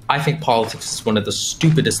think politics is one of the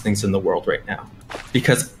stupidest things in the world right now,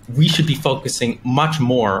 because we should be focusing much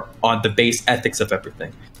more on the base ethics of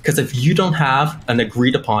everything. Because if you don't have an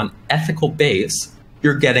agreed upon ethical base,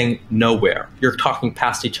 you're getting nowhere. You're talking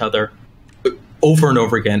past each other over and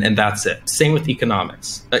over again, and that's it. Same with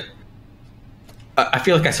economics. I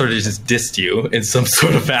feel like I sort of just dissed you in some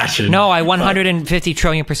sort of fashion. No, I 150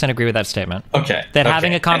 trillion% agree with that statement. Okay. That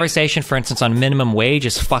having a conversation, for instance, on minimum wage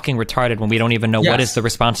is fucking retarded when we don't even know what is the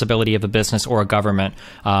responsibility of a business or a government.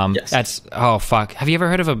 That's, oh, fuck. Have you ever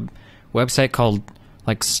heard of a website called,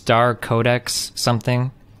 like, Star Codex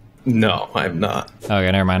something? No, I'm not.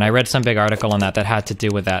 Okay, never mind. I read some big article on that had to do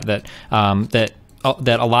with that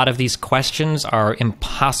a lot of these questions are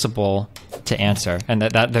impossible to answer, and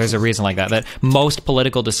that there's a reason like that most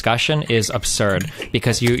political discussion is absurd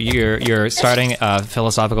because you're starting a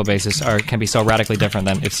philosophical basis can be so radically different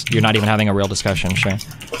than you're not even having a real discussion. Sure.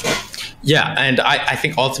 Yeah, and I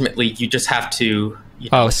think ultimately you just have to...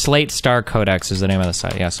 Slate Star Codex is the name of the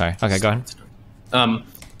site. Yeah, sorry. Okay, go ahead.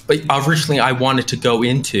 But originally I wanted to go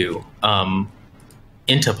into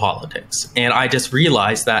politics, and I just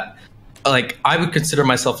realized that, like, I would consider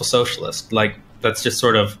myself a socialist. Like, that's just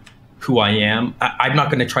sort of who I am. I'm not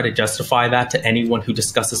going to try to justify that to anyone who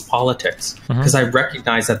discusses politics, because I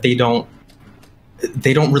recognize that they don't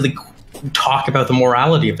really talk about the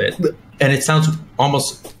morality of it. And it sounds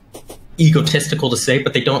almost egotistical to say,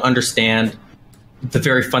 but they don't understand the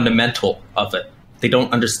very fundamental of it. They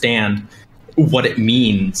don't understand what it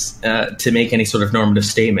means to make any sort of normative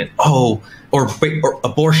statement. Or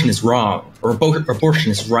abortion is wrong, or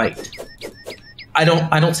abortion is right. I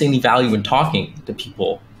don't see any value in talking to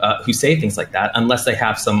people who say things like that unless they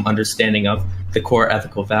have some understanding of the core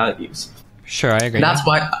ethical values. Sure, I agree. And that's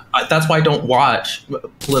why I don't watch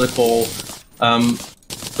political.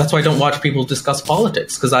 That's why I don't watch people discuss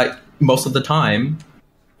politics, because most of the time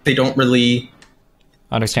they don't really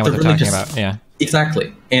understand what they're talking about. Yeah,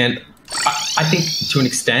 exactly. And I think to an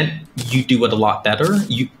extent you do it a lot better.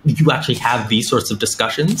 You actually have these sorts of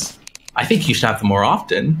discussions. I think you should have them more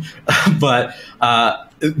often, but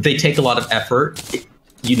they take a lot of effort.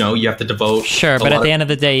 You have to devote. Sure, but at the end of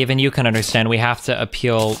the day, even you can understand we have to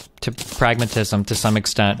appeal to pragmatism to some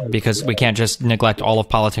extent, because we can't just neglect all of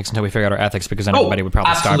politics until we figure out our ethics, because then everybody would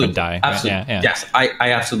probably starve and die. Absolutely. Yeah. Yes,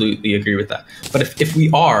 I absolutely agree with that. But if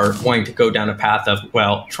we are wanting to go down a path of,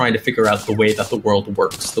 trying to figure out the way that the world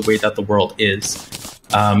works, the way that the world is,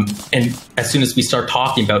 and as soon as we start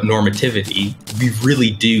talking about normativity, we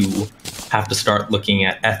really do have to start looking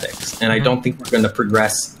at ethics. And I don't think we're going to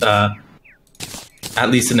progress at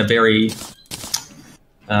least in a very,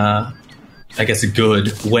 I guess, a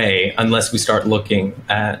good way, unless we start looking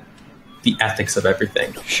at the ethics of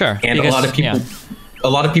everything. Sure. And a lot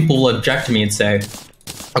of people will object to me and say,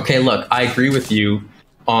 okay, look, I agree with you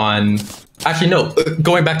on, actually, no,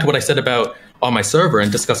 going back to what I said about on my server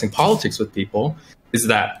and discussing politics with people, is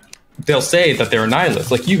that they'll say that they're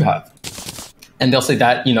nihilists, like you have. And they'll say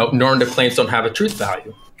that, normative claims don't have a truth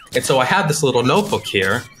value. And so I have this little notebook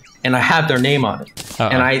here, and I have their name on it. Uh-oh.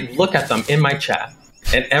 And I look at them in my chat,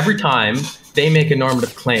 and every time they make a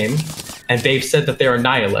normative claim and they've said that they're a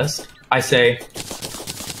nihilist, I say,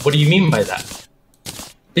 what do you mean by that?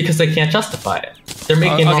 Because they can't justify it. They're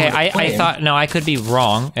making a normative claim. I thought, no, I could be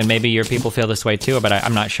wrong, and maybe your people feel this way too, but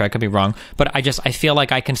I'm not sure. I could be wrong. But I feel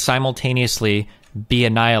like I can simultaneously be a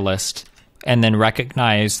nihilist and then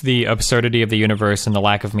recognize the absurdity of the universe and the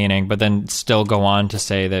lack of meaning, but then still go on to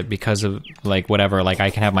say that because of whatever, I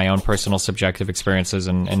can have my own personal subjective experiences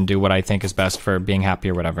and do what I think is best for being happy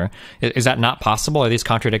or whatever. Is that not possible? Are these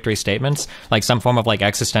contradictory statements? Like some form of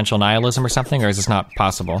existential nihilism or something, or is this not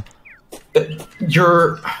possible?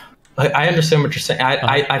 I understand what you're saying.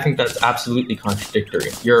 I think that's absolutely contradictory.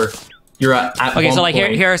 You're at okay, so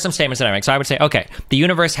here are some statements that I make. So I would say, okay, the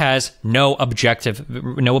universe has no objective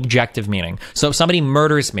meaning. So if somebody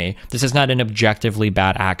murders me, this is not an objectively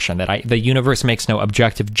bad action. The universe makes no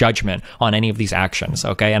objective judgment on any of these actions.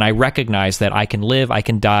 Okay, and I recognize that I can live, I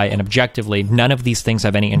can die, and objectively, none of these things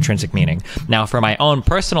have any intrinsic meaning. Now, for my own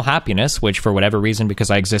personal happiness, which for whatever reason,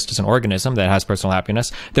 because I exist as an organism that has personal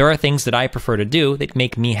happiness, there are things that I prefer to do that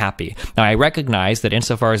make me happy. Now, I recognize that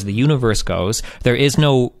insofar as the universe goes, there is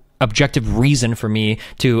no objective reason for me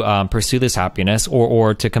to pursue this happiness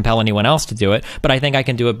or to compel anyone else to do it, but I think I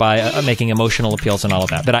can do it by making emotional appeals and all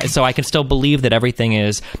of that. So I can still believe that everything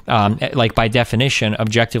is, by definition,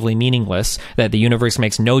 objectively meaningless, that the universe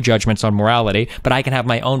makes no judgments on morality, but I can have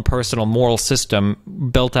my own personal moral system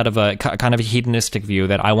built out of a kind of a hedonistic view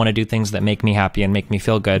that I want to do things that make me happy and make me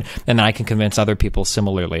feel good, and then I can convince other people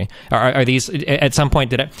similarly. Are these, at some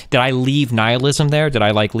point, did I leave nihilism there? Did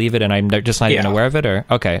I leave it and I'm just not even aware of it? Or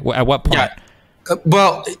okay. At what point? Yeah.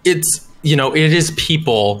 Well, it's, it is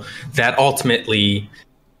people that ultimately,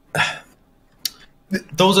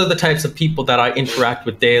 those are the types of people that I interact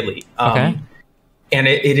with daily. Okay. And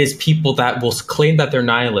it is people that will claim that they're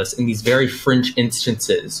nihilists in these very fringe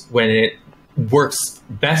instances when it works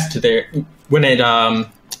best when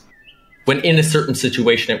in a certain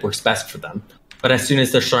situation it works best for them. But as soon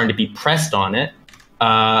as they're starting to be pressed on it,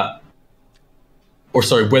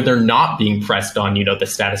 when they're not being pressed on, the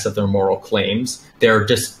status of their moral claims, they're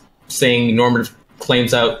just saying normative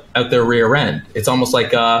claims out their rear end. It's almost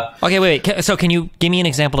like okay, wait. So can you give me an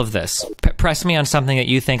example of this? Press me on something that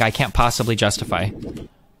you think I can't possibly justify.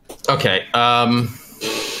 Okay. Let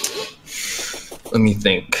me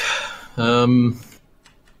think.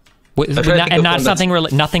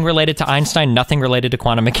 Nothing related to Einstein, nothing related to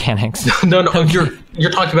quantum mechanics. No.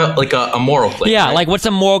 You're talking about a moral claim. Yeah, right? What's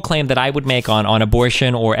a moral claim that I would make on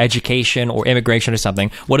abortion or education or immigration or something?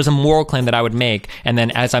 What is a moral claim that I would make? And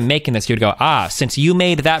then as I'm making this, you'd go, since you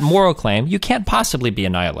made that moral claim, you can't possibly be a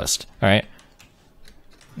nihilist, all right?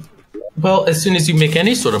 Well, as soon as you make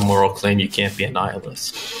any sort of moral claim, you can't be a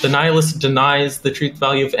nihilist. The nihilist denies the truth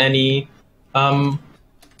value of any.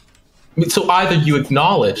 So either you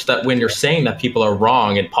acknowledge that when you're saying that people are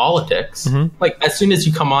wrong in politics, as soon as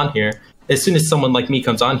you come on here, as soon as someone like me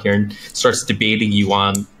comes on here and starts debating you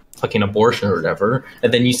on fucking abortion or whatever,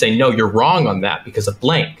 and then you say, no, you're wrong on that because of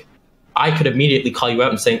blank, I could immediately call you out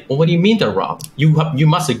and say, well, what do you mean they're wrong? You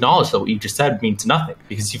must acknowledge that what you just said means nothing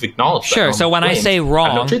because you've acknowledged that. Sure. So when I say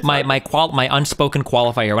wrong, my unspoken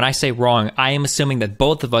qualifier, when I say wrong, I am assuming that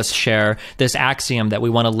both of us share this axiom that we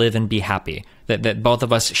want to live and be happy. That both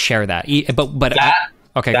of us share that. But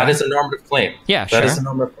Okay, that is a normative claim. Yeah, that is a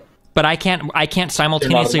normative claim. But I can't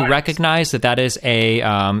simultaneously recognize that is a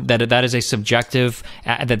that is a subjective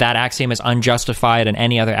that axiom is unjustified and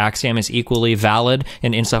any other axiom is equally valid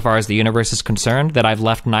insofar as the universe is concerned. That I've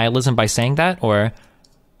left nihilism by saying that, or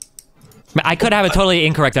I could have a totally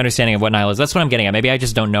incorrect understanding of what nihilism is. That's what I'm getting at. Maybe I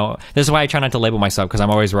just don't know. This is why I try not to label myself, because I'm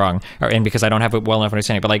always wrong, and because I don't have a well enough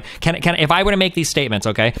understanding. But like, can if I were to make these statements,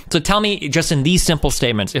 okay? So tell me just in these simple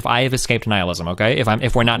statements if I have escaped nihilism, okay?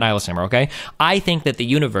 If we're not nihilists anymore, okay? I think that the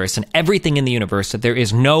universe and everything in the universe, that there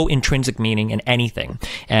is no intrinsic meaning in anything,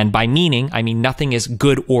 and by meaning I mean nothing is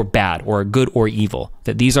good or bad or good or evil.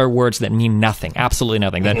 That these are words that mean nothing, absolutely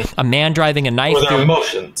nothing. That a man driving a knife. Or their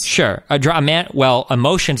emotions. Sure, a man. Well,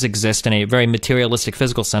 emotions exist in a very materialistic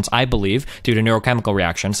physical sense, I believe, due to neurochemical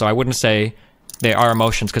reactions. So I wouldn't say they are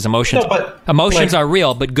emotions, because emotions are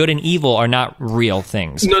real, but good and evil are not real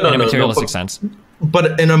things in a materialistic sense.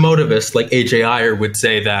 But an emotivist like A.J. Iyer would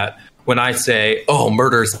say that when I say, "Oh,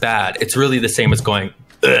 murder's bad," it's really the same as going,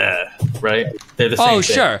 "Ugh," right? They're the same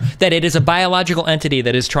thing. Sure. That it is a biological entity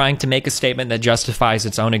that is trying to make a statement that justifies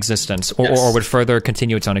its own existence, or would further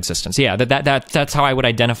continue its own existence. Yeah, that's how I would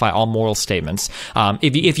identify all moral statements.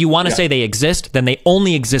 If you want to say they exist, then they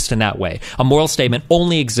only exist in that way. A moral statement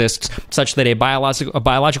only exists such that a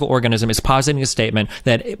biological organism is positing a statement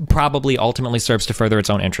that it probably ultimately serves to further its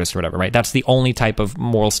own interest or whatever, right? That's the only type of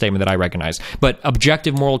moral statement that I recognize. But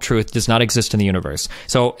objective moral truth does not exist in the universe.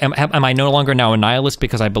 So am I no longer now a nihilist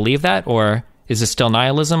because I believe that, or is this still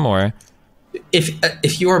nihilism? Or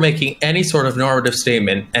if you are making any sort of normative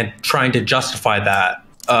statement and trying to justify that,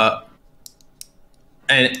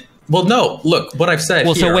 no, look what I've said.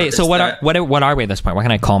 Well, so wait, so what are we at this point? What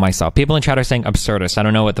can I call myself? People in chat are saying absurdist. I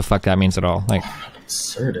don't know what the fuck that means at all. Like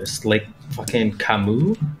absurdist, like fucking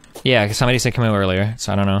Camus. Yeah, somebody said Camus earlier,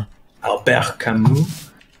 so I don't know. Albert Camus.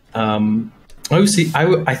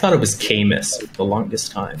 I thought it was Camus for the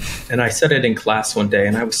longest time, and I said it in class one day,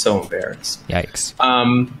 and I was so embarrassed. Yikes!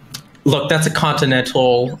 Look, that's a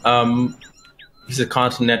continental. He's a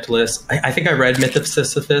continentalist. I think I read Myth of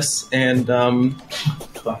Sisyphus, and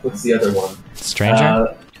what's the other one?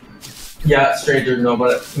 Stranger. Yeah, Stranger.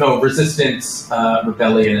 No, Resistance,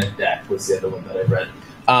 Rebellion, and Death was the other one that I read.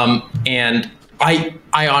 And I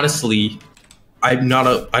honestly, I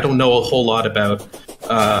don't know a whole lot about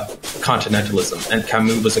continentalism, and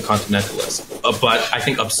Camus was a continentalist. But I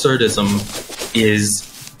think absurdism is.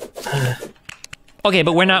 Okay,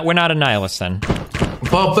 but we're not a nihilist then.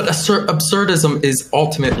 Well, but absurdism is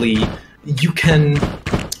ultimately you can.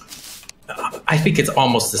 I think it's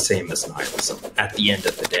almost the same as nihilism at the end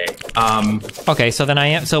of the day. Okay, so then I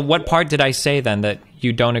am. So what part did I say then that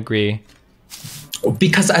you don't agree?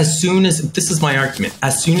 Because as soon as this is my argument,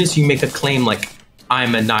 as soon as you make a claim like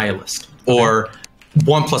I'm a nihilist or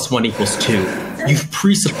 1 + 1 = 2, you've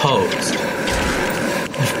presupposed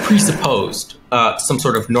some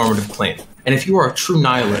sort of normative claim. And if you are a true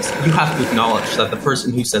nihilist, you have to acknowledge that the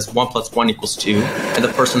person who says 1 + 1 = 2 and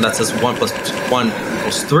the person that says 1 + 1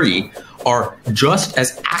 = 3 are just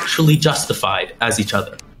as actually justified as each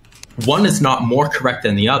other. One is not more correct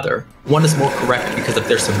than the other. One is more correct because of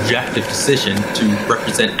their subjective decision to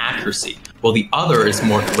represent accuracy, while the other is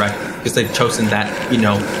more correct because they've chosen that,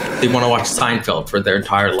 they want to watch Seinfeld for their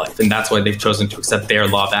entire life, and that's why they've chosen to accept their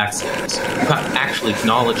law of axioms. You have to actually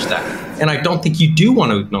acknowledge that. And I don't think you do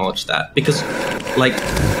want to acknowledge that because,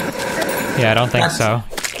 Yeah, I don't think so.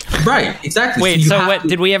 Right, exactly. Wait, so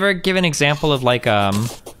did we ever give an example of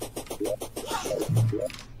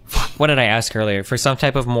what did I ask earlier? For some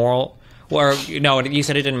type of moral, or no, you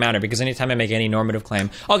said it didn't matter because anytime I make any normative claim.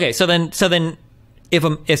 Okay, so then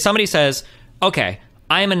if somebody says, okay,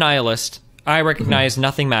 I am a nihilist, I recognize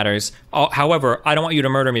nothing matters. However, I don't want you to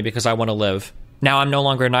murder me because I want to live. Now I'm no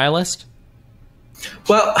longer a nihilist?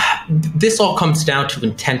 Well, this all comes down to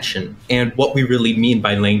intention and what we really mean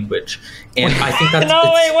by language. And I think that's...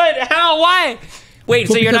 No, wait, what? How? Why? Wait,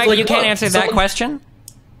 so you can't answer that question?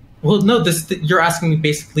 Well, no, you're asking me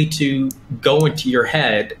basically to go into your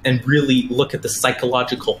head and really look at the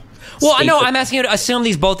psychological... Well, I know, I'm asking you to assume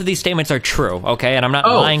both of these statements are true, okay? And I'm not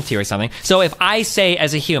lying to you or something. So if I say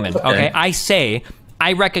as a human, okay, I say...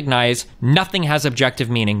 I recognize nothing has objective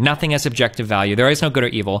meaning, nothing has objective value, there is no good or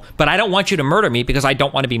evil, but I don't want you to murder me because I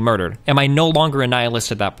don't want to be murdered. Am I no longer a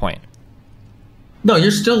nihilist at that point? No, you're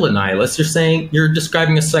still a nihilist. You're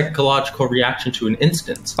describing a psychological reaction to an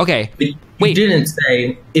instance. Okay, but you didn't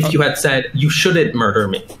say, if you had said, you shouldn't murder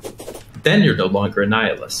me, then you're no longer a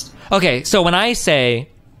nihilist. Okay, so when I say,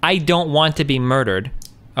 I don't want to be murdered,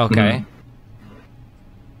 okay,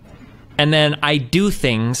 and then I do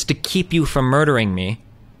things to keep you from murdering me,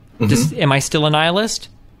 am I still a nihilist?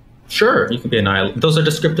 Sure, you can be a nihilist. Those are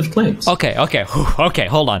descriptive claims. Okay,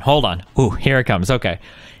 hold on. Ooh, here it comes. Okay.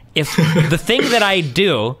 If the thing that I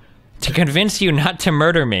do to convince you not to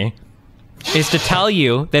murder me is to tell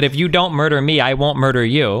you that if you don't murder me, I won't murder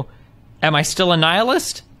you, am I still a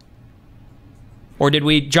nihilist? Or did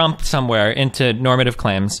we jump somewhere into normative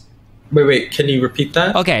claims? Wait, can you repeat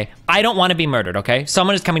that? Okay, I don't want to be murdered, okay?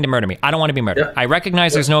 Someone is coming to murder me. I don't want to be murdered. Yeah. I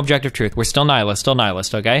recognize there's no objective truth. We're still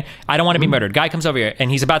nihilist, okay? I don't want to be murdered. Guy comes over here,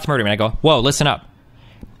 and he's about to murder me, and I go, whoa, listen up.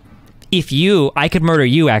 I could murder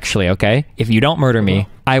you, actually, okay? If you don't murder me,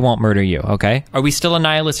 I won't murder you, okay? Are we still a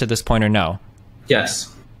nihilist at this point or no?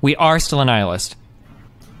 Yes. We are still a nihilist.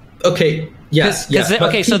 Okay, yes. But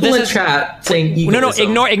okay, so this in is chat saying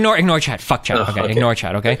egoism. No, ignore chat. Fuck chat. Okay, ignore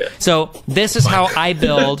chat. Okay? So this is how I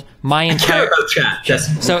build my entire chat.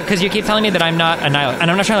 Yes. So because you keep telling me that I'm not a nihilist,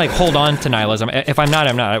 and I'm not trying to like hold on to nihilism. If I'm not,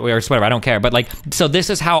 I'm not, or whatever. I don't care. But like, so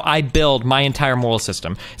this is how I build my entire moral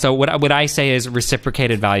system. So what I say is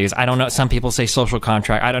reciprocated values. I don't know. Some people say social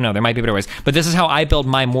contract. I don't know. There might be better ways. But this is how I build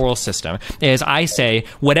my moral system. Is I say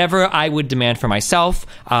whatever I would demand for myself,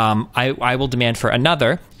 I will demand for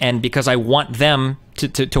another, and because I want them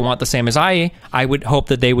to want the same as I would hope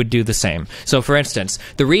that they would do the same. So for instance,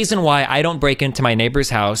 the reason why I don't break into my neighbor's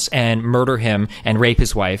house and murder him and rape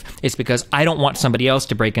his wife is because I don't want somebody else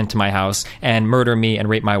to break into my house and murder me and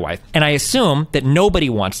rape my wife. And I assume that nobody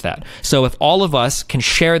wants that. So if all of us can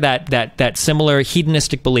share that similar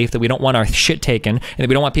hedonistic belief that we don't want our shit taken and that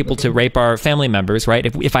we don't want people to rape our family members, right?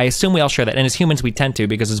 If I assume we all share that, and as humans we tend to,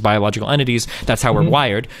 because as biological entities, that's how we're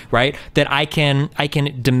wired, right? That I can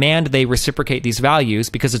demand they reciprocate these values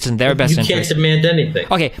because it's in their best interest. You can't demand anything.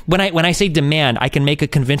 Okay, when I say demand, I can make a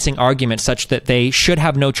convincing argument such that they should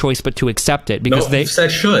have no choice but to accept it because you said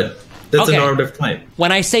should. That's okay. a normative claim.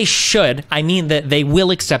 When I say should, I mean that they will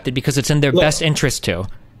accept it because it's in their best interest to.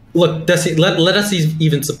 Look, Desi, let us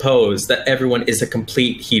even suppose that everyone is a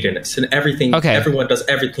complete hedonist and everyone does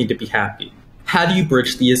everything to be happy. How do you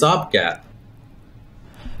bridge the Aesop gap?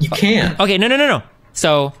 You can't. Okay, no.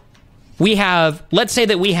 So let's say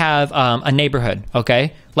that we have a neighborhood,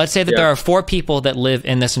 okay? Let's say that there are 4 people that live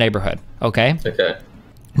in this neighborhood, okay? Okay.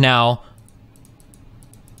 Now,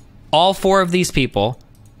 all 4 of these people,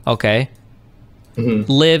 okay,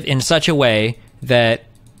 live in such a way that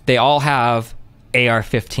they all have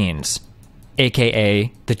AR-15s,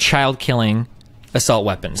 aka the child-killing assault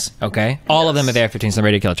weapons, okay? All of them have AR-15s and they're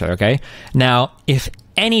ready to kill each other, okay? Now, if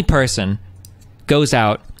any person goes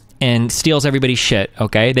out and steals everybody's shit,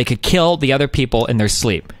 okay? They could kill the other people in their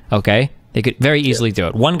sleep, okay? They could very easily do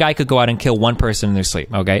it. One guy could go out and kill one person in their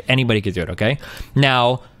sleep, okay? Anybody could do it, okay?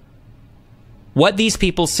 Now, what these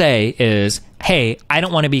people say is, hey, I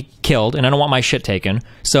don't want to be killed and I don't want my shit taken.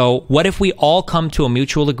 So what if we all come to a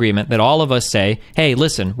mutual agreement that all of us say, hey,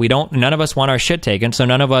 listen, none of us want our shit taken, so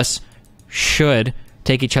none of us should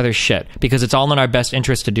take each other's shit because it's all in our best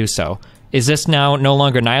interest to do so. Is this now no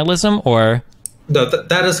longer nihilism or... No,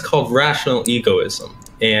 that is called rational egoism,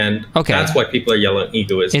 and that's why people are yelling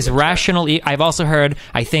egoism. Is rational? I've also heard.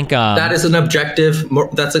 I think that is an objective.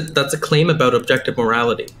 That's a claim about objective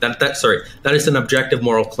morality. That is an objective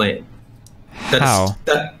moral claim. How?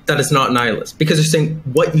 That is not nihilist because you're saying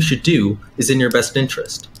what you should do is in your best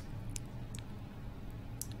interest.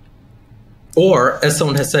 Or, as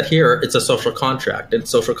someone has said here, it's a social contract, and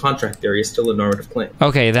social contract theory is still a normative claim.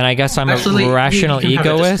 Okay, then I guess I'm a rational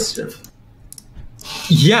egoist.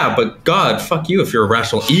 Yeah, but God, fuck you if you're a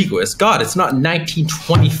rational egoist. God, it's not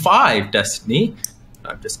 1925, Destiny.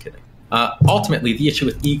 No, I'm just kidding. Ultimately, the issue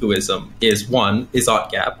with egoism is 1,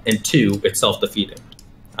 Aesop gap, and 2, it's self-defeating.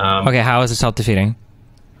 Okay, how is it self-defeating?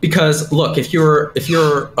 Because look, if you're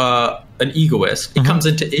an egoist, it comes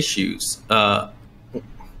into issues.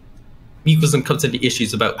 Egoism comes into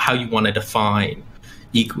issues about how you want to define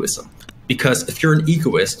egoism. Because if you're an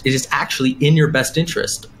egoist, it is actually in your best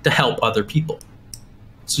interest to help other people.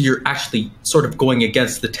 So you're actually sort of going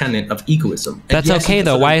against the tenet of egoism. That's okay,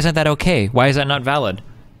 though. Why isn't that okay? Why is that not valid?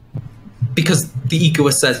 Because the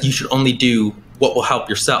egoist says you should only do what will help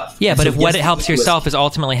yourself. Yeah, but if what it helps yourself is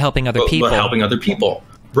ultimately helping other people. But helping other people.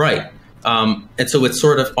 Right. And so it's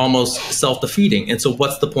sort of almost self-defeating. And so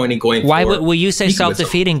what's the point in going Why for will you say egoism?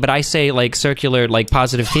 Self-defeating, but I say like circular, like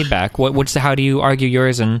positive feedback? How do you argue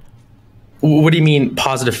yours and... What do you mean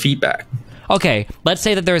positive feedback? Okay, let's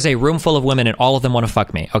say that there is a room full of women and all of them want to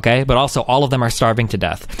fuck me, okay? But also all of them are starving to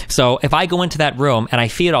death. So if I go into that room and I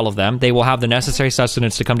feed all of them, they will have the necessary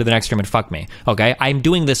sustenance to come to the next room and fuck me, okay? I'm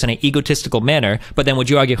doing this in an egotistical manner, but then would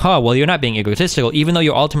you argue, well, you're not being egotistical. Even though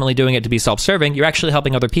you're ultimately doing it to be self-serving, you're actually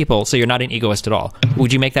helping other people, so you're not an egoist at all.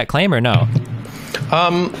 Would you make that claim or no?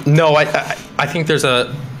 No, I think there's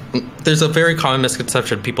a There's a very common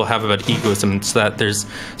misconception people have about egoism. It's that there's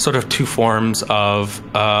sort of two forms of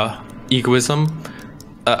egoism.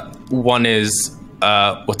 One is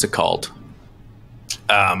what's it called?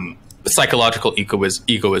 Psychological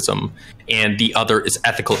egoism, and the other is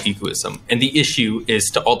ethical egoism. And the issue is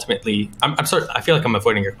to ultimately, I'm sorry, I feel like I'm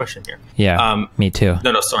avoiding your question here. Yeah, me too.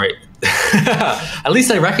 No, sorry. At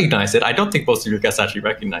least I recognize it. I don't think most of your guests actually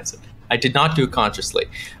recognize it. I did not do it consciously.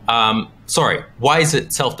 Sorry, why is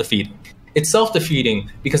it self-defeating? It's self-defeating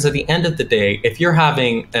because at the end of the day, if you're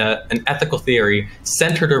having an ethical theory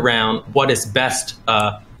centered around what is best,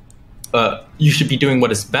 you should be doing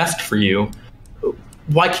what is best for you.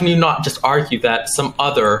 Why can you not just argue that some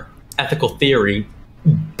other ethical theory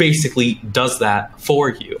basically does that for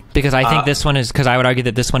you? Because I think this one is, because I would argue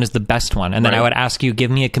that this one is the best one. And then I would ask you,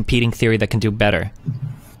 give me a competing theory that can do better.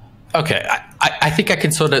 Okay, I think I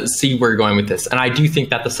can sort of see where you're going with this. And I do think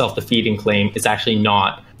that the self-defeating claim is actually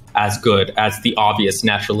not as good as the obvious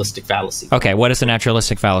naturalistic fallacy. Okay, what is a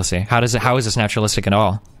naturalistic fallacy? How is this naturalistic at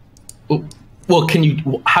all? Well,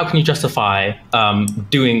 how can you justify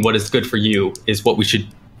doing what is good for you is what we should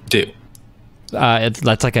do?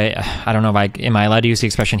 That's like I don't know if am I allowed to use the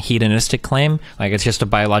expression hedonistic claim? Like it's just a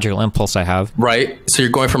biological impulse I have. Right. So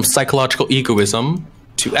you're going from psychological egoism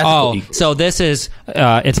to ethical egoism. So this is,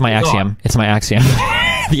 it's my axiom. It's my axiom.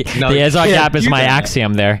 the Izod gap is my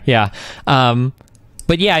axiom there. Yeah.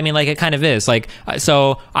 But yeah, I mean, like it kind of is. Like,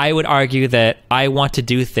 so I would argue that I want to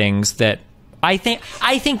do things that I think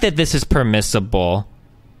that this is permissible.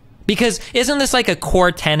 Because isn't this like a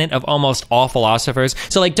core tenet of almost all philosophers?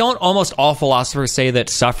 So like, don't almost all philosophers say that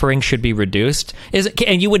suffering should be reduced?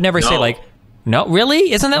 And you would never say like, no,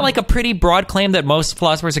 really? Isn't that like a pretty broad claim that most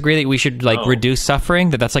philosophers agree that we should like reduce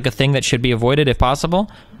suffering? That's like a thing that should be avoided if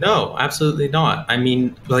possible? No, absolutely not. I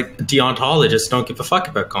mean, like deontologists don't give a fuck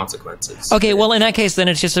about consequences. Okay, well in that case, then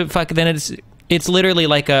it's just it's literally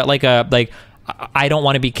like I don't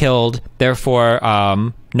want to be killed, therefore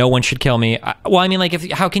no one should kill me. Well, I mean,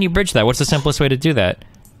 like, how can you bridge that? What's the simplest way to do that?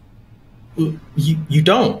 You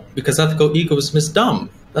don't, because ethical egoism is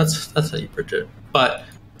dumb. That's how you bridge it. But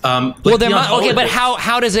well, but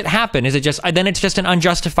how does it happen? Is it just then it's just an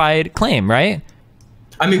unjustified claim, right?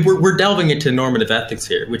 I mean, we're delving into normative ethics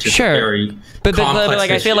here, which is very but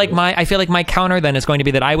like issue. I feel like my counter then is going to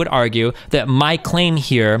be that I would argue that my claim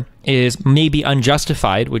here is maybe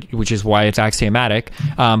unjustified, which is why it's axiomatic.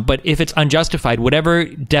 But if it's unjustified, whatever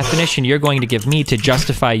definition you're going to give me to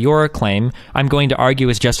justify your claim, I'm going to argue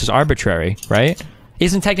is just as arbitrary, right?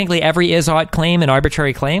 Isn't technically every is-ought claim an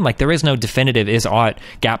arbitrary claim? Like there is no definitive is-ought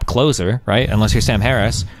gap closer, right? Unless you're Sam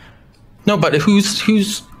Harris. No, but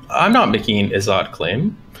who's I'm not making an is-ought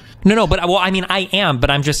claim. No, but well, I mean, I am,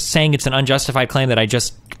 but I'm just saying it's an unjustified claim that I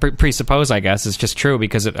just presuppose, I guess, is just true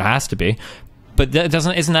because it has to be. But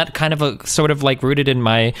isn't that kind of a sort of like rooted in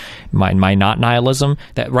my not nihilism?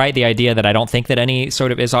 That right, the idea that I don't think that any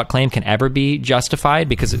sort of is-ought claim can ever be justified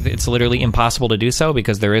because it's literally impossible to do so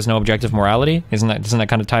because there is no objective morality. Doesn't that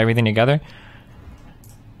kind of tie everything together?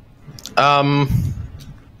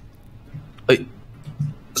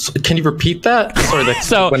 Can you repeat that?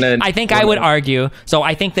 Sorry, I think I would argue. So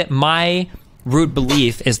I think that my root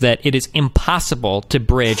belief is that it is impossible to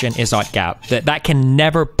bridge an is-ought gap. That can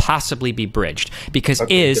never possibly be bridged because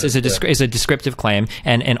is a descriptive claim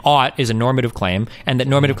and an ought is a normative claim, and that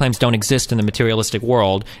normative claims don't exist in the materialistic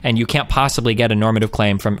world, and you can't possibly get a normative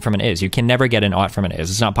claim from an is. You can never get an ought from an is.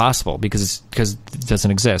 It's not possible because it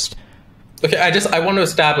doesn't exist. Okay, I want to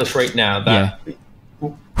establish right now that. Yeah.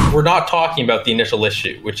 We're not talking about the initial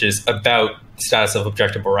issue, which is about the status of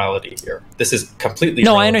objective morality here. This is completely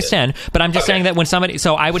relevant. I understand, but I'm just saying that when somebody...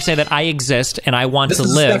 So I would say that I exist and I want to live...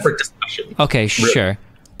 This is a separate discussion. Okay, sure.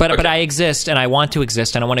 But I exist and I want to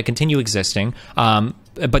exist and I want to continue existing,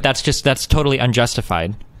 but that's totally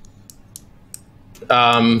unjustified.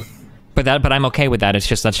 But I'm okay with that.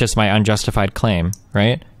 That's just my unjustified claim,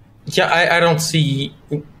 right? Yeah, I don't see...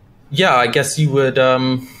 Yeah, I guess you would...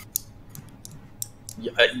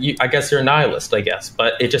 I guess you're a nihilist, I guess,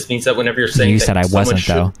 but it just means that whenever you're saying you said I wasn't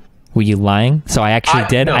though, were you lying? So I actually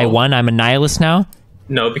did. No. I won. I'm a nihilist now.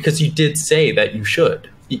 No, because you did say that you should.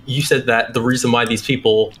 You said that the reason why these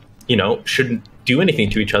people, shouldn't do anything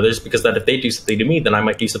to each other is because that if they do something to me, then I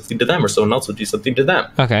might do something to them, or someone else would do something to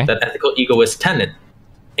them. Okay. That ethical egoist tenet,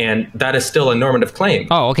 and that is still a normative claim.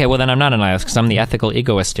 Oh, okay. Well, then I'm not a nihilist because I'm the ethical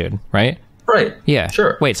egoist dude, right? Right. Yeah.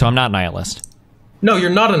 Sure. Wait. So I'm not a nihilist. No,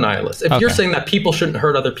 you're not a nihilist. If you're saying that people shouldn't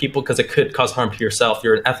hurt other people because it could cause harm to yourself,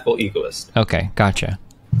 you're an ethical egoist. Okay, gotcha.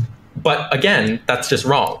 But again, that's just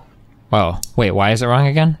wrong. Well, wait, why is it wrong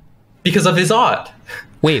again? Because of is-ought.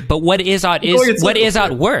 Wait, but what is-ought is what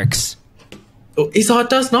is-ought works? Izod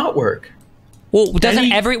does not work. Well,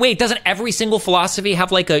 doesn't every single philosophy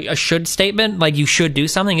have like a should statement? Like you should do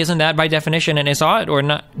something? Isn't that by definition an Izod or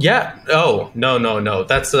not? Yeah. Oh, no.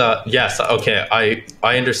 That's yes. Okay.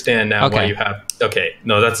 I understand now why you have. Okay.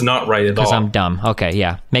 No, that's not right at all. Because I'm dumb. Okay.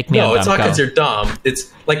 Yeah. Make me. No, it's not because you're dumb.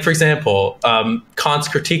 It's like, for example, Kant's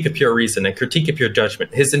Critique of Pure Reason and Critique of Pure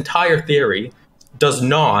Judgment. His entire theory does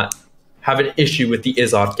not have an issue with the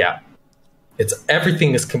Izod gap.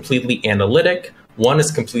 Everything is completely analytic. One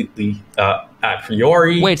is completely a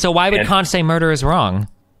priori. Wait, so why would Kant say murder is wrong?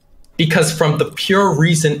 Because from the pure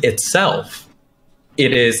reason itself,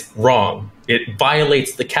 it is wrong. It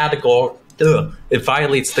violates the categorical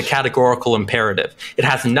imperative. It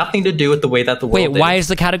has nothing to do with the way that the world is. Wait, why is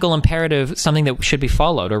the categorical imperative something that should be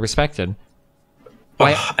followed or respected?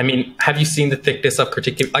 I mean, have you seen the thickness of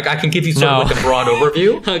critique? Like, I can give you sort of like a broad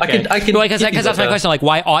overview. Okay. Because that's my question. Like,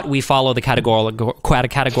 why ought we follow the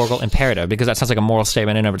categorical imperative? Because that sounds like a moral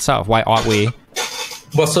statement in and of itself. Why ought we?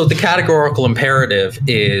 Well, so the categorical imperative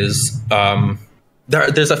is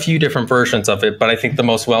there's a few different versions of it, but I think the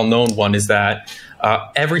most well-known one is that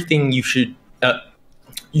everything you should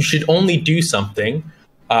only do something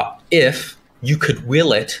if you could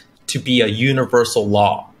will it to be a universal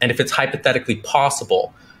law, and if it's hypothetically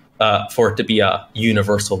possible for it to be a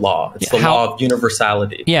universal law. It's the law of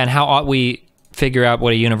universality. Yeah, and how ought we figure out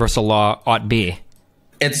what a universal law ought be?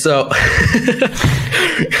 And so,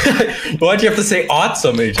 why'd you have to say ought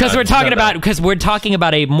so many times? Because we're talking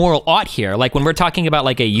about a moral ought here. Like when we're talking about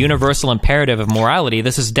like a universal imperative of morality,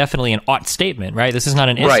 this is definitely an ought statement, right? This is not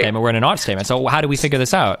an if statement. We're in an ought statement. So how do we figure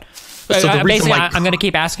this out? So basically, I'm going to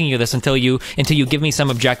keep asking you this until you give me some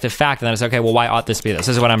objective fact, and then it's okay. Well, why ought this be this?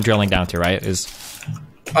 This is what I'm drilling down to, right?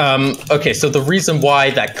 Okay, so the reason why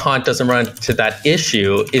that Kant doesn't run into that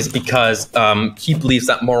issue is because he believes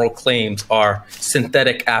that moral claims are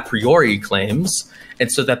synthetic a priori claims,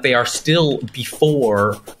 and so that they are still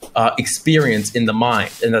before experience in the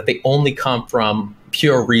mind, and that they only come from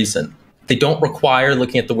pure reason. They don't require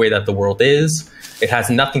looking at the way that the world is. It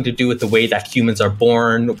has nothing to do with the way that humans are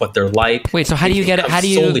born, what they're like. Wait, so how do you get it?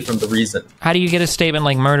 Solely from the reason. How do you get a statement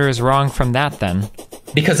like murder is wrong from that then?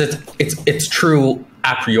 Because it's true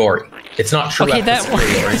a priori. It's not true a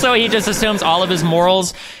posteriori. So he just assumes all of his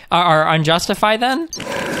morals are unjustified then?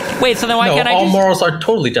 Wait, so then why can't I all morals are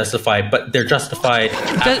totally justified, but they're justified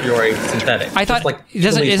a priori synthetic. I thought,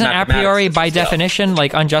 isn't a priori by definition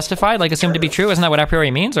like unjustified, like assumed to be true? Isn't that what a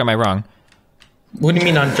priori means, or am I wrong? What do you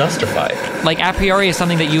mean unjustified? Like a priori is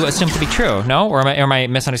something that you assume to be true, no? Or am I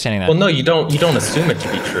misunderstanding that? Well, no, you don't assume it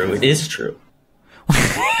to be true. It is true.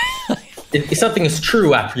 If something is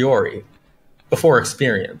true a priori before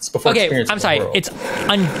experience. Okay, I'm sorry. It's a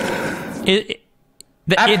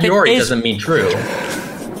priori doesn't mean true.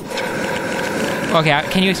 Okay,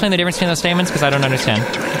 can you explain the difference between those statements? Because I don't understand.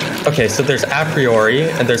 Okay, so there's a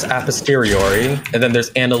priori, and there's a posteriori, and then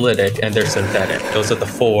there's analytic, and there's synthetic. Those are the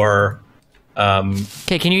four.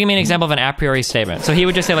 Okay, can you give me an example of an a priori statement? So he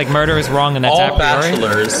would just say like murder is wrong, and that's all a priori?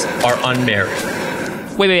 bachelors are unmarried.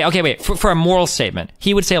 Wait. For a moral statement,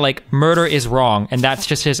 he would say like murder is wrong, and that's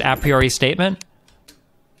just his a priori statement?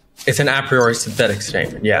 It's an a priori synthetic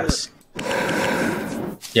statement, yes.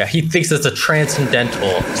 Yeah, he thinks it's a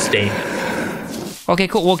transcendental statement. Okay,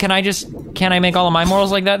 cool. Well, can I make all of my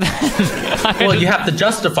morals like that? Well, you have to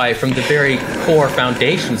justify it from the very core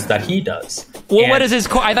foundations that he does. Well, what is his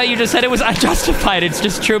core? I thought you just said it was unjustified. It's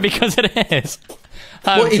just true because it is.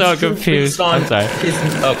 I'm so confused. I'm sorry.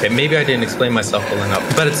 Okay, maybe I didn't explain myself well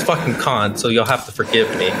enough, but it's fucking Kant, so you'll have to forgive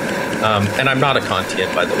me. And I'm not a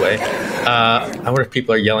Kantian, by the way. I wonder if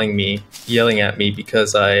people are yelling at me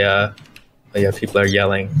because people are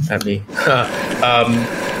yelling at me.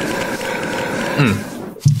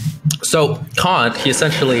 So Kant, he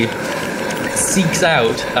essentially seeks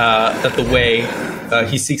out the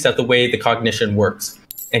way the cognition works,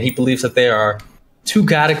 and he believes that there are two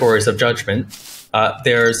categories of judgment.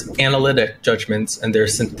 There's analytic judgments and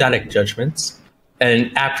there's synthetic judgments,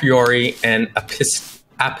 and a priori and a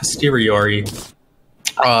posteriori.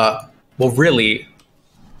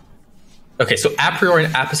 So a priori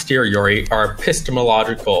and a posteriori are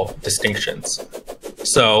epistemological distinctions.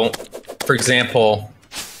 So, for example,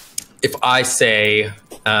 if I say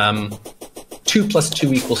 2 +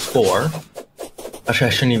 2 = 4, actually, I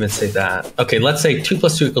shouldn't even say that. Okay, let's say 2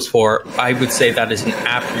 + 2 = 4. I would say that is an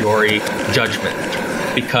a priori judgment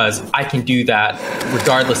because I can do that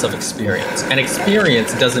regardless of experience. And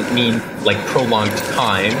experience doesn't mean like prolonged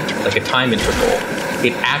time, like a time interval.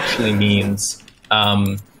 It actually means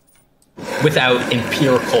without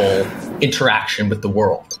empirical interaction with the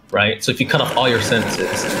world, right? So if you cut off all your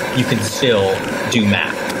senses, you can still do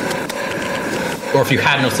math. Or if you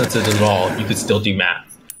had no senses at all, you could still do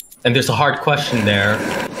math. And there's a hard question there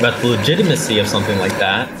about the legitimacy of something like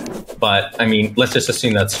that. But I mean, let's just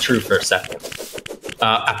assume that's true for a second.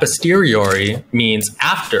 A posteriori means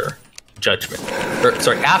after judgment, or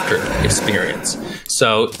sorry, after experience.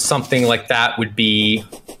 So something like that would be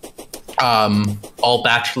all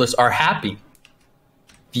bachelors are happy.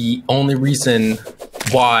 The only reason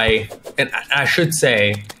why, and I should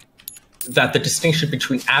say that the distinction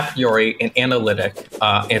between a priori and analytic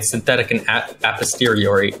and synthetic and a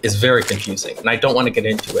posteriori is very confusing. And I don't want to get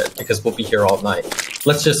into it because we'll be here all night.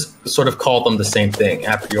 Let's just sort of call them the same thing,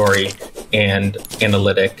 a priori and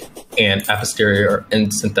analytic, and a posteriori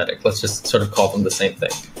and synthetic. Let's just sort of call them the same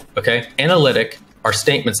thing, okay? Analytic are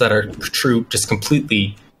statements that are true just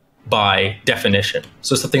completely by definition.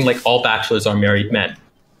 So something like all bachelors are married men.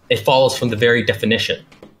 It follows from the very definition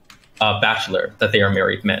of bachelor that they are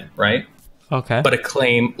married men, right? Okay. But a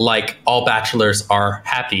claim like all bachelors are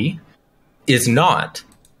happy is not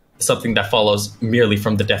something that follows merely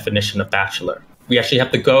from the definition of bachelor. We actually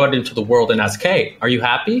have to go out into the world and ask, hey, are you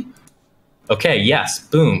happy? Okay, yes,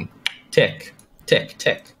 boom, tick, tick,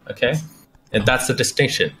 tick, okay? And that's the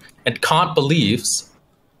distinction. And Kant believes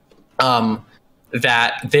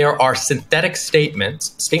that there are synthetic statements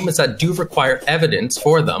that do require evidence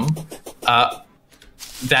for them,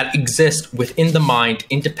 that exist within the mind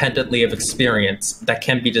independently of experience that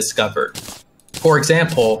can be discovered. For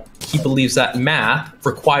example, he believes that math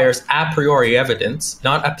requires a priori evidence,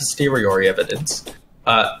 not a posteriori evidence,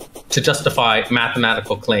 to justify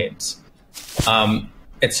mathematical claims. And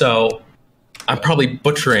so I'm probably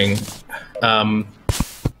butchering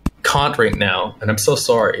Kant right now, and I'm so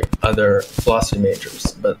sorry, other philosophy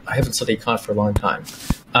majors, but I haven't studied Kant for a long time.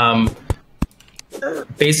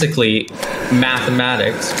 Basically,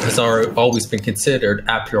 mathematics has always been considered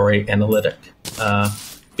a priori analytic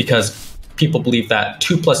because people believe that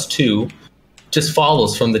 2 plus 2 just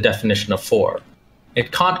follows from the definition of 4.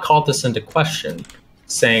 And Kant called this into question,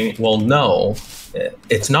 saying, well, no,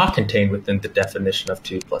 it's not contained within the definition of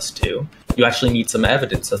 2 plus 2. You actually need some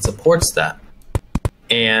evidence that supports that.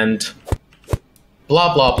 And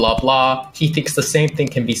blah, blah, blah, blah. He thinks the same thing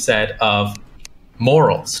can be said of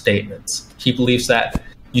moral statements. He believes that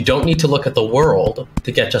you don't need to look at the world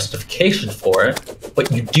to get justification for it,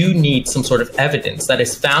 but you do need some sort of evidence that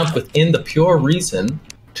is found within the pure reason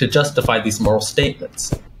to justify these moral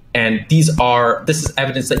statements. And this is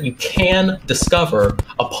evidence that you can discover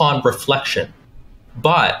upon reflection,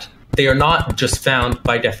 but they are not just found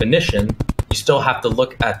by definition. You still have to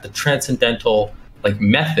look at the transcendental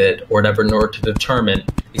method or whatever in order to determine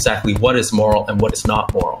exactly what is moral and what is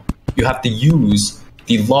not moral. You have to use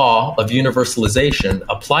the law of universalization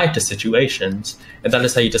applied to situations, and that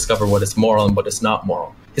is how you discover what is moral and what is not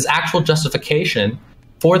moral. His actual justification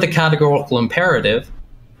for the categorical imperative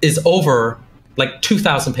is over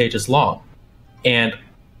 2,000 pages long. And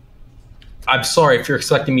I'm sorry if you're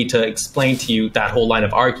expecting me to explain to you that whole line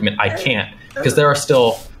of argument. I can't, because there are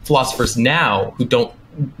still philosophers now who don't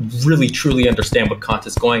really truly understand what Kant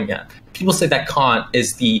is going at. People say that Kant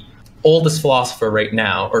is the oldest philosopher right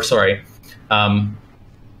now, or sorry,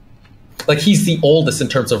 he's the oldest in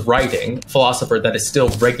terms of writing philosopher that is still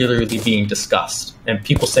regularly being discussed. And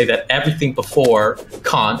people say that everything before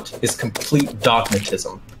Kant is complete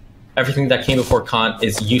dogmatism. Everything that came before Kant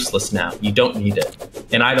is useless now. You don't need it.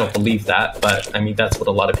 And I don't believe that, but I mean, that's what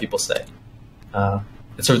a lot of people say.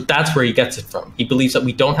 So that's where he gets it from. He believes that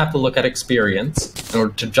we don't have to look at experience in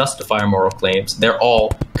order to justify our moral claims. They're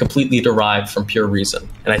all completely derived from pure reason.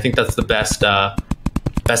 And I think that's the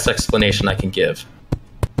best explanation I can give.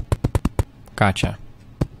 Gotcha.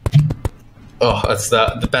 Oh, that's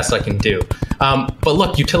the best I can do. But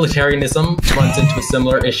look, utilitarianism runs into a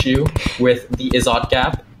similar issue with the Izod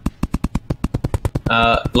gap.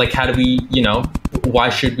 How do we, why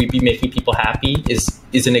should we be making people happy?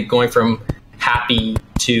 Isn't it going from happy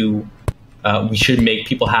to we should make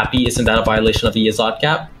people happy? Isn't that a violation of the Izod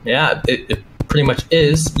gap? Yeah, it pretty much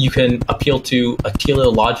is. You can appeal to a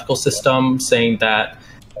teleological system saying that,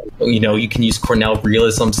 you can use Cornell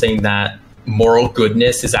realism saying that moral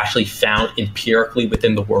goodness is actually found empirically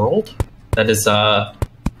within the world. That is a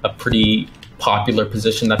pretty popular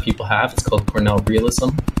position that people have. It's called Cornell realism.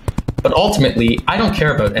 But ultimately, I don't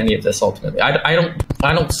care about any of this. Ultimately, I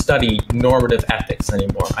don't study normative ethics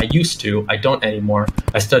anymore. I used to. I don't anymore.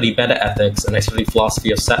 I study meta-ethics and I study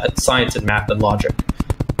philosophy of science and math and logic.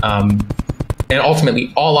 And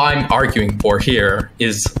ultimately, all I'm arguing for here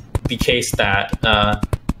is the case that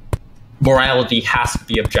morality has to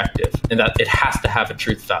be objective and that it has to have a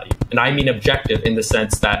truth value. And I mean objective in the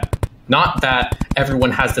sense that not that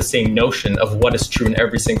everyone has the same notion of what is true in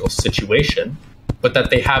every single situation, but that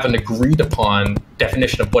they have an agreed upon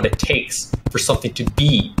definition of what it takes for something to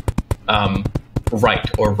be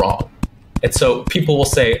right or wrong. And so people will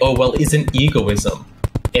say, oh, well, isn't egoism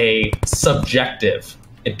a subjective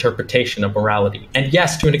interpretation of morality? And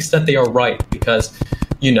yes, to an extent they are right, because,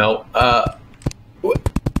 you'll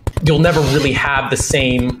never really have the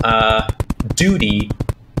same duty.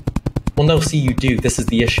 Well, no, see, you do. This is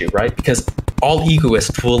the issue, right? Because all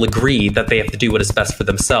egoists will agree that they have to do what is best for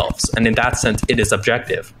themselves. And in that sense, it is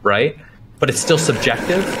objective, right? But it's still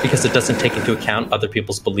subjective because it doesn't take into account other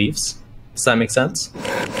people's beliefs. Does that make sense?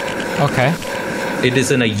 Okay. It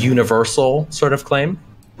isn't a universal sort of claim.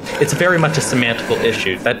 It's very much a semantical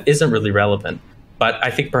issue that isn't really relevant. But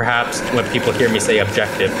I think perhaps when people hear me say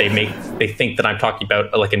objective, they think that I'm talking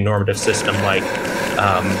about like a normative system like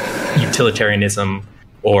utilitarianism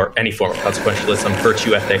or any form of consequentialism,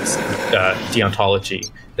 virtue ethics, deontology,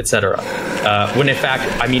 etc. When in fact,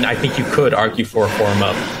 I think you could argue for a form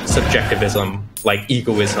of subjectivism like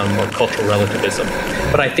egoism or cultural relativism.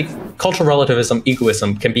 But I think cultural relativism,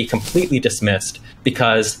 egoism can be completely dismissed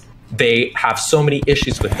because they have so many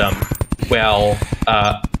issues with them. Well,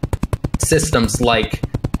 systems like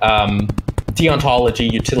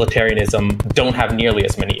deontology, utilitarianism don't have nearly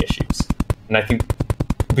as many issues. And I think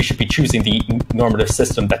we should be choosing the normative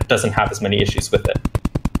system that doesn't have as many issues with it.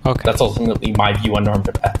 Okay. That's ultimately my view on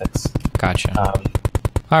normative ethics. Gotcha.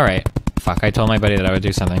 All right. Fuck, I told my buddy that I would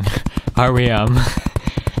do something. Are we, are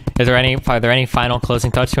there any final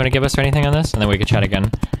closing thoughts you want to give us or anything on this? And then we could chat again.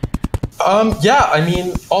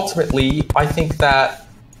 Ultimately, I think that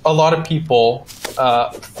a lot of people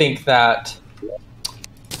think that,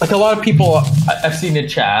 like a lot of people I've seen in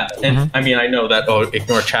chat, and I know that,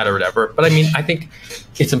 ignore chat or whatever, but I think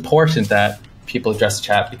it's important that people address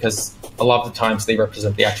chat because a lot of the times they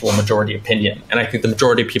represent the actual majority opinion. And I think the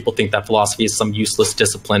majority of people think that philosophy is some useless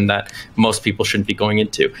discipline that most people shouldn't be going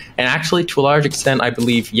into. And actually, to a large extent, I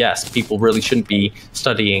believe, yes, people really shouldn't be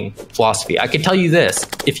studying philosophy. I can tell you this,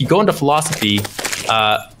 if you go into philosophy,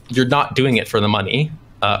 you're not doing it for the money.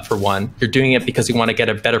 For one, you're doing it because you want to get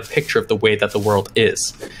a better picture of the way that the world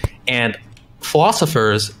is. And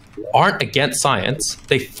philosophers aren't against science.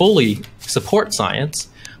 They fully support science,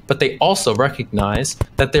 but they also recognize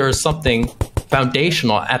that there is something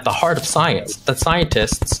foundational at the heart of science that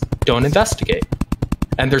scientists don't investigate.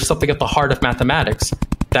 And there's something at the heart of mathematics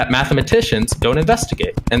that mathematicians don't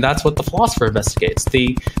investigate. And that's what the philosopher investigates.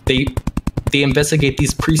 They investigate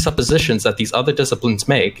these presuppositions that these other disciplines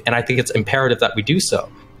make, and I think it's imperative that we do so.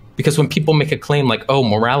 Because when people make a claim like, oh,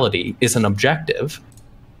 morality is an objective,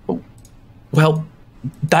 well,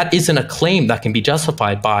 that isn't a claim that can be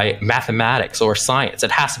justified by mathematics or science.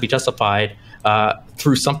 It has to be justified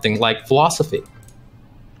through something like philosophy.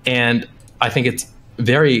 And I think it's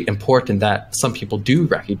very important that some people do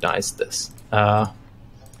recognize this. And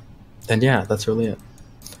yeah, that's really it.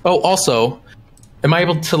 Oh, also, am I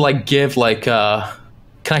able to give can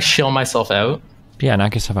I shill myself out? Yeah,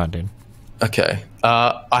 knock yourself out, dude. Okay.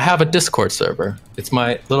 I have a Discord server. It's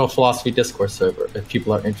my little philosophy Discord server if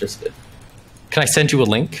people are interested. Can I send you a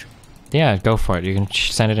link? Yeah, go for it. You can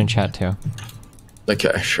send it in chat too.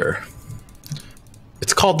 Okay, sure.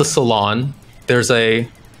 It's called the Salon.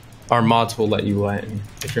 Our mods will let you in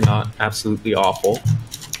if you're not absolutely awful.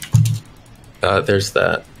 There's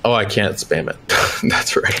that. Oh, I can't spam it.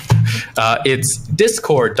 That's right. It's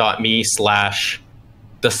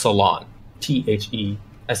discord.me/the Salon. TheSalon.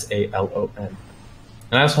 And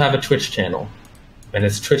I also have a Twitch channel. And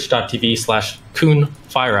it's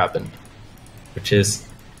twitch.tv/KuhnFeierabend, which is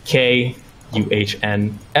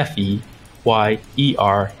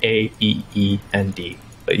KuhnFeierabend.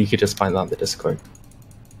 But you could just find it on the Discord.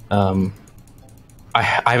 I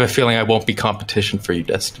have a feeling I won't be competition for you,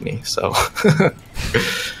 Destiny. So,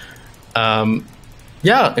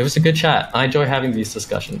 yeah, it was a good chat. I enjoy having these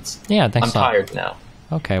discussions. Yeah, thanks. I'm tired now.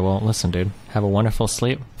 Okay, well, listen, dude. Have a wonderful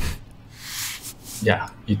sleep. Yeah,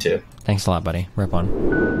 you too. Thanks a lot, buddy. Rip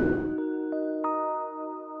on.